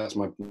 So that's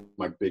my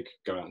big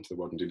go out into the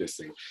world and do this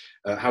thing.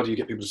 How do you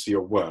get people to see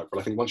your work?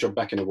 Well, I think once you're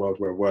back in a world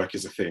where work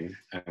is a thing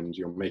and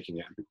you're making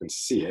it and people can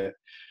see it,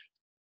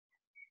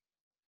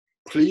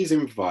 please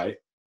invite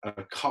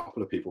a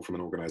couple of people from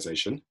an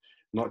organization,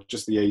 not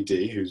just the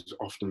AD, who's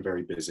often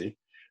very busy,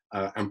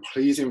 and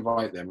please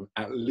invite them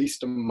at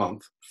least a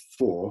month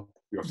before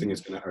your thing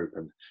is going to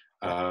open.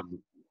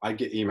 I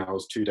get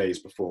emails 2 days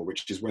before,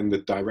 which is when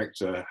the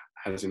director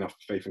has enough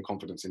faith and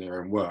confidence in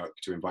their own work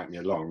to invite me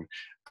along,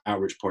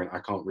 at which point I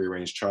can't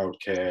rearrange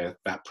childcare,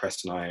 that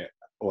press night,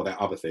 or that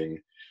other thing.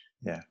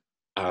 Yeah.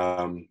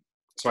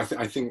 So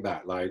I think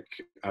that, like,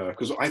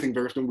 because I think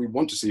very often we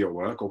want to see your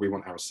work, or we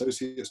want our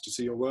associates to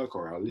see your work,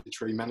 or our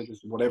literary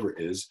managers, whatever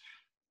it is,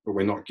 but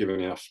we're not given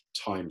enough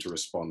time to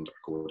respond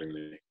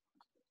accordingly.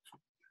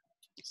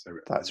 So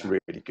that's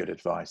really good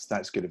advice.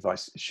 That's good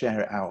advice. Share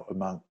it out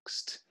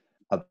amongst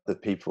other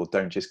people.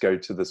 Don't just go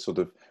to the sort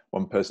of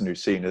one person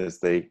who's seen as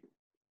the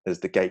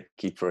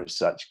gatekeeper as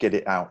such. Get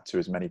it out to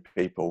as many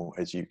people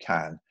as you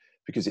can,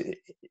 because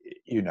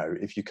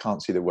if you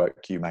can't see the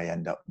work, you may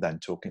end up then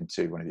talking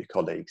to one of your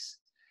colleagues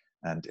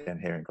and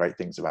hearing great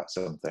things about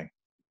something.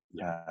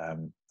 I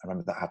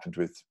remember that happened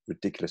with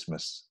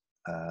Ridiculousness,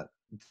 who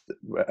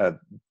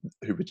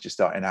were just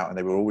starting out, and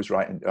they were always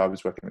writing. I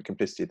was working at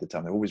Complicity at the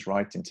time. They were always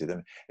writing to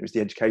them. It was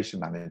the education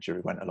manager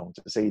who went along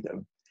to see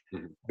them,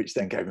 which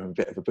then gave them a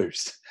bit of a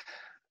boost.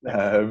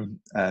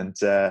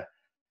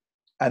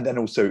 And then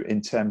also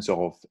in terms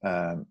of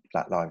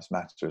Black Lives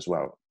Matter as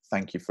well.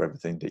 Thank you for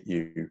everything that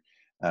you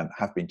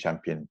have been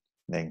championing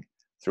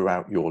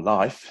throughout your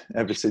life,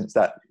 ever since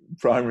that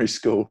primary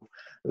school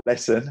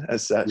lesson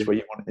as such, where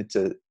you wanted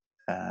to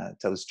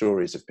tell the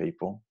stories of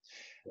people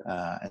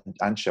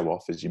and show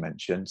off, as you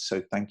mentioned.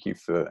 So thank you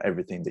for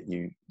everything that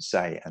you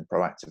say and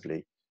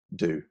proactively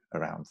do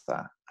around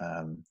that.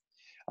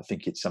 I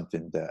think it's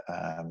something that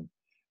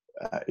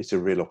it's a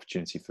real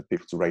opportunity for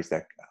people to raise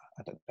their,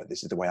 I don't know,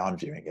 this is the way I'm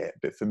viewing it,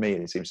 but for me,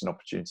 it seems an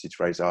opportunity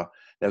to raise our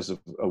levels of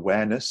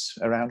awareness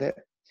around it,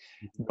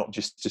 not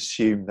just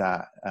assume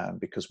that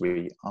because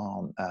we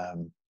aren't,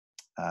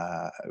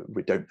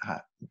 we don't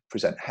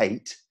present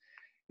hate,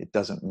 it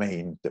doesn't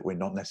mean that we're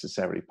not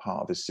necessarily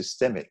part of a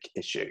systemic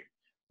issue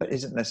that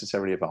isn't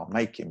necessarily of our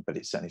making, but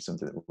it's certainly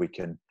something that we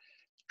can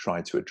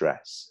try to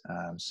address.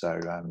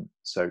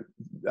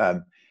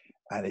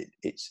 And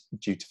it's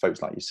due to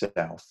folks like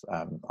yourself.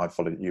 I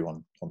followed you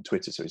on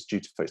Twitter, so it's due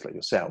to folks like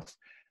yourself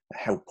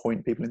that help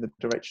point people in the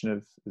direction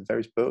of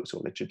various books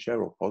or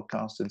literature or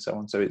podcasts and so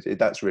on. So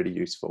that's really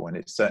useful, and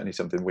it's certainly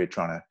something we're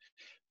trying to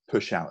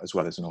push out as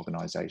well as an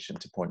organisation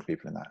to point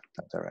people in that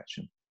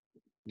direction.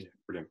 Yeah,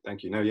 brilliant.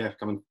 Thank you. No, yeah,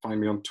 come and find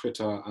me on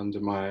Twitter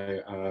under my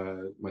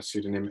my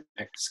pseudonym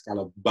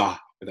Excalibur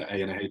with an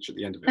A and a H at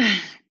the end of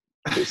it.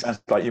 It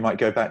sounds like you might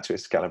go back to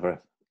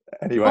Excalibur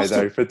anyway,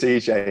 though, for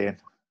DJing.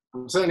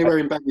 I'm certainly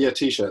wearing baggy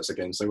t-shirts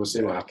again, so we'll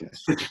see what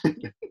happens.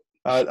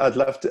 I'd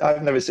love to.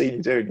 I've never seen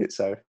you doing it,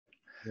 so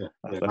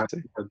I'd love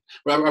to.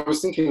 Well, I was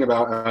thinking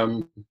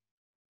about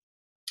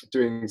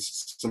doing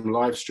some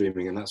live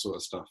streaming and that sort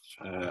of stuff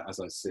as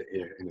I sit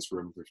here in this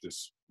room with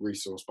this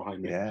resource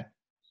behind me. Yeah.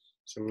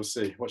 So we'll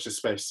see. Watch this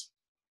space.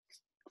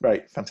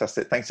 Great,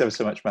 fantastic. Thanks ever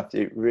so much,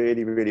 Matthew.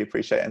 Really, really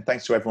appreciate it. And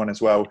thanks to everyone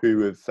as well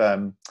who have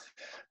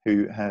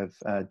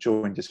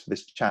joined us for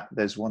this chat.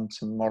 There's one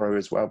tomorrow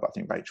as well, but I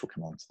think Rachel will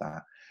come on to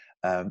that.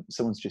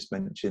 Someone's just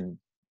mentioned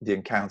the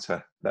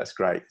encounter. That's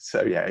great.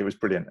 So yeah, it was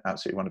brilliant.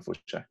 Absolutely wonderful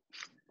show.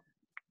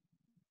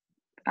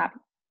 Fab.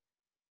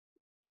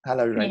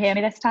 Hello, Rachel. Can you hear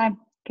me this time?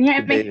 Can you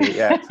hear me?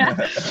 Yeah.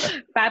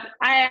 Fab.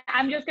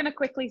 I'm just going to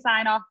quickly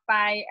sign off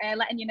by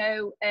letting you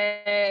know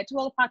to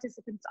all the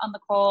participants on the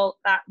call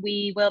that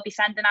we will be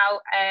sending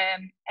out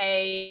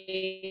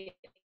a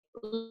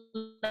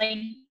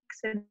link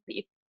so that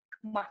you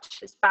can watch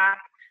us back.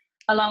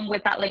 Along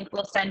with that link,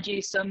 we'll send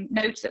you some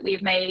notes that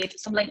we've made,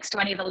 some links to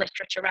any of the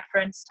literature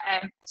referenced,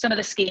 some of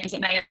the schemes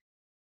that may have.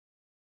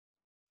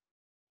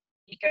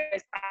 It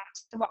goes back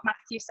to what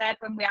Matthew said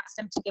when we asked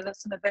him to give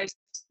us some of those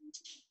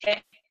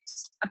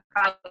tips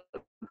about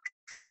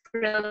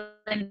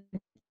drilling.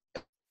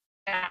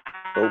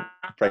 Oh,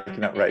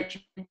 breaking up,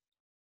 Rach.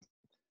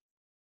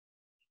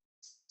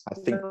 I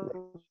think.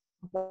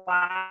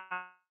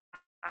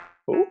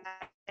 Oh.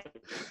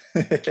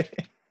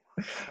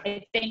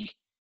 I think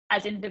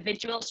as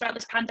individuals throughout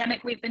this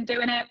pandemic, we've been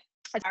doing it.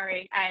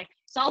 Sorry,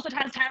 Salford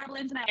has terrible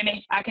internet.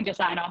 I can just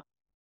sign off.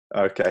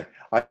 Okay,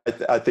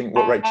 I think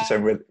what Rachel's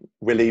saying,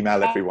 we'll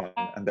email everyone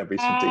and there'll be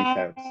some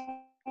details.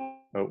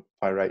 Oh,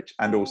 bye, Rach.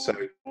 And also,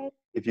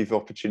 if you've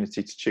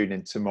opportunity to tune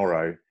in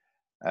tomorrow,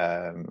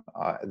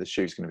 the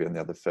shoe's going to be on the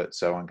other foot,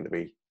 so I'm going to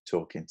be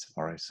talking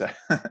tomorrow, so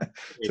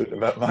talking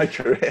about my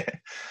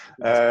career.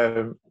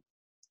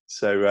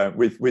 So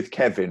with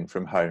Kevin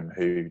from home,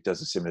 who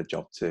does a similar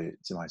job to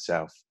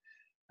myself.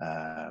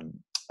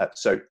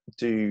 So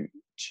do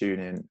tune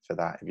in for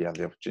that if you have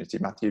the opportunity.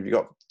 Matthew, if you've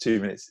got 2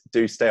 minutes,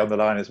 do stay on the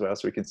line as well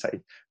so we can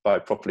say bye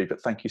properly. But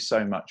thank you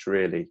so much,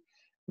 really,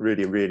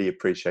 really, really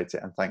appreciate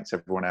it. And thanks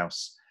everyone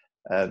else.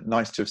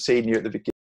 Nice to have seen you at the beginning.